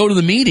didn't want to go to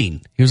the meeting.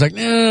 He was like,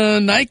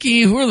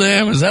 Nike, who are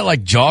them? Is that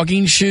like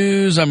jogging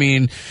shoes? I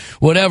mean,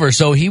 whatever.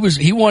 So he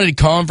wanted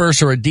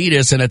Converse or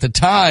Adidas, and at the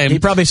time... He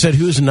probably said,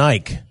 who's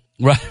Nike?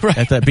 Right.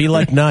 At that, be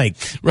like Nike.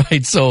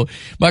 Right. So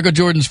Michael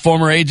Jordan's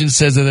former agent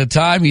says at the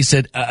time, he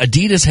said,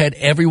 Adidas had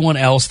everyone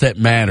else that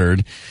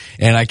mattered.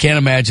 And I can't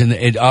imagine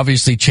it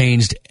obviously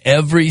changed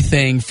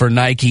everything for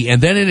Nike.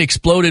 And then it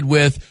exploded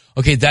with,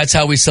 okay, that's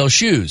how we sell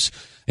shoes.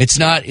 It's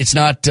not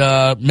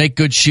make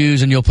good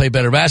shoes and you'll play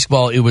better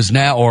basketball. It was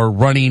now, or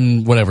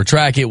running whatever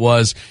track it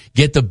was,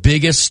 get the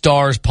biggest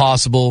stars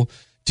possible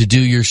to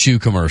do your shoe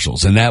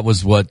commercials. And that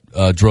was what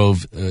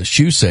drove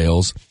shoe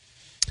sales.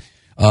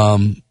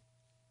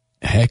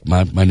 Heck,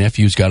 my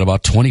nephew's got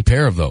about 20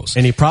 pair of those.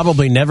 And he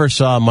probably never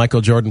saw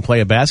Michael Jordan play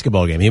a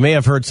basketball game. He may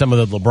have heard some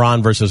of the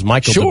LeBron versus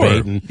Michael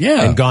debate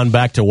and gone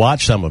back to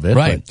watch some of it.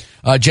 Right.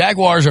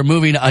 Jaguars are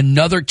moving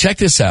check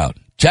this out.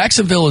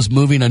 Jacksonville is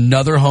moving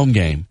another home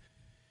game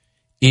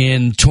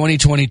in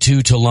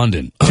 2022 to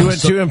London.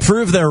 To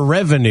improve their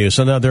revenue.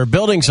 So now they're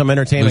building some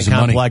entertainment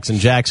complex in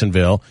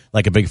Jacksonville,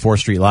 like a big 4th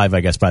Street Live,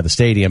 I guess, by the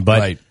stadium,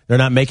 but they're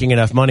not making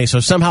enough money.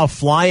 So somehow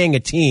flying a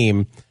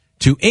team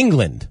to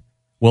England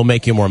will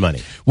make you more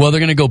money. Well, they're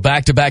going to go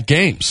back-to-back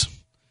games.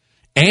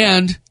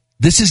 And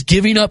this is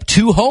giving up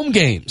 2 home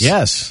games.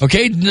 Yes.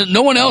 Okay?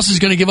 No one else is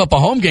going to give up a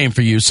home game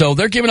for you. So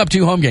they're giving up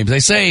 2 home games. They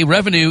say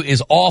revenue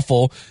is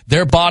awful.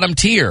 They're bottom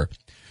tier.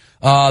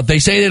 They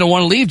say they don't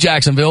want to leave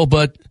Jacksonville,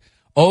 but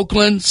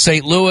Oakland,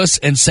 St. Louis,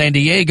 and San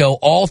Diego,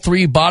 all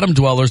 3 bottom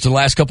dwellers the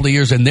last couple of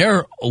years in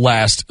their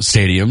last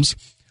stadiums,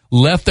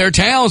 left their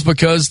towns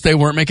because they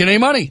weren't making any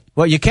money.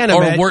 Well, you can't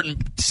or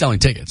weren't selling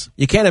tickets.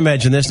 You can't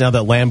imagine this now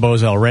that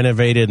Lambeau's all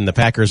renovated and the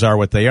Packers are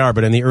what they are.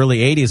 But in the early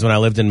 80s when I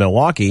lived in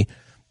Milwaukee,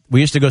 we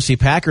used to go see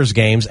Packers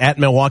games at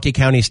Milwaukee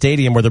County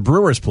Stadium where the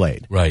Brewers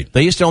played. Right.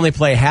 They used to only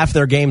play half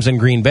their games in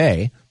Green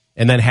Bay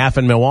and then half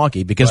in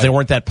Milwaukee because they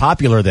weren't that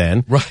popular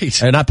then. Right.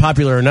 They're not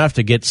popular enough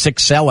to get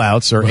 6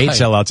 sellouts or 8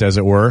 sellouts, as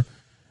it were,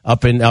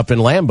 up in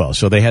Lambeau.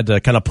 So they had to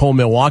kind of pull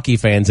Milwaukee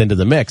fans into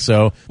the mix.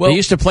 So they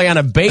used to play on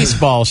a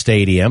baseball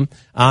stadium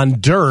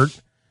on dirt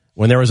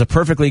when there was a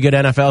perfectly good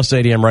NFL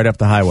stadium right up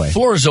the highway.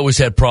 Florida's always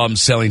had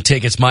problems selling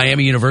tickets.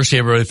 Miami University,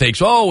 everybody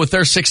thinks, with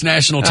their 6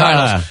 national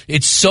titles,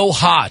 it's so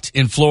hot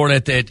in Florida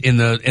at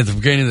the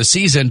beginning of the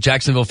season.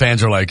 Jacksonville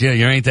fans are like, yeah,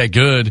 you ain't that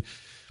good.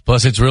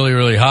 Plus, it's really,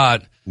 really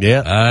hot.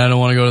 Yeah. I don't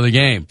want to go to the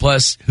game.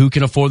 Plus, who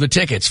can afford the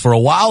tickets? For a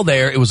while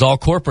there, it was all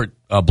corporate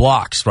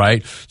blocks,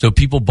 right? So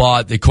people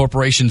the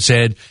corporation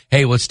said,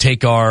 hey, let's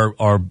take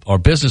our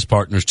business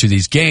partners to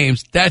these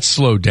games. That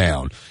slowed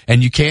down.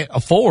 And you can't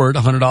afford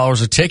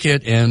 $100 a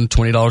ticket and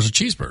 $20 a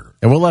cheeseburger.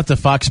 And we'll let the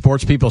Fox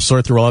Sports people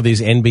sort through all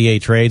these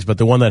NBA trades, but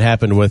the one that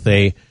happened with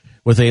a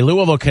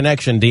Louisville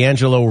connection,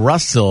 D'Angelo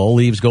Russell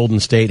leaves Golden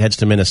State, heads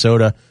to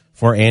Minnesota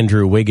for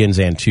Andrew Wiggins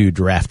and 2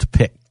 draft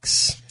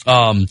picks.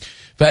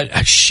 But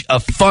a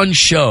fun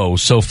show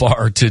so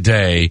far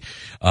today.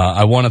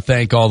 I want to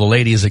thank all the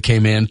ladies that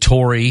came in,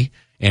 Tori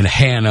and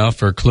Hannah,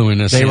 for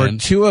cluing us in. They were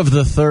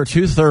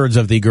 2/3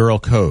 of the girl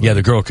code. Yeah,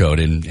 the girl code.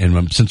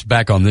 And since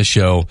back on this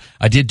show,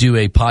 I did do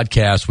a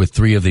podcast with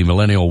 3 of the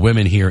millennial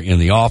women here in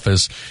the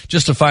office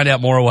just to find out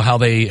more about how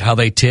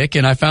they tick.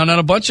 And I found out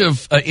a bunch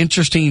of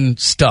interesting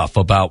stuff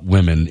about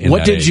women in What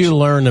that did age. you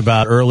learn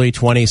about early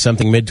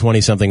 20-something,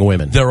 mid-20-something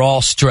women? They're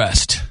all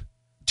stressed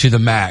to the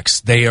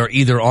max. They are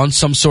either on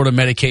some sort of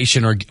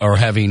medication or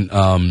having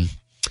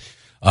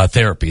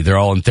therapy. They're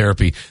all in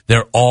therapy.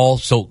 All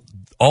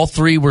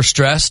 3 were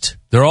stressed.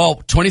 They're all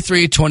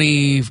 23,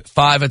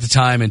 25 at the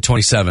time, and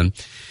 27.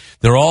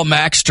 They're all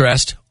max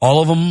stressed.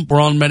 All of them were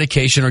on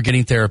medication or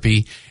getting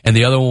therapy, and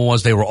the other one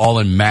was they were all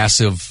in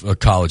massive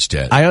college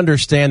debt. I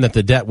understand that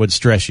the debt would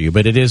stress you,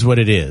 but it is what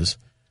it is.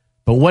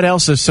 But what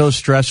else is so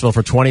stressful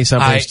for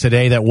 20-somethings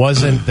today that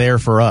wasn't there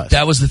for us?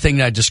 That was the thing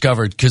that I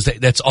discovered, because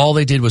that's all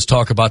they did was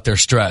talk about their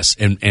stress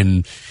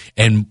and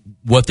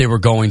what they were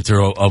going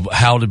through, of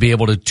how to be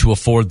able to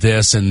afford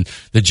this, and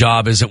the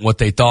job isn't what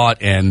they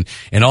thought, and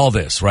all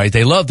this, right?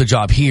 They loved the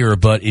job here,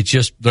 but it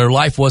just, their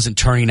life wasn't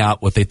turning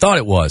out what they thought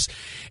it was.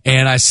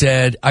 And I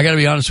said, I got to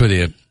be honest with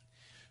you,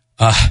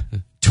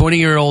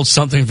 20-year-old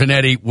something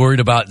Vanetti worried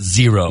about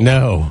 0.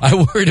 No.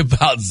 I worried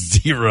about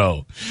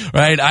 0,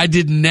 right? I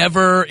did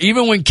never,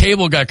 even when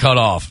cable got cut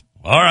off,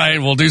 all right,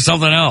 we'll do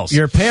something else.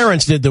 Your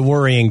parents did the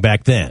worrying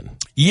back then.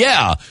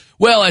 Yeah.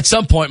 Well, at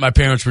some point, my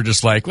parents were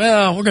just like,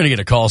 well, we're going to get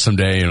a call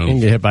someday. You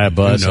can get hit by a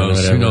bus.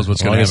 Who knows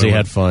what's going to happen. As long as he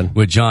had fun.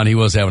 With John, he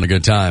was having a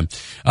good time.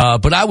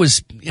 But I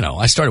was,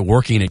 I started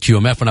working at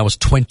QMF when I was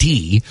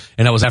 20,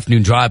 and I was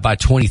afternoon drive by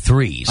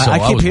 23. So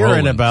I keep hearing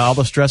rolling about all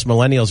the stress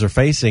millennials are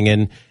facing,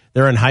 and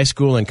they're in high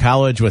school and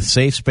college with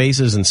safe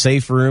spaces and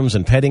safe rooms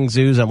and petting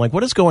zoos. I'm like,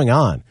 what is going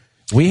on?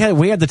 We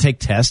had to take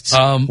tests.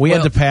 We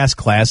had to pass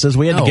classes.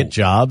 We had to get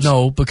jobs.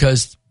 No,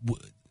 because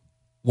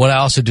what I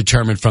also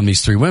determined from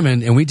these 3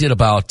 women, and we did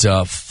about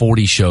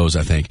 40 shows,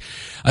 I think.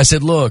 I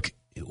said, look,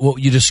 what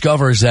you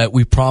discover is that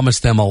we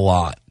promised them a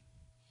lot.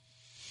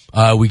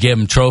 We gave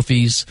them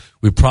trophies.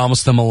 We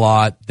promised them a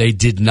lot. They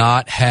did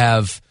not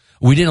have...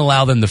 We didn't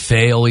allow them to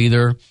fail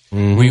either.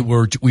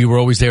 Mm-hmm. We were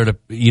always there to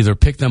either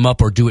pick them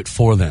up or do it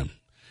for them.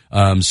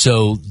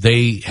 So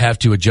they have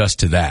to adjust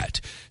to that.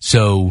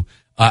 So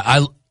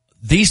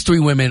these 3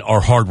 women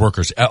are hard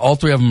workers. All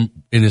 3 of them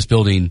in this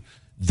building,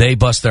 they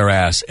bust their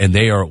ass, and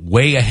they are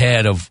way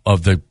ahead of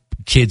the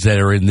kids that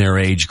are in their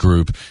age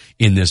group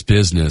in this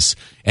business,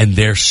 and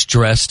they're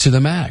stressed to the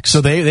max.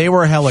 So they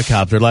were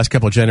helicoptered. Last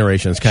couple of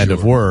generations kind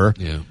of were.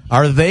 Yeah.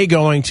 Are they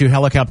going to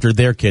helicopter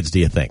their kids, do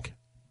you think?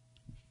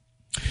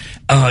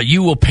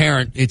 You will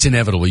parent. It's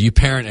inevitable. You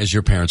parent as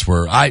your parents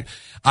were. I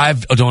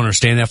don't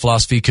understand that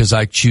philosophy because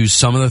I choose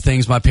some of the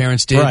things my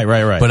parents did.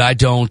 Right. But I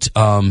don't.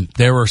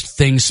 There were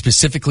things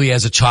specifically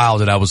as a child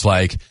that I was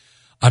like,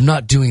 I'm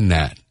not doing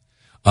that.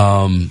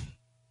 But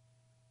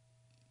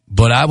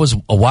I was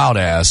a wild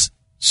ass,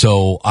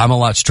 so I'm a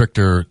lot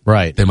stricter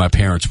than my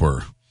parents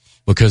were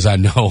because I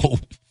know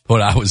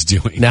what I was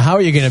doing. Now, how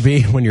are you going to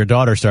be when your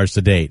daughter starts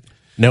to date?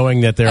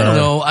 Knowing that there I don't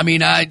know. I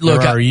mean,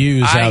 there are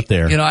youths out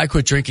there. You know, I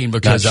quit drinking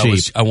because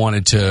I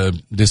wanted to.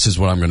 This is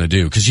what I'm going to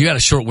do because you got a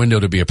short window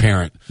to be a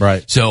parent,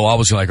 right? So I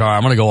was like, all right,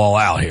 I'm going to go all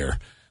out here,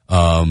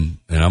 and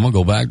I'm going to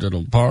go back to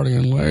the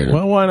partying later.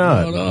 Well, why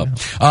not?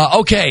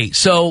 Okay,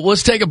 so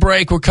let's take a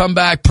break. We'll come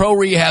back. Pro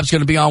Rehab's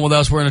going to be on with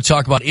us. We're going to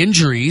talk about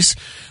injuries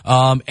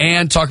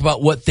and talk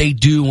about what they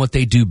do and what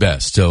they do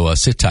best. So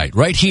sit tight,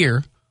 right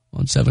here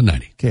on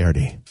 790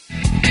 KRD.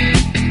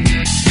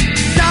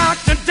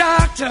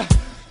 Doctor.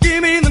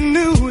 Give me the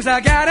news.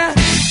 I got a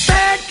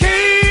bad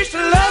case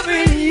of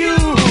loving you.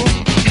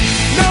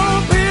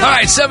 All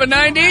right,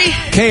 790.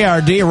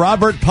 KRD,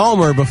 Robert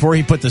Palmer, before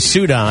he put the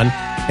suit on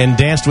and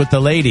danced with the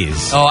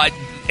ladies. Oh,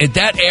 at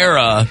that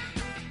era,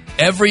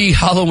 every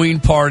Halloween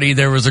party,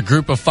 there was a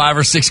group of 5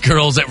 or 6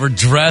 girls that were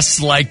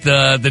dressed like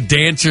the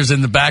dancers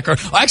in the background.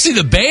 Actually,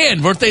 the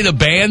band. Weren't they the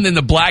band in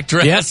the black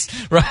dress?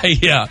 Yes.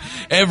 Right, yeah.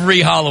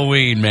 Every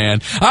Halloween,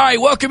 man. All right,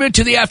 welcome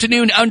into the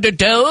afternoon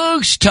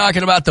Underdogs,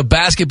 talking about the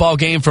basketball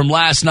game from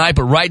last night.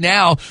 But right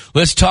now,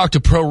 let's talk to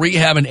Pro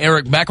Rehab and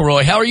Eric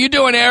McElroy. How are you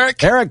doing,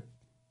 Eric? Eric.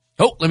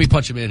 Oh, let me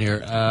punch him in here.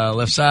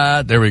 Left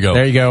side. There we go.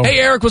 There you go. Hey,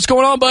 Eric, what's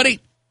going on, buddy?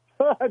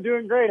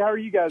 Doing great. How are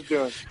you guys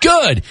doing?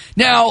 Good.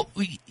 Now,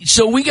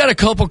 so we got a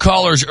couple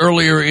callers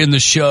earlier in the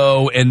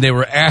show, and they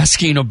were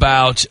asking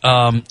about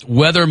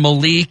whether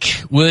Malik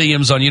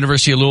Williams on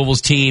University of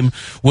Louisville's team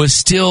was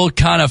still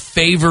kind of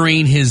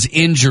favoring his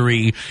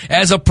injury.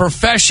 As a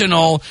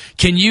professional,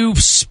 can you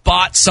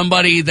spot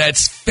somebody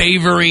that's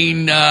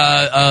favoring,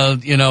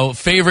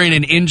 favoring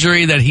an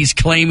injury that he's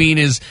claiming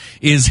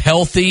is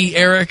healthy,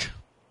 Eric?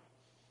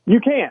 You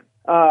can.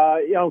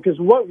 Because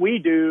what we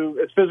do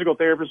as physical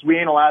therapists, we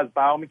analyze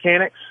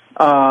biomechanics,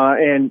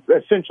 and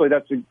essentially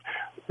that's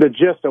the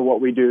gist of what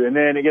we do. And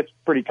then it gets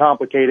pretty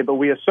complicated, but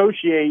we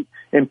associate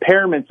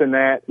impairments in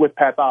that with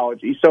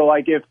pathology. So,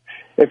 like if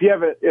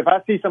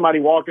I see somebody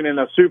walking in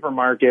a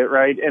supermarket,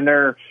 right,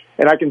 it's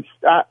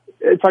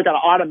like I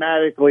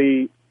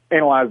automatically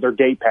analyze their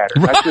gait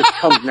pattern. That just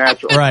comes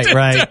natural. Right.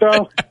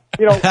 So,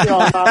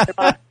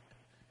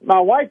 my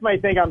wife may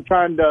think I'm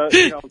trying to,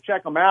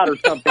 check them out or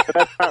something, but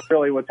that's not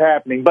really what's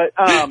happening. But,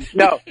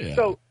 no. Yeah,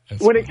 so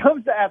when it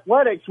comes to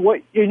athletics,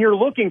 and you're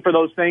looking for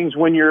those things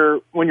when you're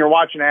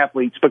watching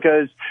athletes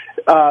because,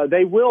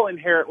 they will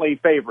inherently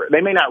favor it. They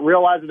may not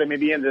realize it. They may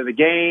be into the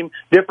game,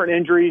 different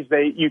injuries.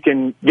 You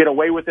can get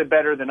away with it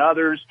better than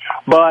others.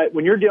 But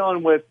when you're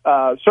dealing with,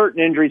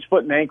 certain injuries,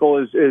 foot and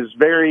ankle is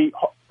very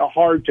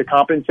hard to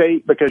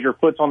compensate because your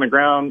foot's on the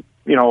ground,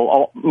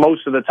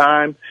 most of the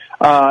time.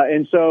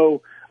 And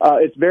so,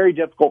 it's very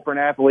difficult for an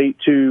athlete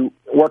to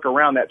work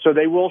around that. So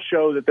they will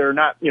show that they're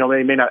not,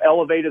 they may not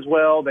elevate as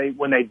well.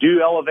 When they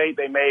do elevate,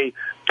 they may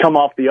come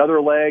off the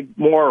other leg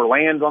more or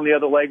land on the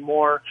other leg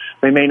more.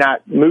 They may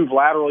not move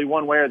laterally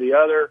one way or the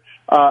other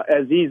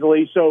as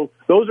easily. So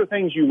those are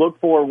things you look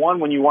for,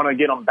 one, when you want to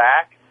get them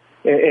back.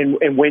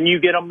 And when you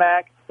get them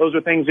back, those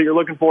are things that you're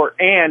looking for.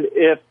 And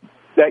if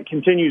that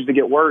continues to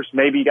get worse,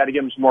 maybe you got to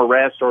give them some more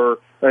rest or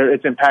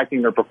it's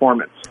impacting their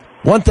performance.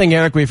 One thing,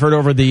 Eric, we've heard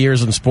over the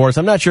years in sports,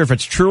 I'm not sure if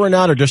it's true or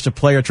not or just a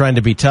player trying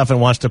to be tough and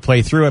wants to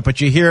play through it,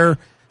 but you hear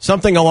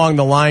something along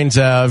the lines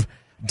of,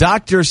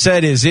 doctor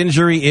said his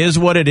injury is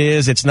what it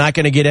is. It's not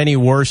going to get any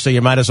worse, so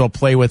you might as well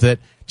play with it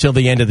till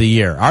the end of the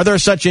year. Are there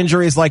such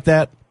injuries like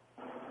that?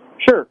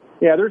 Sure.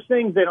 Yeah, there's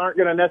things that aren't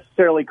going to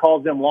necessarily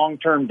cause them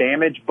long-term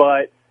damage,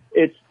 but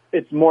it's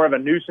more of a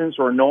nuisance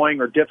or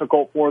annoying or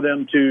difficult for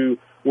them to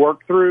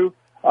work through.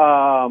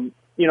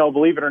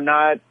 Believe it or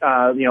not,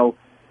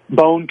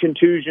 bone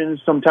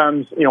contusions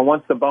sometimes,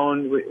 once the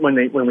bone,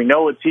 when we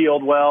know it's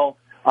healed well,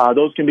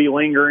 those can be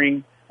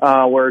lingering,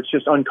 where it's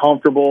just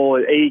uncomfortable,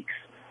 it aches.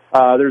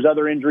 There's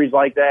other injuries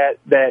like that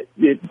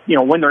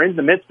when they're in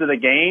the midst of the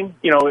game,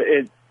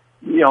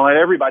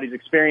 everybody's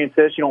experienced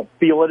this. You don't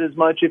feel it as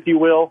much, if you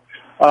will.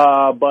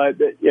 But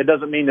it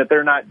doesn't mean that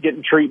they're not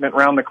getting treatment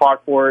around the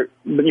clock for it,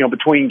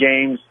 between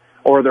games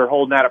or they're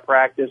holding out of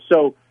practice.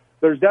 So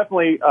there's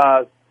definitely,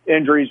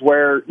 injuries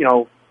where,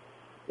 as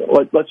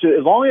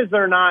long as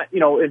they're not,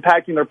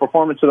 impacting their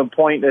performance to the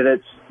point that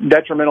it's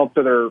detrimental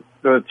to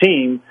their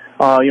team,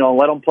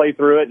 let them play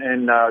through it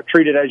and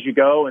treat it as you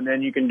go, and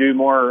then you can do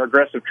more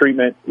aggressive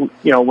treatment,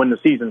 when the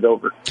season's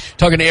over.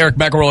 Talking to Eric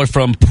McElroy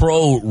from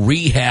Pro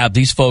Rehab.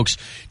 These folks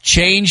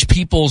change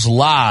people's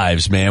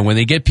lives, man, when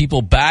they get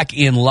people back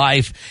in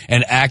life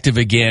and active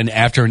again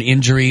after an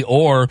injury,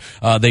 or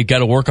they've got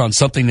to work on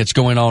something that's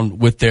going on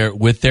with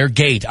their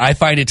gait. I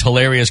find it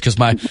hilarious because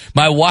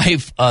my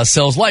wife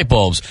sells light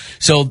bulbs.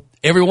 So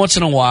every once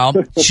in a while,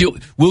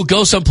 we'll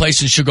go someplace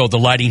and she'll go, the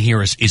lighting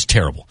here is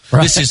terrible.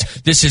 Right.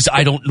 This is,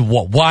 I don't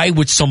know why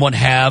would someone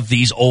have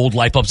these old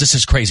light bulbs? This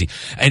is crazy.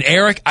 And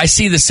Eric, I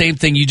see the same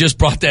thing. You just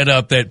brought that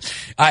up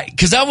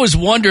cause I was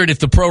wondering if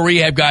the Pro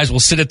Rehab guys will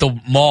sit at the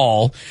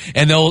mall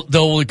and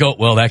they'll go,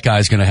 well, that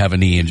guy's going to have a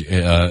knee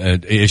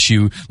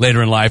issue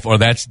later in life, or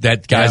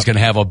that guy's going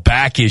to have a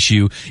back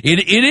issue.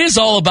 It is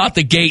all about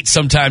the gait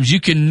sometimes. You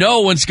can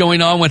know what's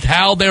going on with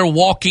how they're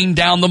walking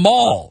down the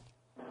mall.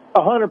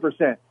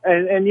 100%.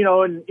 And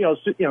go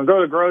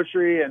to the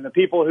grocery, and the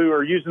people who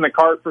are using the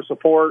cart for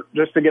support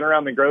just to get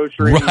around the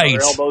grocery, right,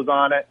 their elbows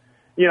on it,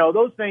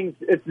 those things,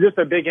 it's just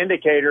a big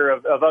indicator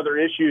of other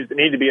issues that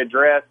need to be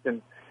addressed.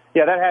 And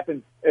yeah, that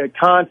happens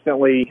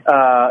constantly.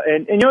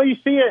 And you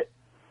see it,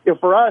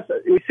 for us,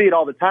 we see it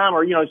all the time,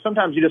 or,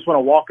 sometimes you just want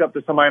to walk up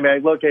to somebody and be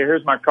like, look, hey,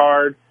 here's my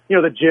card,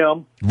 the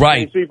gym.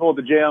 Right. You see people at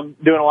the gym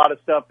doing a lot of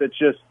stuff that's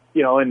just,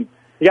 and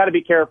you got to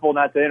be careful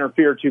not to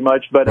interfere too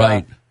much, but,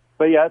 right.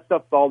 But yeah, that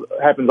stuff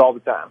happens all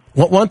the time.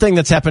 Well, one thing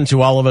that's happened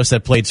to all of us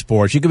that played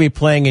sports, you could be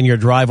playing in your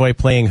driveway,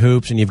 playing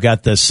hoops, and you've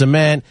got the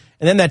cement,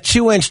 and then that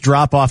 2-inch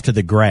drop off to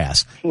the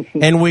grass.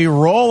 And we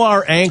roll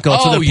our ankle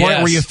to the point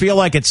where you feel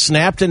like it's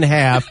snapped in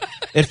half.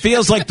 It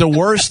feels like the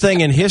worst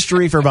thing in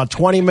history for about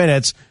 20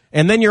 minutes,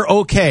 and then you're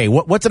okay.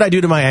 What did I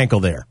do to my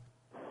ankle there?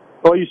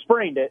 Well, you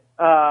sprained it.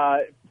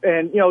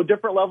 And,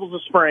 different levels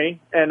of sprain.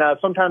 And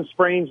sometimes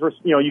sprains,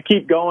 you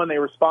keep going, they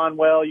respond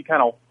well. You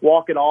kind of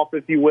walk it off,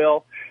 if you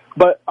will.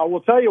 But I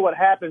will tell you what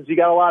happens. You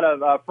got a lot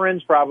of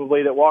friends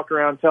probably that walk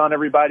around telling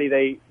everybody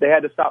they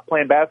had to stop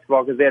playing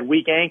basketball because they had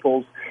weak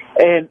ankles.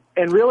 And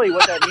really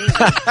what that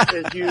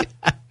means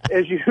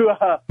is you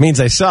means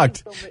they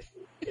sucked.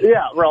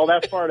 Yeah, well,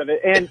 that's part of it.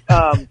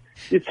 And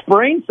it's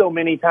sprained so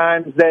many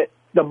times that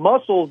the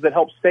muscles that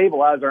help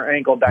stabilize our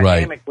ankle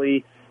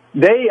dynamically,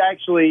 they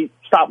actually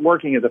stop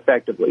working as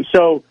effectively.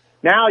 So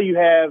now you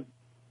have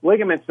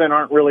ligaments that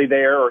aren't really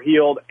there or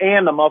healed,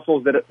 and the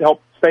muscles that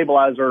help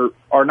stabilize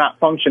are not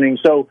functioning.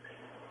 So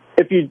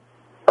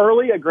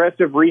early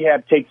aggressive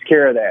rehab takes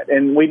care of that.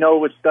 And we know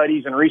with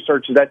studies and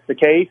research that's the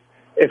case.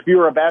 If you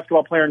were a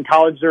basketball player in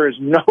college, there is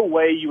no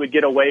way you would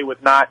get away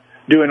with not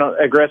doing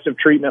aggressive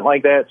treatment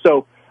like that.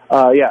 So,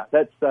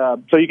 that's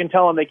so you can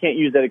tell them they can't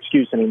use that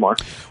excuse anymore.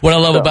 What I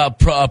love about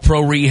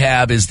Pro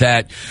Rehab is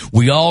that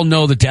we all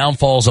know the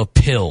downfalls of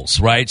pills,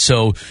 right?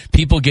 So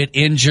people get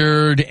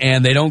injured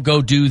and they don't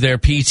go do their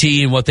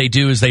PT, and what they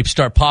do is they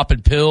start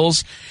popping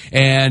pills,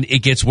 and it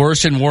gets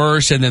worse and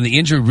worse, and then the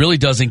injury really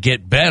doesn't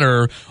get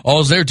better.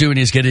 All they're doing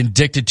is getting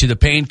addicted to the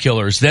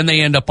painkillers. Then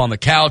they end up on the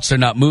couch, they're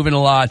not moving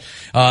a lot,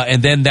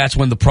 and then that's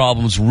when the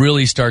problems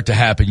really start to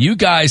happen. You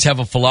guys have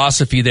a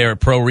philosophy there at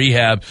Pro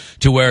Rehab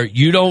to where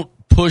you don't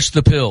push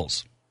the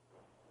pills.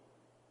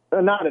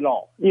 Not at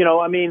all.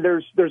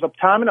 There's a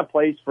time and a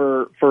place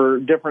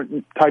for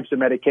different types of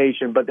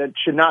medication, but that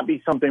should not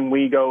be something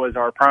we go as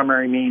our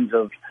primary means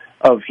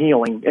of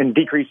healing and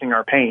decreasing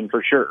our pain,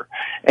 for sure.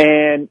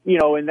 And,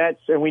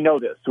 and we know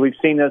this. We've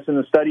seen this in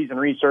the studies and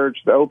research.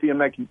 The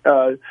opium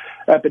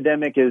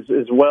epidemic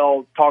is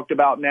well talked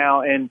about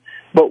now.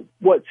 But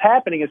what's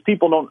happening is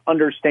people don't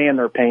understand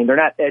their pain. They're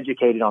not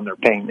educated on their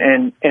pain.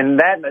 And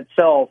that in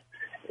itself,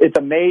 it's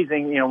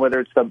amazing, whether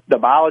it's the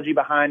biology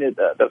behind it,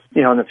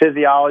 the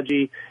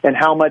physiology, and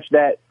how much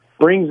that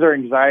brings their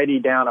anxiety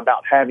down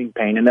about having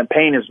pain, and that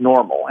pain is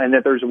normal, and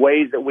that there's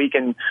ways that we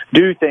can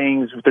do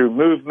things through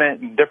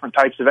movement and different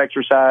types of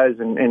exercise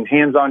and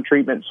hands-on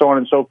treatment, so on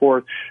and so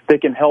forth, that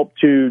can help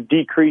to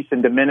decrease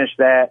and diminish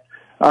that,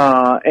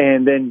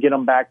 and then get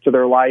them back to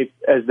their life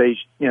as they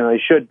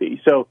should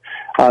be. So,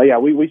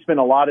 we spend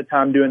a lot of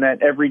time doing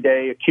that every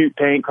day. Acute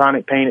pain,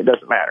 chronic pain, it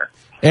doesn't matter.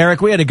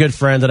 Eric, we had a good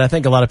friend, and I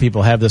think a lot of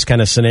people have this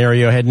kind of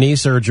scenario, had knee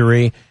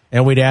surgery,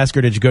 and we'd ask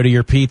her, did you go to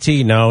your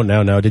PT? No.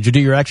 Did you do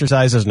your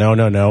exercises?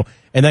 No.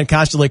 And then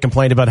constantly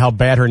complained about how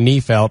bad her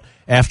knee felt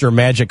after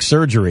magic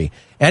surgery.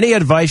 Any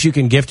advice you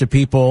can give to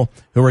people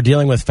who are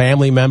dealing with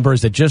family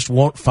members that just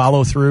won't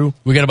follow through?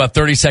 We got about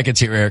 30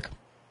 seconds here, Eric.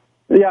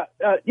 Yeah,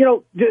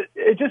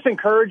 it's just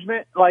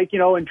encouragement,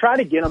 and try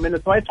to get them into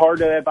somebody. It's hard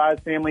to advise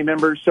family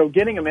members, so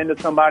getting them into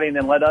somebody and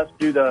then let us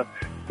do the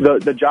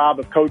job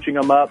of coaching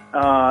them up,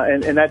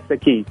 and that's the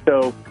key.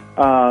 So,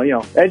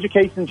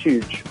 education's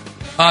huge.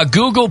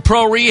 Google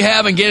Pro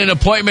Rehab and get an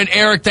appointment.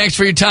 Eric, thanks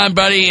for your time,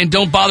 buddy, and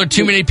don't bother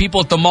too many people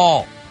at the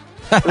mall.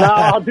 No,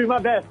 I'll do my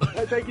best.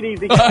 Take it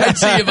easy. All right,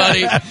 see you,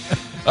 buddy.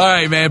 All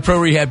right, man. Pro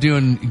Rehab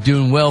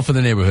doing well for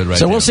the neighborhood right now.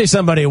 So we'll see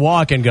somebody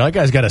walk and go, that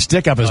guy's got a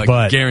stick up his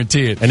butt.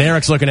 Guarantee it. And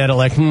Eric's looking at it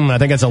like, I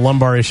think that's a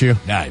lumbar issue.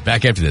 All right,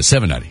 back after this,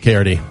 790.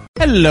 KRD.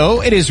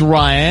 Hello, it is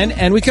Ryan,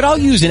 and we could all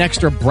use an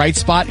extra bright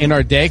spot in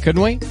our day,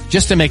 couldn't we?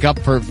 Just to make up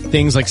for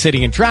things like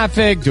sitting in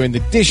traffic, doing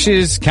the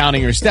dishes,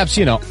 counting your steps,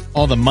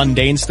 all the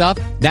mundane stuff.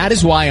 That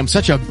is why I'm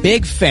such a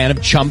big fan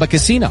of Chumba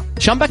Casino.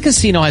 Chumba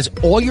Casino has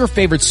all your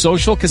favorite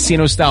social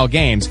casino-style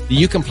games that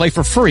you can play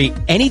for free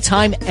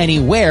anytime,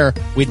 anywhere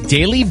with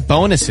daily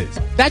bonuses.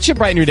 That should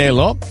brighten your day a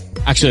little.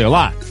 Actually, a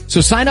lot.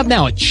 So sign up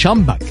now at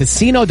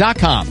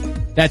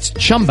ChumbaCasino.com. That's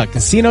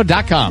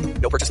ChumbaCasino.com.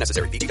 No purchase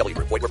necessary. VGW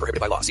Group. Void where prohibited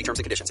by law. See terms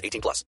and conditions. 18+.